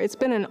our store, it's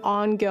been an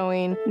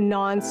ongoing,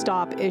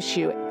 nonstop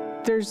issue.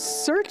 They're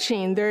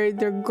searching,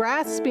 they're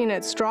grasping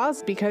at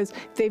straws because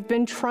they've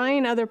been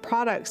trying other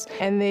products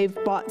and they've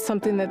bought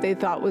something that they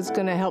thought was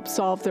going to help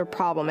solve their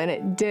problem, and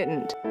it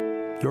didn't.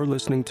 You're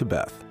listening to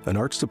Beth, an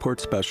arch support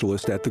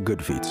specialist at the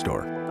Good Feet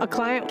store. A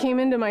client came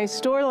into my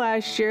store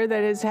last year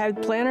that has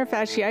had plantar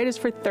fasciitis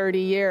for 30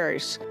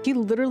 years. He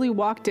literally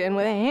walked in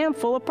with a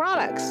handful of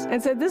products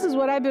and said, "This is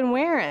what I've been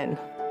wearing."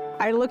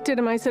 I looked at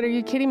him, I said, "Are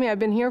you kidding me? I've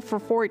been here for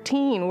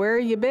 14. Where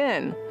have you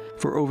been?"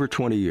 For over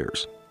 20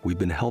 years, we've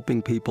been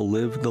helping people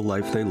live the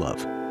life they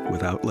love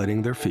without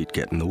letting their feet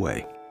get in the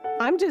way.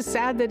 I'm just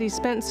sad that he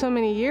spent so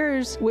many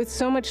years with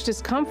so much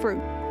discomfort.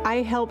 I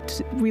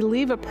helped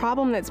relieve a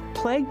problem that's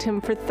plagued him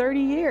for 30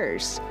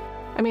 years.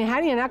 I mean, how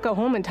do you not go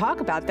home and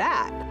talk about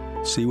that?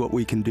 See what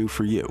we can do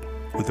for you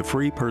with a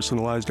free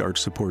personalized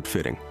arch support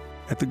fitting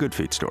at the Good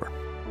Feet store.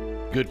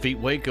 Good Feet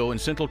Waco in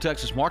Central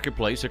Texas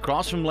Marketplace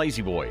across from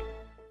Lazy Boy.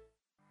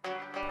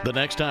 The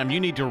next time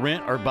you need to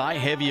rent or buy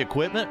heavy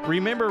equipment,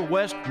 remember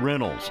West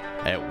Rentals.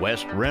 At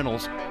West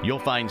Rentals, you'll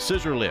find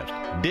scissor lift,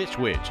 ditch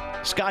witch,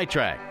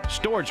 SkyTrack,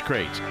 storage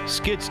crates,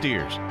 skid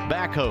steers,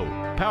 backhoe,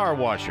 power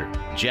washer,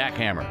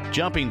 jackhammer,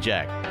 jumping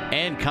jack,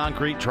 and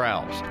concrete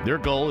trowels. Their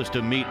goal is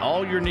to meet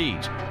all your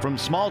needs, from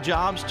small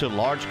jobs to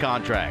large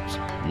contracts.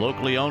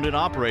 Locally owned and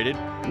operated,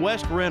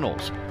 West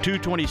Rentals,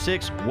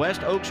 226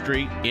 West Oak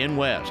Street in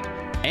West,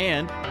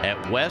 and at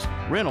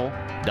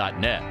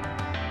westrental.net.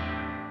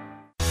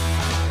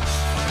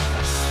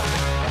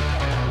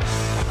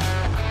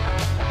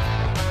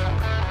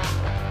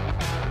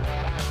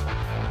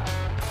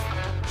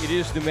 It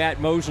is the Matt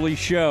Mosley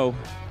Show,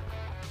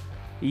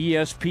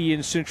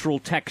 ESPN Central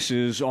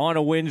Texas on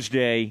a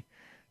Wednesday.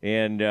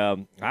 And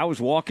I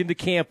was walking the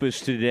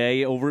campus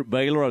today over at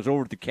Baylor. I was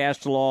over at the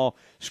Castelaw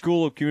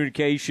School of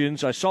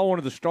Communications. I saw one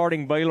of the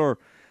starting Baylor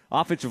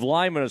offensive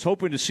linemen. I was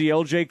hoping to see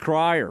L.J.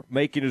 Cryer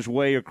making his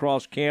way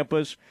across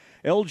campus.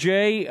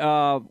 L.J.,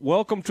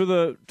 welcome to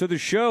the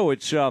show.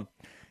 It's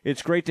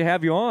great to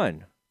have you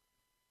on.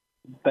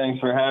 Thanks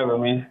for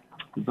having me.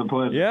 It's a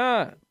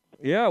pleasure.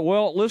 Yeah.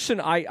 Well, listen,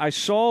 I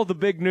saw the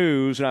big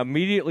news, and I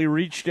immediately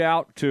reached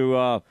out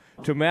to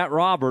Matt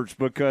Roberts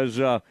because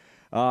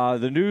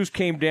the news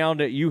came down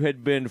that you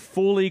had been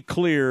fully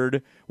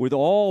cleared with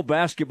all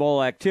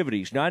basketball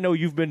activities. Now, I know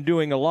you've been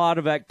doing a lot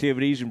of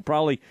activities and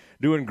probably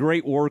doing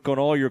great work on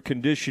all your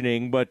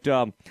conditioning, but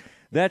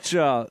that's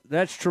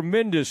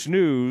tremendous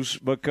news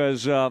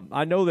because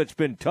I know that's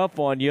been tough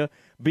on you,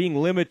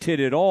 being limited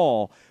at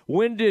all.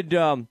 When did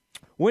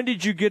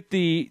you get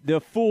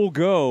the full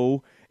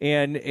go?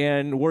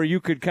 And where you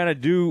could kind of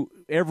do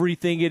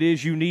everything it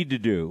is you need to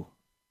do?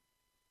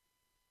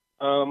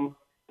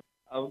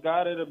 I've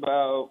got it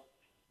about,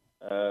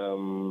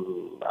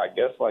 I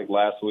guess, like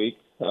last week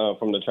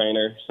from the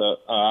trainer. So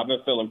I've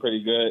been feeling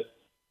pretty good.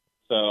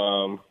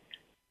 So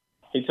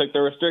he took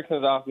the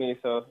restrictions off me,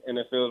 and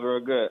it feels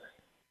real good.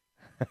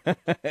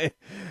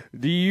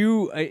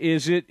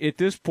 Is it at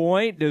this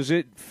point, does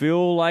it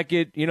feel like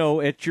it,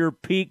 at your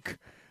peak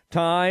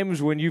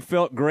times when you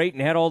felt great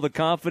and had all the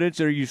confidence?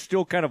 Are you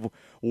still kind of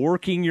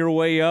working your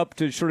way up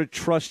to sort of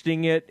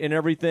trusting it and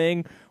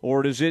everything,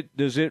 or has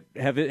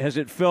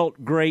it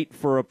felt great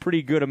for a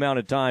pretty good amount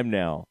of time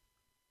now?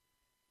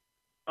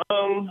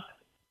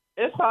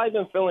 It's probably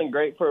been feeling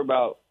great for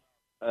about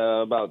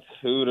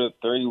 2 to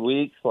 3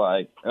 weeks.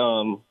 Like I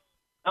don't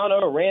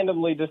know,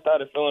 randomly just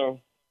started feeling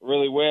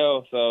really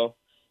well. So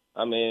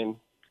I mean,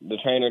 the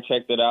trainer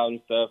checked it out and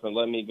stuff and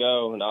let me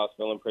go, and I was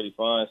feeling pretty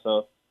fine.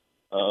 So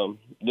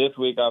this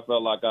week I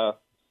felt like at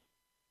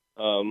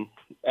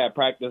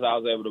practice I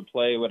was able to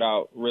play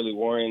without really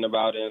worrying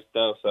about it and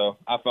stuff. So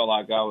I felt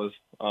like I was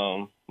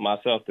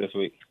myself this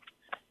week.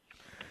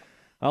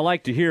 I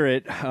like to hear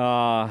it.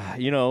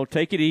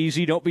 Take it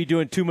easy. Don't be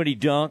doing too many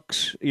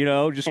dunks.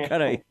 Just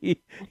kind of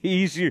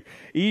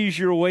ease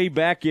your way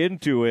back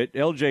into it.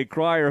 L.J.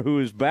 Cryer, who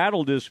has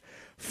battled his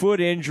foot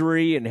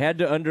injury and had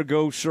to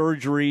undergo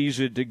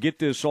surgeries to get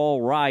this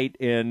all right,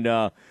 and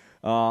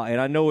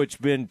I know it's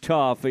been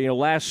tough.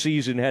 Last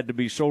season had to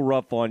be so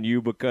rough on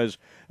you because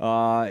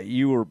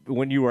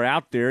when you were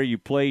out there, you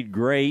played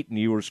great and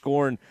you were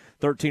scoring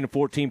 13 to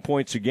 14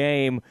 points a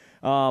game.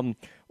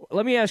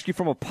 Let me ask you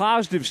from a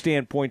positive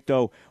standpoint,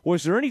 though,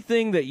 was there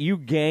anything that you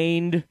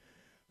gained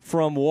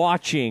from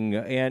watching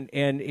and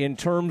in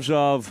terms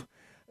of,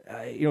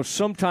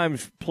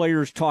 sometimes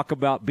players talk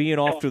about being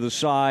off to the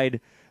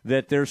side,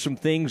 that there's some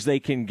things they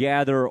can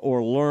gather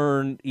or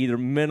learn either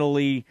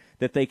mentally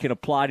that they can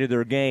apply to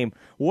their game.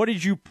 What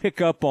did you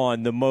pick up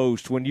on the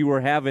most when you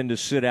were having to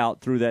sit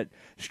out through that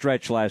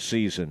stretch last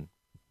season?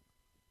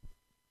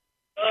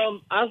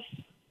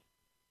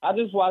 I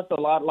just watched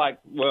a lot.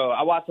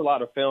 I watched a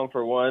lot of film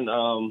for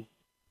one.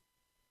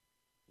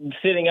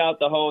 Sitting out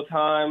the whole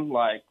time,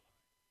 I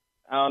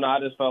don't know.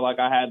 I just felt like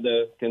I had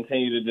to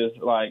continue to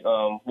just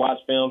watch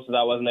film since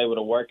I wasn't able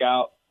to work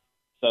out.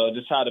 So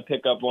just try to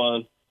pick up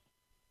on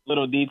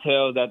little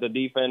details that the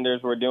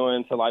defenders were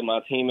doing to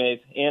my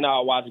teammates, and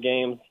I'll watch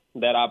games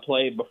that I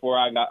played before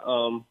I got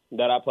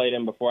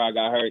before I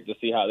got hurt to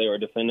see how they were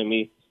defending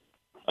me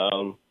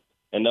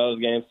in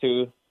those games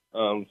too.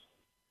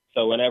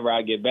 So whenever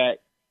I get back,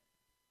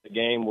 the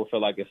game will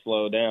feel like it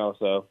slowed down.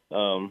 So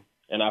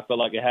and I feel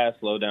like it has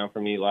slowed down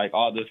for me.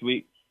 All this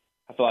week,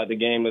 I feel like the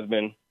game has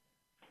been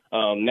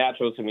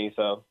natural to me.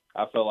 So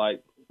I feel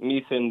like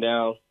me sitting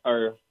down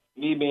or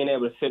me being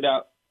able to sit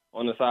out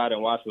on the side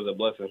and watch was a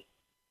blessing.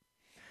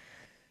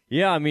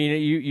 Yeah, I mean,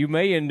 you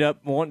may end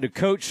up wanting to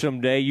coach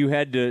someday. You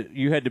had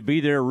to be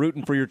there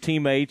rooting for your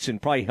teammates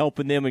and probably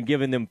helping them and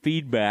giving them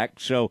feedback.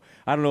 So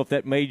I don't know if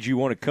that made you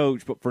want to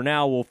coach, but for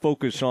now we'll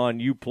focus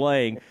on you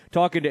playing.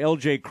 Talking to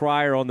LJ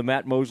Cryer on the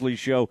Matt Mosley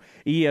Show,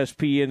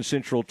 ESPN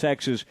Central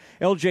Texas.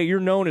 LJ,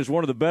 you're known as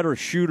one of the better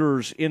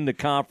shooters in the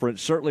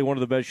conference, certainly one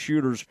of the best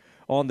shooters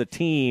on the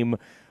team.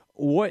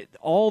 What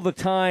all the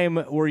time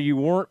where you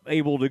weren't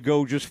able to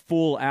go just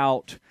full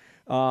out,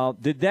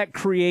 did that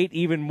create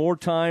even more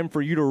time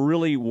for you to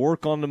really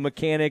work on the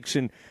mechanics?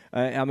 And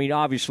I mean,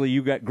 obviously,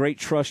 you got great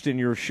trust in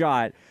your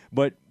shot,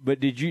 but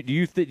do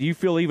you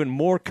feel even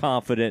more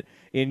confident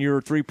in your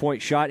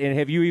 3-point shot? And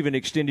have you even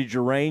extended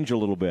your range a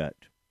little bit?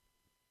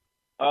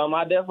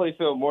 I definitely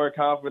feel more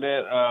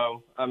confident.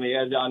 I mean,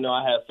 as y'all know,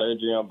 I had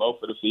surgery on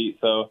both of the feet,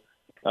 so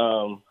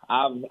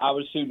I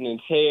was shooting in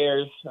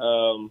chairs,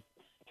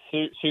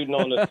 shooting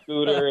on the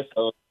scooter.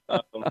 So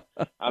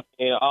I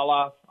mean, all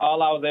I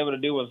was able to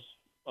do was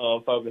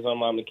focus on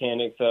my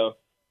mechanics. So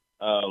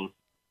a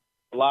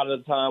lot of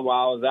the time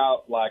while I was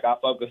out, like I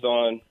focused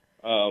on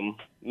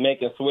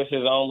making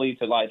swishes only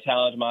to like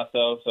challenge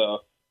myself. So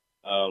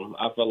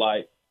I feel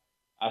like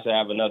I should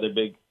have another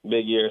big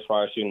year as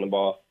far as shooting the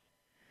ball.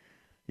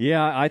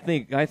 Yeah, I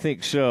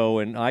think so,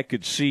 and I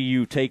could see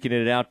you taking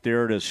it out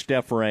there to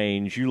Steph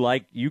range.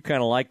 You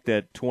kind of like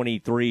that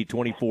 23,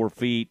 24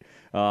 feet.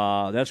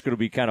 That's going to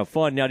be kind of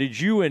fun. Now, did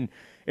you and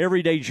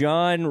Everyday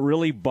John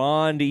really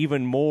bond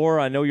even more?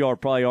 I know y'all are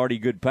probably already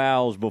good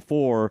pals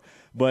before,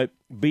 but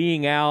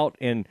being out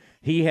and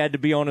he had to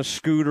be on a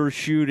scooter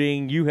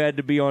shooting, you had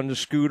to be on the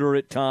scooter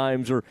at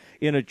times or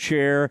in a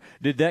chair.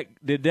 Did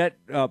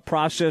that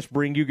process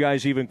bring you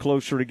guys even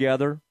closer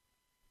together?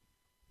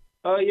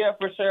 Yeah,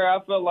 for sure. I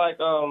feel like,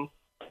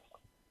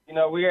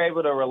 we were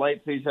able to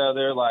relate to each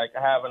other, like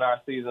having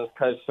our seasons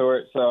cut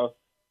short. So,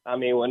 I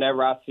mean,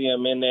 whenever I see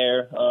him in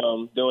there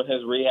doing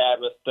his rehab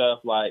and stuff,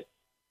 like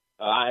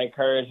I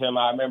encourage him.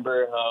 I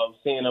remember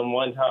seeing him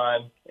one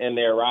time in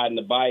there riding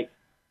the bike,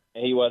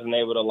 and he wasn't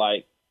able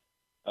to,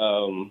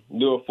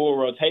 do a full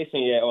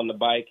rotation yet on the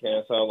bike.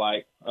 And so,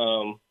 like,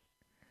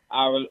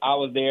 I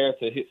was there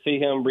to see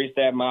him reach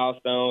that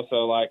milestone.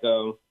 So, like,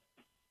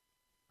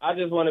 I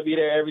just want to be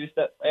there every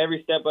step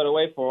of the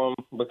way for him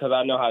because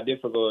I know how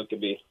difficult it could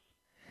be.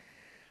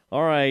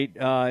 All right,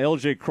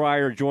 LJ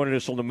Cryer joining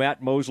us on the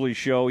Matt Mosley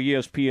Show,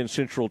 ESPN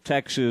Central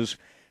Texas.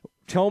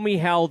 Tell me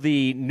how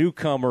the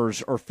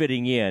newcomers are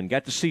fitting in.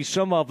 Got to see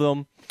some of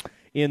them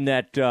in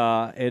that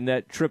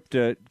trip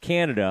to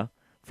Canada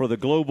for the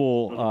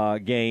Global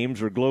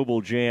Games or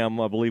Global Jam,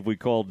 I believe we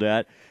called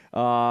that.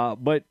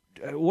 But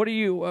what do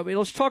you? I mean,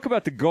 let's talk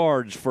about the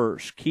guards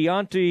first.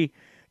 Keontae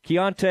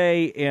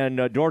and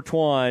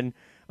Dartwan,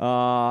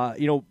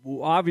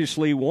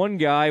 obviously one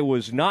guy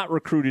was not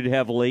recruited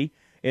heavily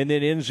and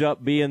then ends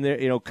up being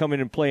there, coming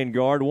and playing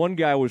guard. One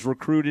guy was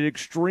recruited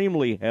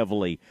extremely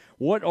heavily.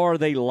 What are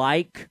they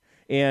like,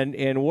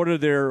 and what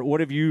have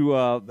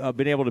you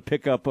been able to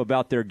pick up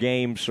about their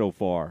game so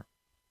far?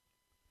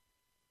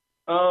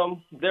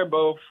 They're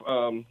both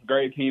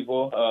great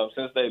people.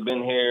 Since they've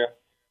been here,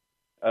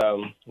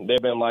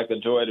 they've been like a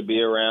joy to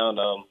be around.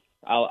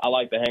 I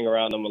like to hang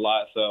around them a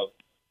lot, so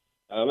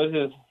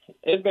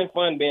it's been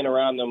fun being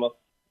around them.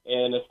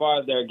 And as far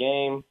as their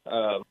game,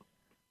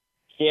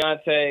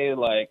 Keontae,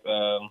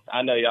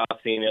 I know y'all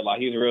seen it. Like,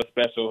 he's real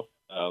special.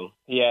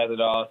 He has it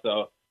all,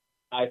 so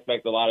I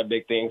expect a lot of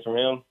big things from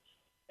him.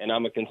 And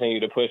I'm going to continue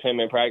to push him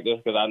in practice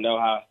because I know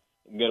how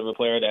good of a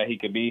player that he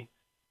could be.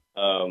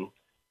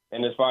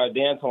 And as far as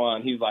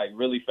D'Antoine, he's,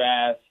 really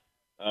fast,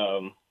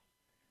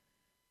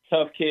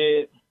 tough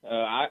kid.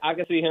 I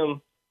can see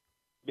him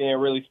being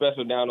really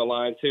special down the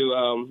line, too.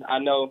 I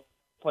know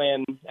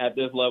playing at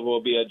this level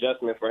will be an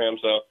adjustment for him,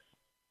 so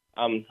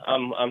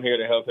I'm here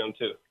to help him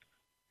too.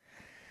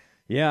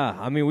 Yeah,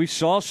 I mean, we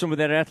saw some of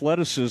that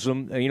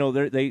athleticism.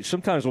 They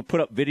sometimes will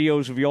put up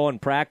videos of y'all in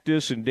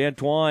practice, and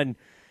D'Antoine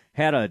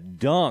had a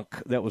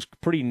dunk that was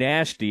pretty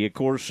nasty. Of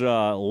course,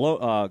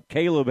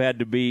 Caleb had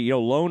to be,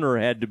 Loner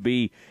had to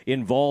be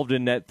involved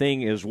in that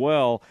thing as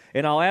well.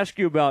 And I'll ask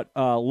you about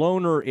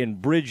Loner and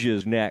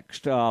Bridges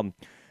next. How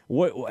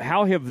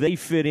have they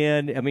fit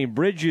in? I mean,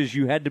 Bridges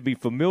you had to be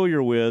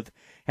familiar with,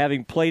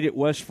 having played at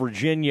West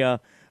Virginia.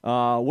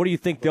 What do you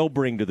think they'll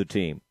bring to the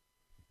team?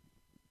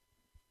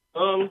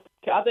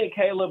 I think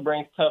Caleb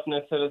brings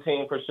toughness to the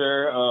team for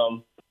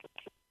sure.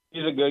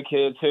 He's a good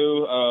kid,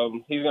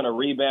 too. He's going to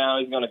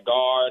rebound. He's going to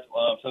guard.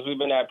 Since we've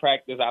been at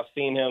practice, I've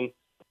seen him,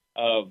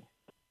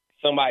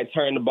 somebody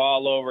turn the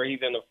ball over.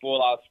 He's in a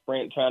full-out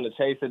sprint trying to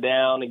chase it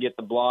down and get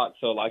the block.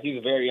 So,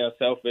 he's very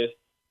unselfish.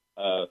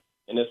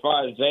 And as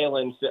far as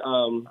Jalen,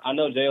 I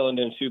know Jalen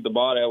didn't shoot the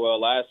ball that well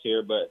last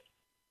year, but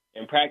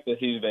in practice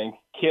he's been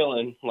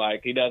killing.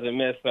 He doesn't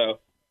miss. So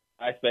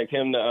I expect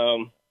him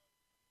to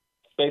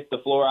space the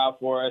floor out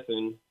for us,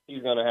 and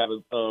he's going to have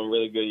a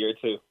really good year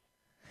too.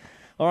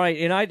 All right,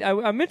 and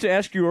I meant to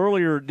ask you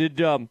earlier,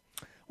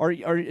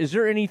 Is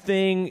there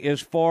anything as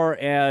far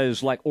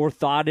as like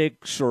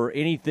orthotics or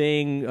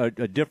anything,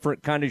 a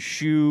different kind of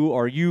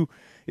shoe?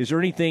 Is there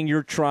anything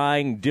you're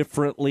trying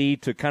differently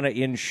to kind of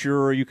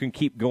ensure you can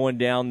keep going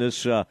down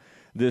this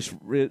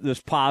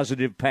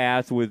positive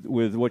path with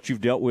what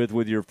you've dealt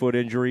with your foot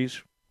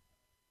injuries?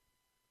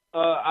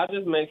 I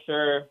just make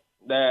sure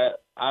that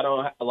I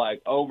don't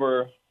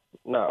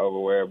not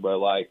overwear, but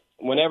like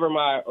whenever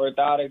my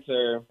orthotics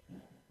are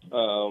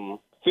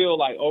feel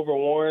like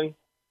overworn,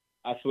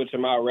 I switch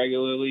them out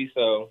regularly.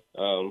 So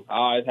I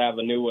always have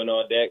a new one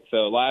on deck.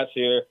 So last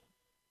year,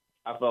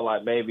 I felt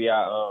like maybe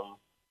I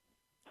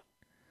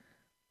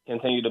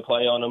continued to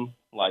play on them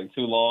like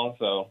too long.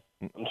 So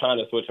I'm trying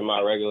to switch them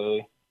out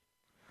regularly.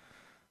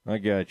 I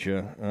got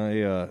you.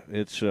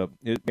 It's going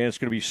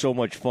to be so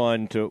much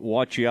fun to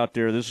watch you out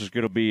there. This is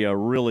going to be a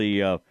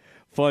really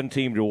fun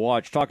team to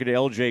watch. Talking to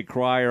LJ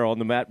Cryer on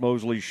the Matt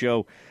Mosley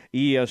Show,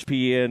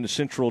 ESPN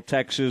Central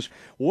Texas.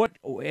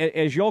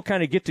 As y'all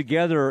kind of get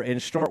together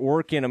and start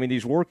working, I mean,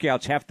 these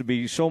workouts have to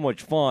be so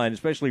much fun,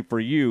 especially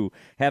for you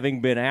having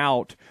been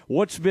out.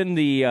 What's been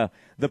the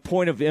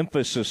point of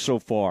emphasis so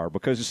far?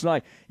 Because it's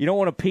not, you don't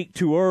want to peak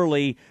too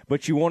early,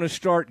 but you want to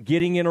start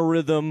getting in a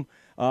rhythm.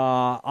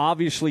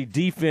 Obviously,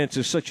 defense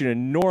is such an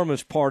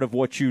enormous part of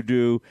what you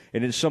do,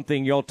 and it's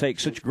something y'all take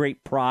such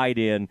great pride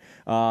in.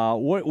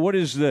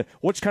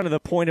 What's kind of the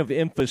point of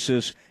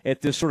emphasis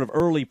at this sort of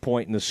early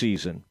point in the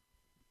season?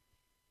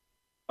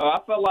 I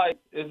feel like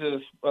it's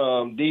just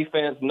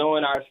defense,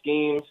 knowing our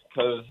schemes,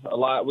 because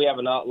we have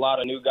a lot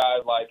of new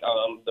guys like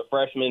the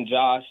freshman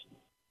Josh.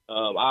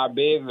 Our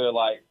bigs are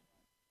like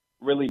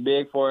really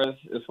big for us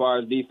as far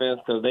as defense,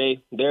 because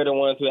they're the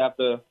ones who have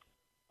to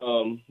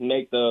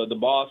make the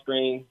ball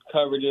screen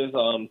coverages.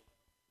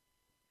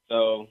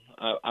 So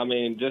I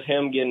mean, just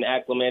him getting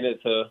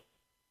acclimated to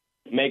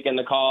making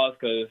the calls,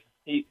 because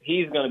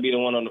he's going to be the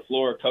one on the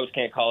floor. Coach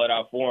can't call it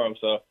out for him.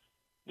 So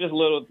just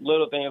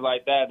little things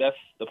like that. That's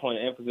the point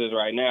of emphasis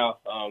right now.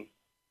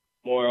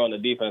 More on the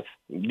defense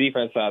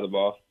side of the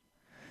ball.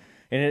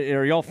 And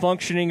are y'all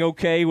functioning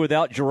okay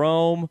without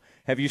Jerome?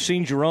 Have you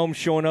seen Jerome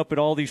showing up at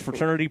all these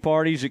fraternity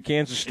parties at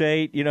Kansas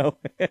State? You know,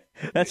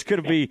 that's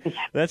gonna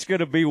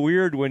be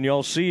weird when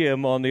y'all see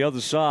him on the other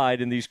side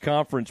in these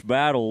conference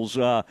battles.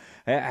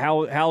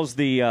 How's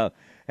the?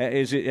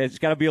 It's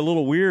got to be a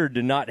little weird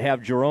to not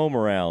have Jerome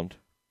around.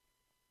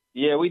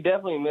 Yeah, we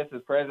definitely miss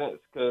his presence,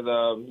 because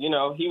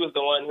he was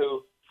the one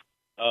who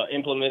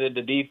implemented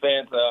the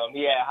defense.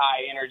 He had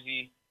high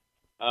energy.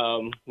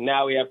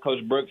 Now we have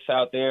Coach Brooks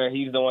out there.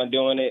 He's the one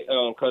doing it.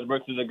 Coach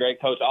Brooks is a great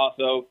coach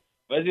also.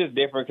 But it's just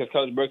different because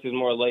Coach Brooks is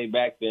more laid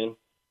back than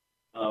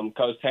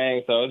Coach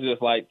Tang. So it's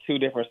just like two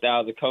different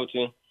styles of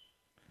coaching.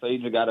 So we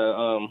just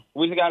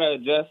gotta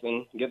adjust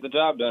and get the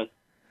job done.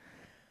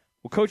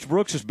 Well, Coach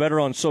Brooks is better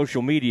on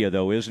social media,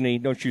 though, isn't he?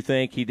 Don't you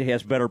think he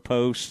has better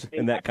posts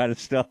and that kind of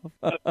stuff?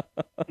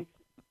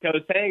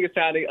 Coach Tang is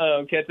trying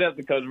to catch up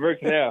to Coach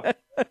Brooks now.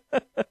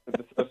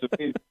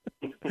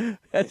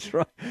 That's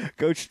right.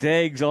 Coach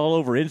Tang's all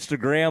over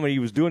Instagram, and he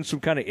was doing some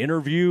kind of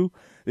interview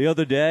the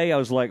other day. I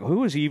was like,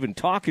 who is he even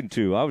talking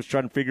to? I was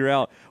trying to figure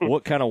out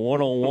what kind of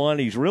one-on-one.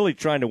 He's really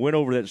trying to win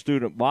over that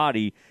student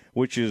body,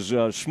 which is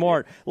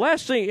smart.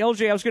 Last thing,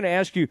 LJ, I was going to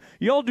ask you,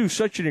 y'all do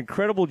such an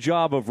incredible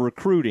job of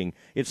recruiting.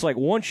 It's like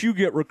once you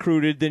get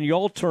recruited, then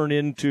y'all turn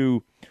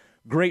into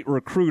great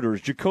recruiters.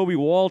 Jacoby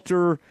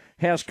Walter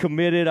has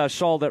committed. I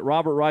saw that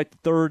Robert Wright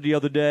III the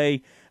other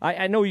day.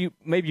 I know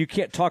maybe you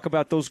can't talk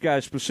about those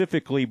guys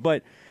specifically,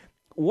 but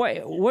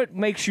what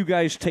makes you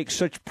guys take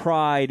such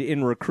pride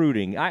in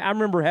recruiting? I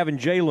remember having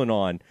Jalen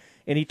on,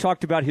 and he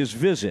talked about his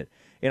visit,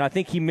 and I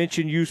think he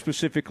mentioned you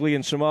specifically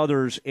and some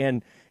others,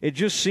 and it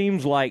just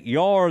seems like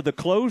y'all are the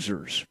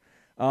closers.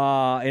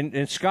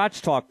 And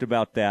Scott's talked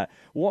about that.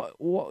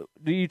 What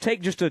do you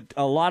take just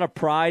a lot of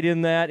pride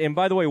in that? And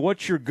by the way,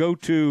 what's your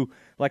go-to,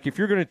 like if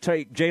you're going to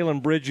take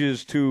Jalen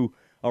Bridges to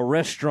a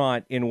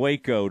restaurant in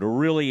Waco to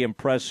really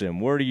impress him,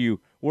 where do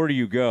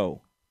you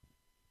go?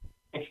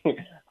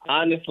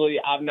 Honestly,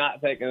 I'm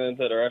not taking them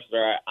to the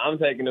restaurant. I'm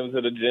taking them to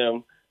the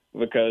gym,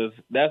 because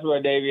that's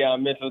where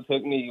Davion Mitchell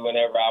took me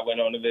whenever I went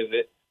on a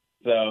visit.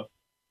 So,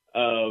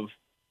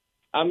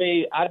 I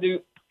mean, I do.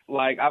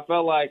 Like, I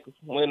felt like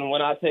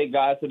when I take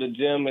guys to the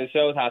gym, it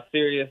shows how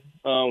serious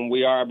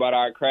we are about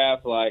our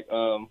craft. Like,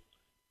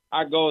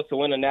 our goal is to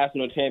win a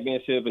national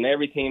championship, and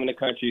every team in the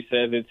country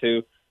says it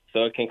too.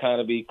 So it can kind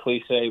of be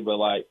cliche, but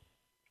like,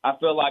 I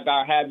feel like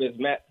our habits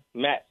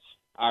match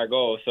our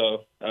goals.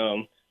 So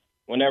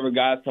whenever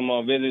guys come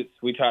on visits,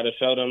 we try to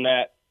show them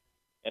that,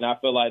 and I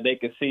feel like they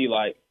can see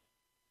like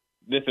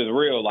this is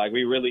real. Like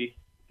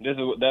that's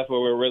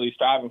what we're really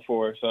striving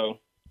for. So.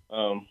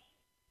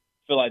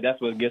 Feel like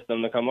that's what gets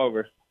them to come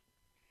over.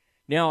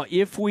 Now,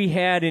 if we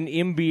had an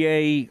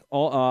NBA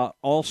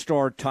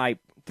all-star type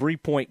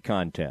three-point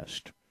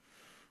contest,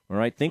 all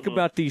right, think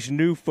about these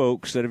new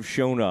folks that have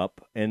shown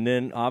up, and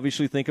then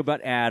obviously think about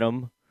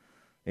Adam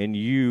and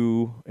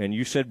you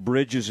said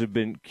Bridges have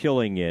been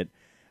killing it.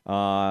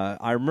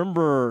 I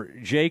remember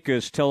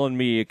Jacobs telling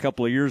me a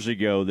couple of years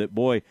ago that,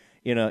 boy,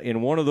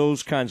 in one of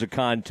those kinds of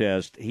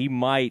contests, he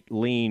might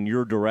lean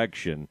your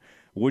direction.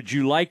 Would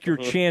you like your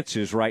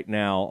chances right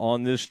now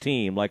on this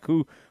team? Like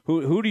who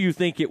do you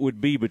think it would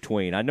be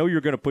between? I know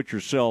you're going to put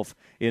yourself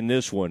in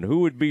this one. Who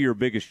would be your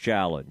biggest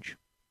challenge?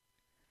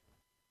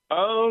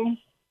 I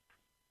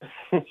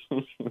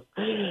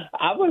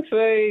would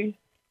say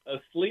a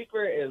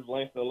sleeper is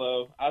Langston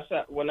Love.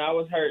 When I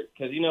was hurt,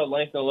 because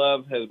Langston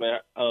Love has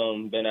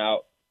been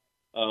out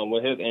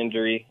with his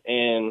injury,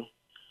 and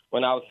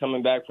when I was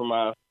coming back from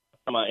my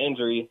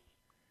injury,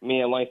 me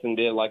and Langston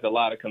did like a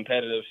lot of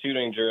competitive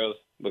shooting drills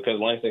because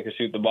Langston could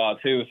shoot the ball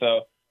too.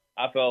 So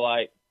I felt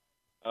like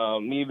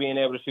me being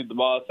able to shoot the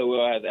ball so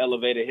well has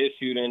elevated his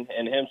shooting,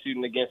 and him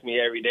shooting against me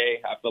every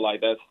day, I feel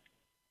like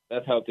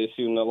that's helped his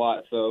shooting a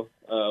lot. So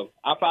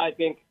I probably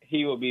think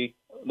he will be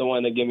the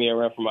one to give me a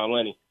run for my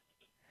money.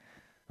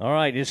 All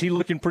right. Is he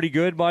looking pretty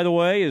good, by the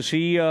way? Is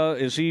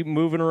he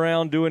moving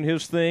around doing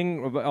his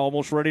thing,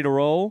 almost ready to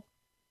roll?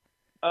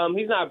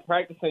 He's not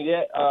practicing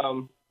yet.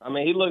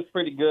 He looks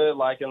pretty good,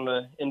 like in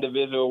the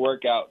individual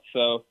workouts.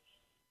 So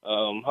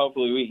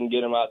hopefully we can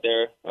get him out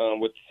there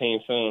with the team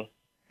soon.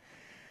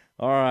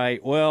 All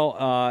right. Well,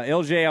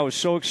 LJ, I was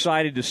so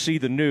excited to see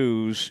the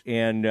news,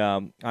 and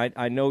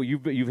I know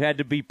you've had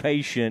to be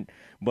patient,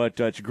 but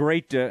it's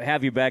great to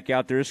have you back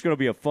out there. It's going to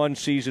be a fun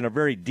season, a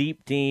very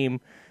deep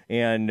team,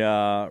 and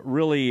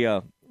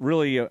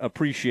really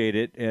appreciate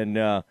it.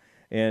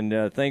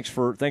 And thanks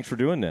for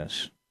doing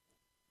this.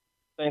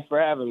 Thanks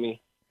for having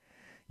me.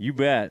 You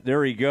bet.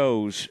 There he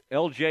goes,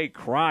 LJ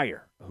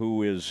Cryer,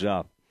 who is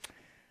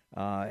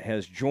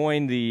has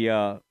joined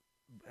the.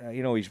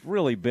 He's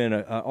really been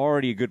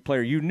already a good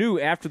player. You knew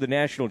after the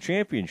national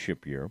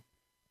championship year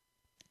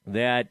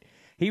that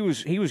he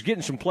was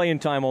getting some playing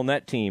time on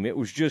that team. It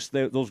was just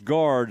those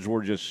guards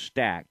were just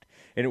stacked,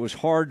 and it was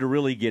hard to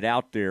really get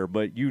out there.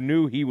 But you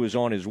knew he was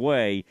on his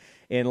way.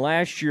 And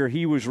last year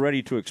he was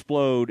ready to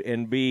explode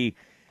and be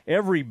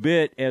every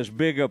bit as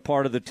big a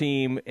part of the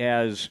team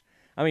as,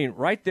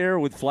 right there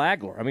with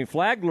Flagler.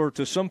 Flagler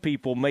to some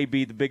people may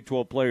be the Big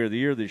 12 Player of the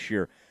Year this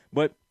year,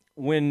 but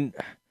when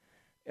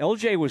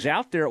LJ was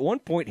out there at one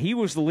point, he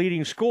was the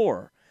leading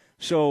scorer.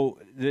 So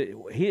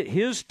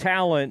his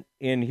talent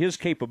and his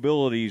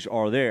capabilities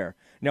are there.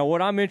 Now,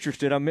 what I'm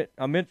interested, I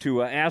meant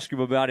to ask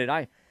him about it.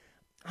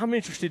 I'm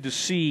interested to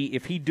see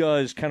if he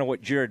does kind of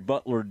what Jared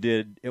Butler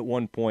did at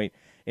one point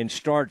and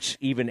starts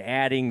even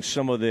adding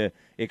some of the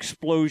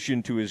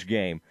explosion to his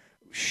game.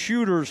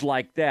 Shooters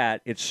like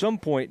that at some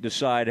point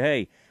decide,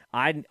 hey,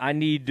 I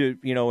need to,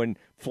 and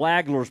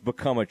Flagler's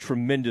become a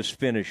tremendous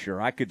finisher.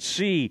 I could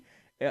see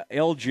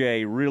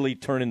LJ really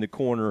turning the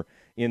corner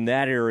in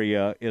that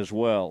area as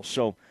well.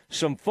 So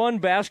some fun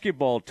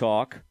basketball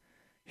talk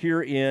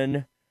here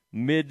in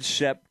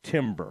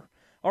mid-September.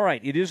 All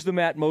right, it is the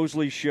Matt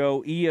Mosley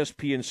Show,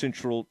 ESPN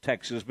Central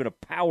Texas. It's been a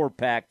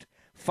power-packed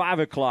 5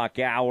 o'clock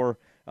hour.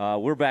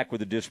 We're back with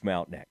the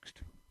Dismount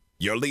next.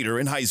 Your leader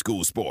in high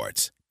school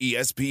sports,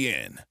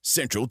 ESPN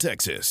Central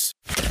Texas.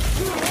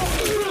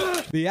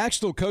 The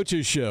Axtell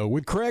Coaches Show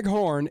with Craig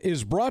Horn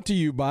is brought to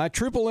you by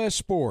Triple S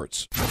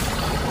Sports.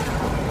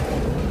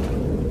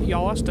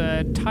 Y'all lost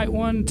a tight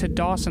one to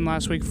Dawson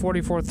last week,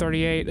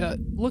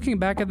 44-38. Looking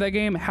back at that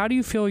game, how do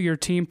you feel your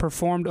team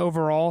performed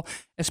overall,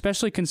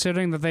 especially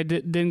considering that they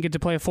didn't get to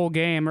play a full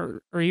game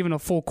or even a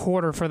full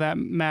quarter for that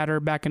matter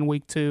back in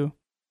week 2?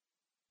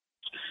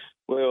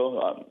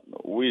 Well,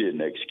 we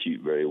didn't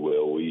execute very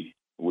well. We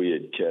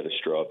had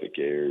catastrophic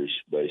errors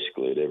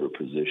basically at every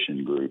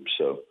position group.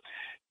 So,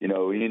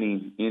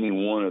 any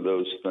one of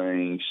those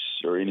things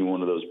or any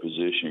one of those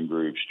position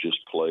groups just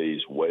plays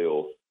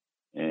well,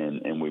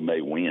 and we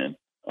may win.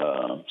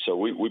 So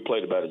we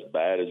played about as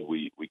bad as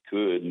we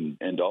could,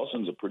 and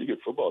Dawson's a pretty good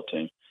football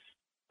team.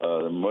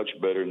 They're much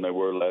better than they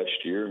were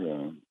last year.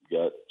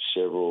 Got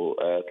several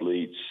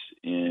athletes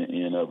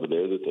in over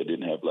there that they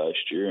didn't have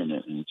last year, and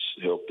it's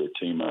helped their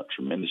team out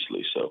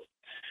tremendously. So,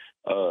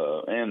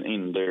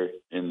 and they're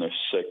in their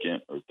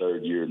second or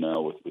third year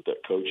now with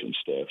that coaching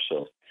staff.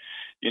 So,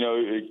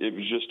 it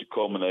was just a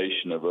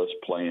culmination of us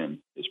playing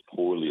as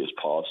poorly as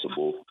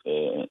possible,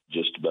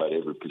 just about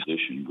every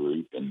position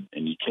group, and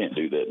you can't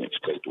do that and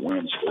expect to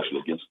win, especially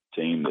against a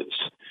team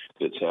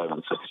that's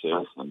having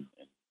success and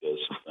does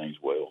some things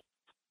well.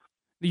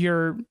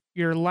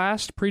 Your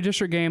last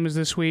pre-district game is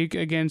this week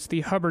against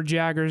the Hubbard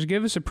Jaggers.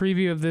 Give us a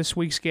preview of this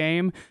week's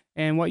game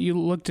and what you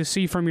look to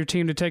see from your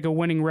team to take a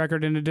winning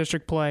record into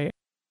district play.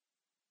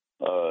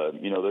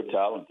 They're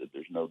talented.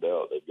 There's no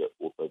doubt. They've got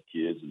 4 or 5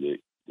 kids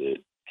that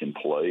can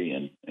play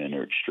and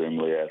are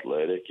extremely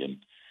athletic, and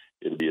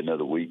it'll be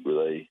another week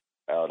where they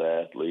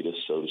out-athlete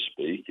us, so to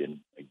speak. And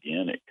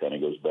again, it kind of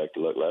goes back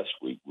to like last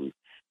week. We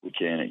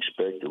can't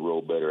expect to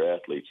roll better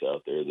athletes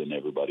out there than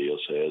everybody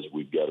else has.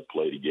 We've got to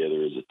play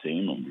together as a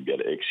team, and we've got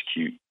to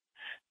execute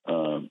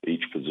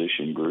each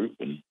position group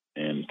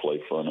and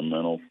play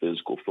fundamental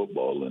physical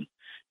football.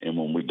 And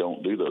when we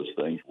don't do those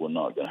things, we're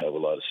not going to have a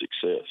lot of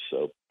success.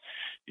 So,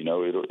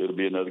 it'll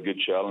be another good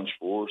challenge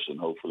for us, and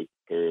hopefully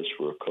prepare us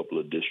for a couple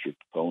of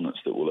district opponents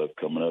that we'll have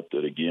coming up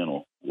that,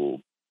 again,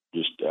 will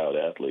just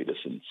out-athlete us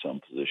in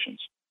some positions.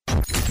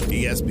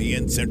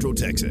 ESPN Central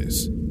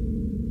Texas.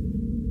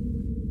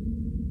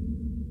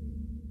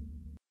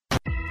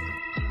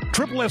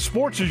 Triple S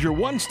Sports is your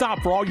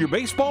one-stop for all your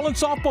baseball and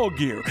softball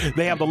gear.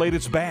 They have the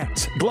latest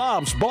bats,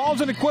 gloves,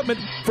 balls, and equipment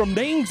from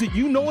names that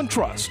you know and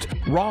trust.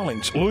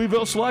 Rawlings,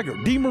 Louisville Slugger,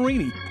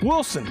 DeMarini,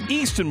 Wilson,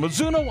 Easton,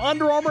 Mizuno,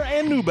 Under Armour,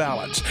 and New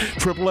Balance.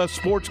 Triple S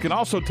Sports can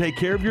also take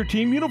care of your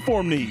team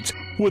uniform needs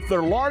with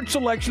their large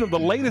selection of the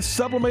latest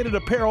sublimated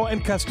apparel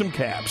and custom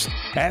caps.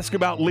 Ask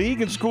about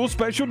league and school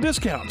special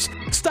discounts.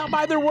 Stop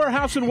by their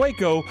warehouse in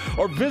Waco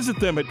or visit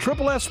them at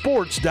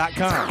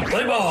triplessports.com.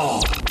 Play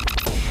ball!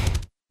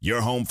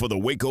 Your home for the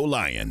Waco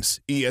Lions,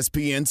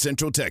 ESPN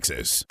Central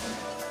Texas.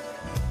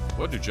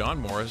 What do John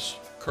Morris,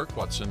 Kirk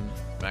Watson,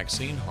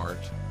 Maxine Hart,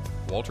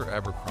 Walter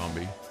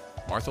Abercrombie,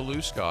 Martha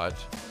Lou Scott,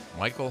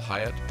 Michael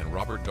Hyatt, and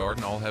Robert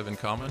Darden all have in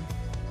common?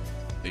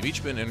 They've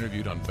each been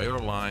interviewed on Baylor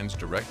Line's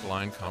Direct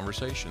Line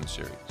Conversation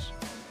series.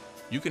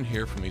 You can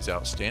hear from these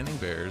outstanding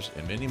Bears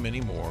and many,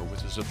 many more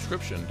with a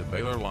subscription to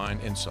Baylor Line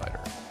Insider.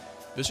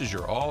 This is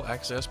your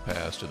all-access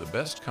pass to the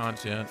best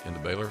content in the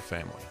Baylor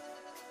family.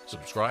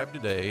 Subscribe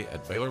today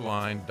at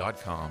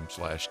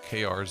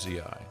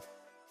BaylorLine.com/KRZI.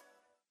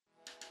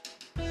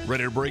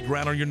 Ready to break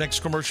ground on your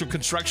next commercial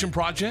construction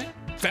project?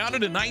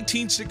 Founded in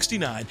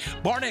 1969,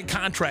 Barnett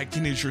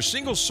Contracting is your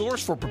single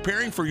source for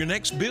preparing for your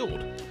next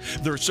build.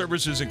 Their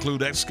services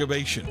include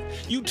excavation,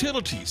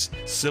 utilities,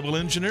 civil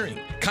engineering,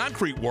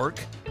 concrete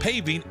work,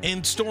 paving,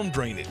 and storm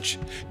drainage.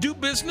 Do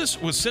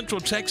business with Central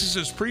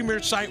Texas's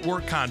premier site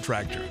work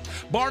contractor,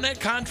 Barnett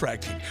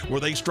Contracting,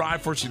 where they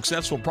strive for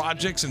successful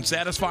projects and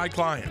satisfied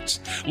clients.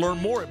 Learn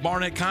more at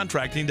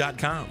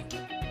barnettcontracting.com.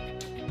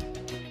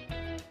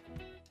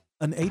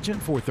 An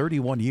agent for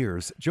 31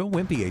 years, Joe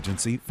Wimpy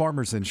Agency,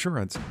 Farmers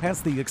Insurance,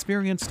 has the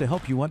experience to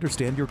help you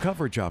understand your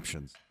coverage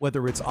options,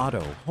 whether it's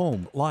auto,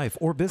 home, life,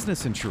 or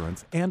business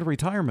insurance, and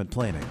retirement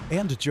planning.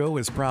 And Joe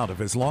is proud of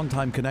his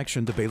longtime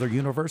connection to Baylor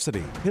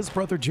University. His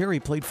brother Jerry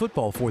played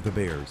football for the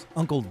Bears.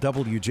 Uncle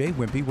W.J.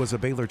 Wimpy was a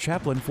Baylor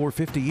chaplain for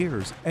 50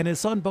 years, and his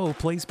son Bo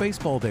plays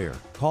baseball there.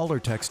 Call or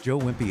text Joe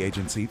Wimpy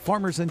Agency,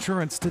 Farmers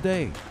Insurance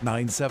today,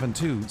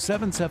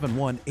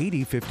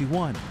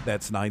 972-771-8051.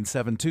 That's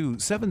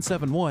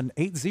 972-771-8051.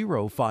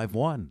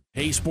 8051.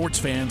 Hey sports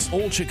fans,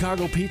 Old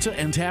Chicago Pizza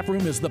and Tap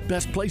Room is the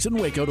best place in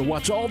Waco to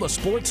watch all the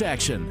sports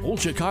action. Old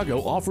Chicago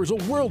offers a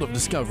world of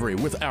discovery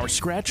with our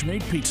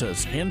scratch-made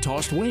pizzas,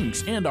 hand-tossed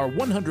wings, and our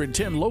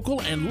 110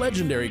 local and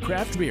legendary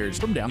craft beers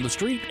from down the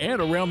street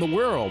and around the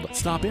world.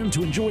 Stop in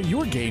to enjoy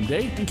your game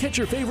day and catch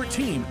your favorite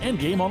team and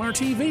game on our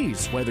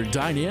TVs. Whether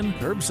dine-in,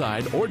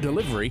 curbside, or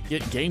delivery,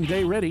 get game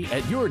day ready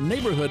at your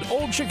neighborhood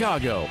Old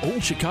Chicago.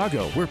 Old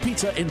Chicago, where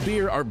pizza and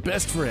beer are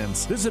best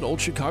friends. Visit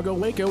Old Chicago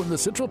Waco in the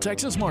Central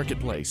Texas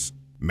Marketplace.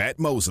 Matt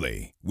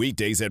Mosley,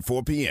 weekdays at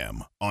 4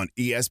 p.m. on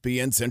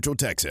ESPN Central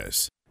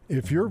Texas.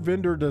 If your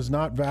vendor does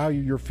not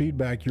value your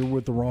feedback, you're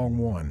with the wrong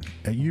one.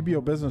 At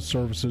UBO Business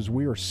Services,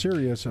 we are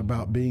serious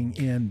about being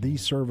in the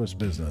service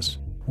business.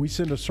 We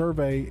send a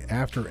survey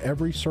after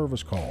every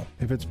service call.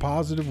 If it's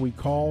positive, we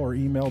call or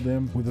email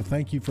them with a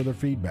thank you for their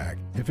feedback.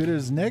 If it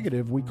is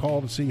negative, we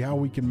call to see how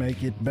we can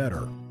make it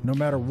better. No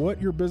matter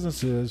what your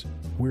business is,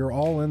 we are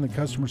all in the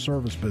customer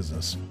service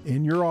business.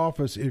 In your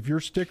office, if your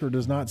sticker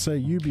does not say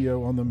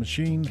UBO on the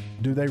machine,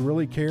 do they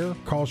really care?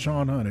 Call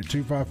Sean Hunt at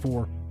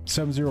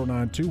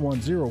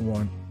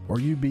 254-709-2101 or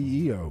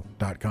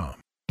ubeo.com.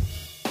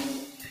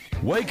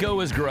 Waco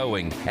is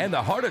growing, and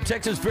the Heart of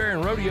Texas Fair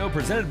and Rodeo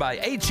presented by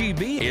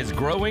HEB is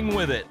growing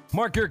with it.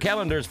 Mark your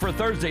calendars for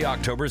Thursday,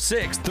 October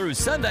 6th through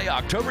Sunday,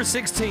 October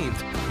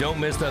 16th. Don't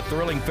miss the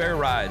thrilling fair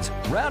rides,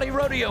 rowdy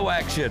rodeo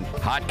action,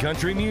 hot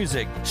country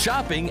music,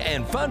 shopping,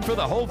 and fun for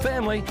the whole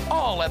family,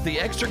 all at the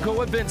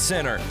Extraco Event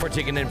Center. For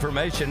ticket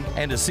information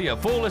and to see a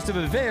full list of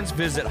events,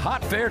 visit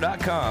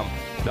hotfair.com.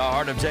 The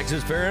Heart of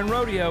Texas Fair and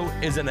Rodeo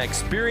is an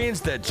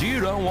experience that you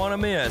don't want to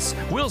miss.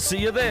 We'll see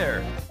you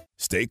there.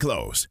 Stay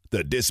close.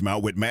 The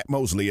Dismount with Matt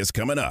Mosley is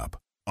coming up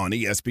on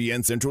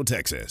ESPN Central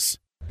Texas.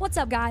 What's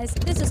up, guys?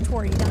 This is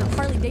Tori down at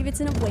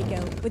Harley-Davidson of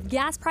Waco. With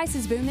gas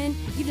prices booming,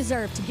 you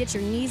deserve to get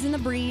your knees in the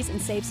breeze and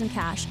save some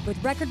cash.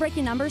 With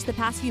record-breaking numbers the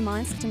past few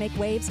months to make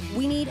waves,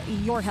 we need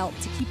your help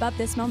to keep up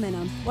this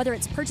momentum. Whether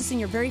it's purchasing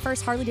your very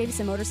first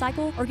Harley-Davidson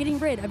motorcycle or getting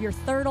rid of your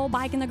third old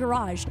bike in the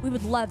garage, we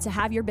would love to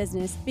have your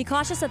business. Be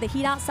cautious of the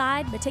heat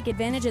outside, but take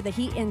advantage of the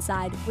heat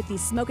inside with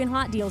these smoking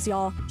hot deals,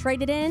 y'all.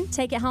 Trade it in,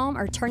 take it home,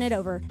 or turn it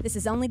over. This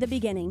is only the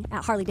beginning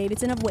at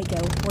Harley-Davidson of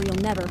Waco, where you'll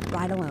never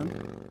ride alone.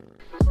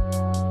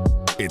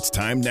 It's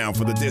time now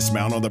for the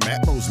Dismount on the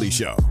Matt Mosley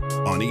Show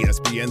on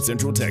ESPN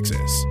Central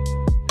Texas.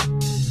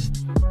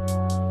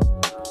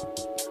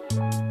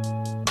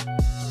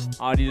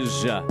 It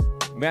is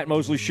Matt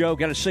Mosley Show.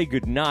 Got to say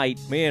good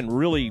night. Man,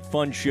 really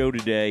fun show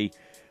today.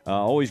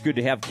 Always good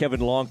to have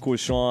Kevin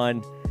Longquist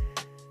on.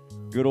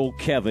 Good old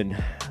Kevin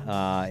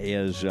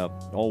is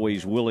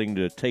always willing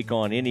to take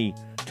on any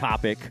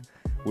topic.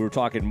 We were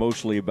talking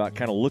mostly about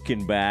kind of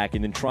looking back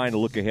and then trying to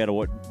look ahead of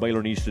what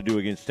Baylor needs to do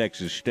against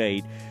Texas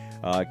State.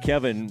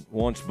 Kevin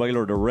wants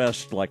Baylor to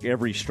rest like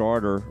every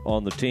starter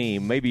on the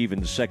team, maybe even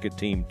the second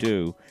team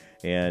too.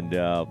 And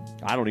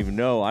I don't even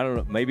know. I don't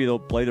know. Maybe they'll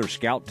play their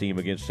scout team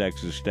against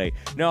Texas State.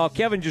 No,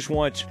 Kevin just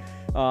wants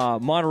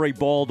Monterey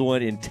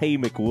Baldwin and Tay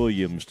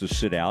McWilliams to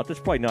sit out. That's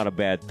probably not a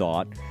bad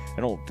thought.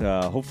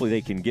 Hopefully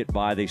they can get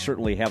by. They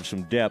certainly have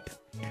some depth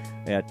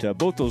at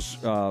both those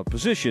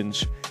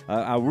positions.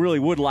 I really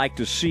would like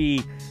to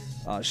see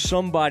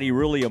somebody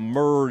really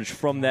emerge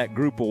from that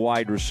group of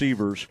wide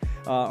receivers.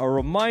 A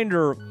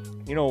reminder,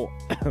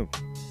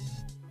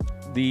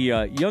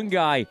 the young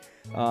guy,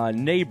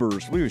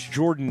 Neighbors, I believe it was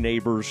Jordan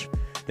Neighbors,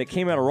 that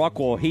came out of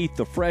Rockwall Heath,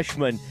 the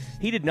freshman.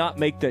 He did not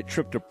make that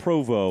trip to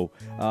Provo,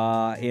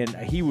 and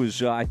he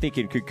was, I think,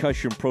 in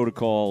concussion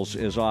protocols,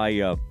 as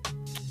I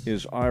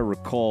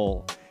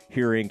recall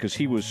hearing, because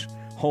he was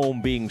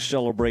home being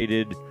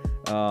celebrated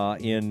at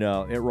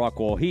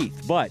Rockwall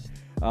Heath. But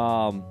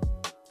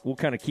we'll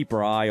kind of keep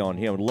our eye on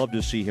him. I'd love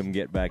to see him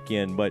get back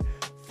in. But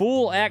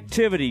full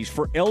activities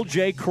for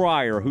L.J.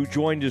 Cryer, who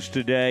joined us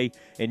today,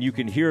 and you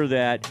can hear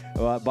that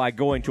by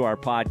going to our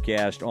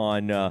podcast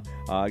on,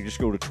 just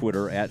go to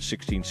Twitter at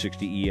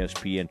 1660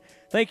 ESPN.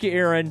 Thank you,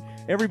 Aaron.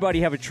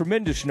 Everybody have a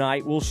tremendous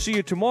night. We'll see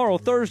you tomorrow,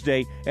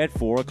 Thursday, at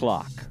 4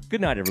 o'clock.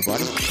 Good night,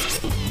 everybody.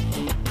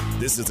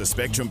 This is the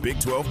Spectrum Big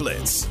 12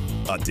 Blitz,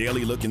 a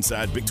daily look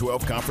inside Big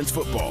 12 Conference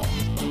football.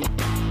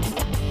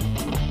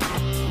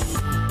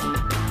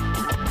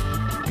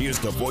 Here's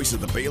the voice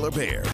of the Baylor Bears,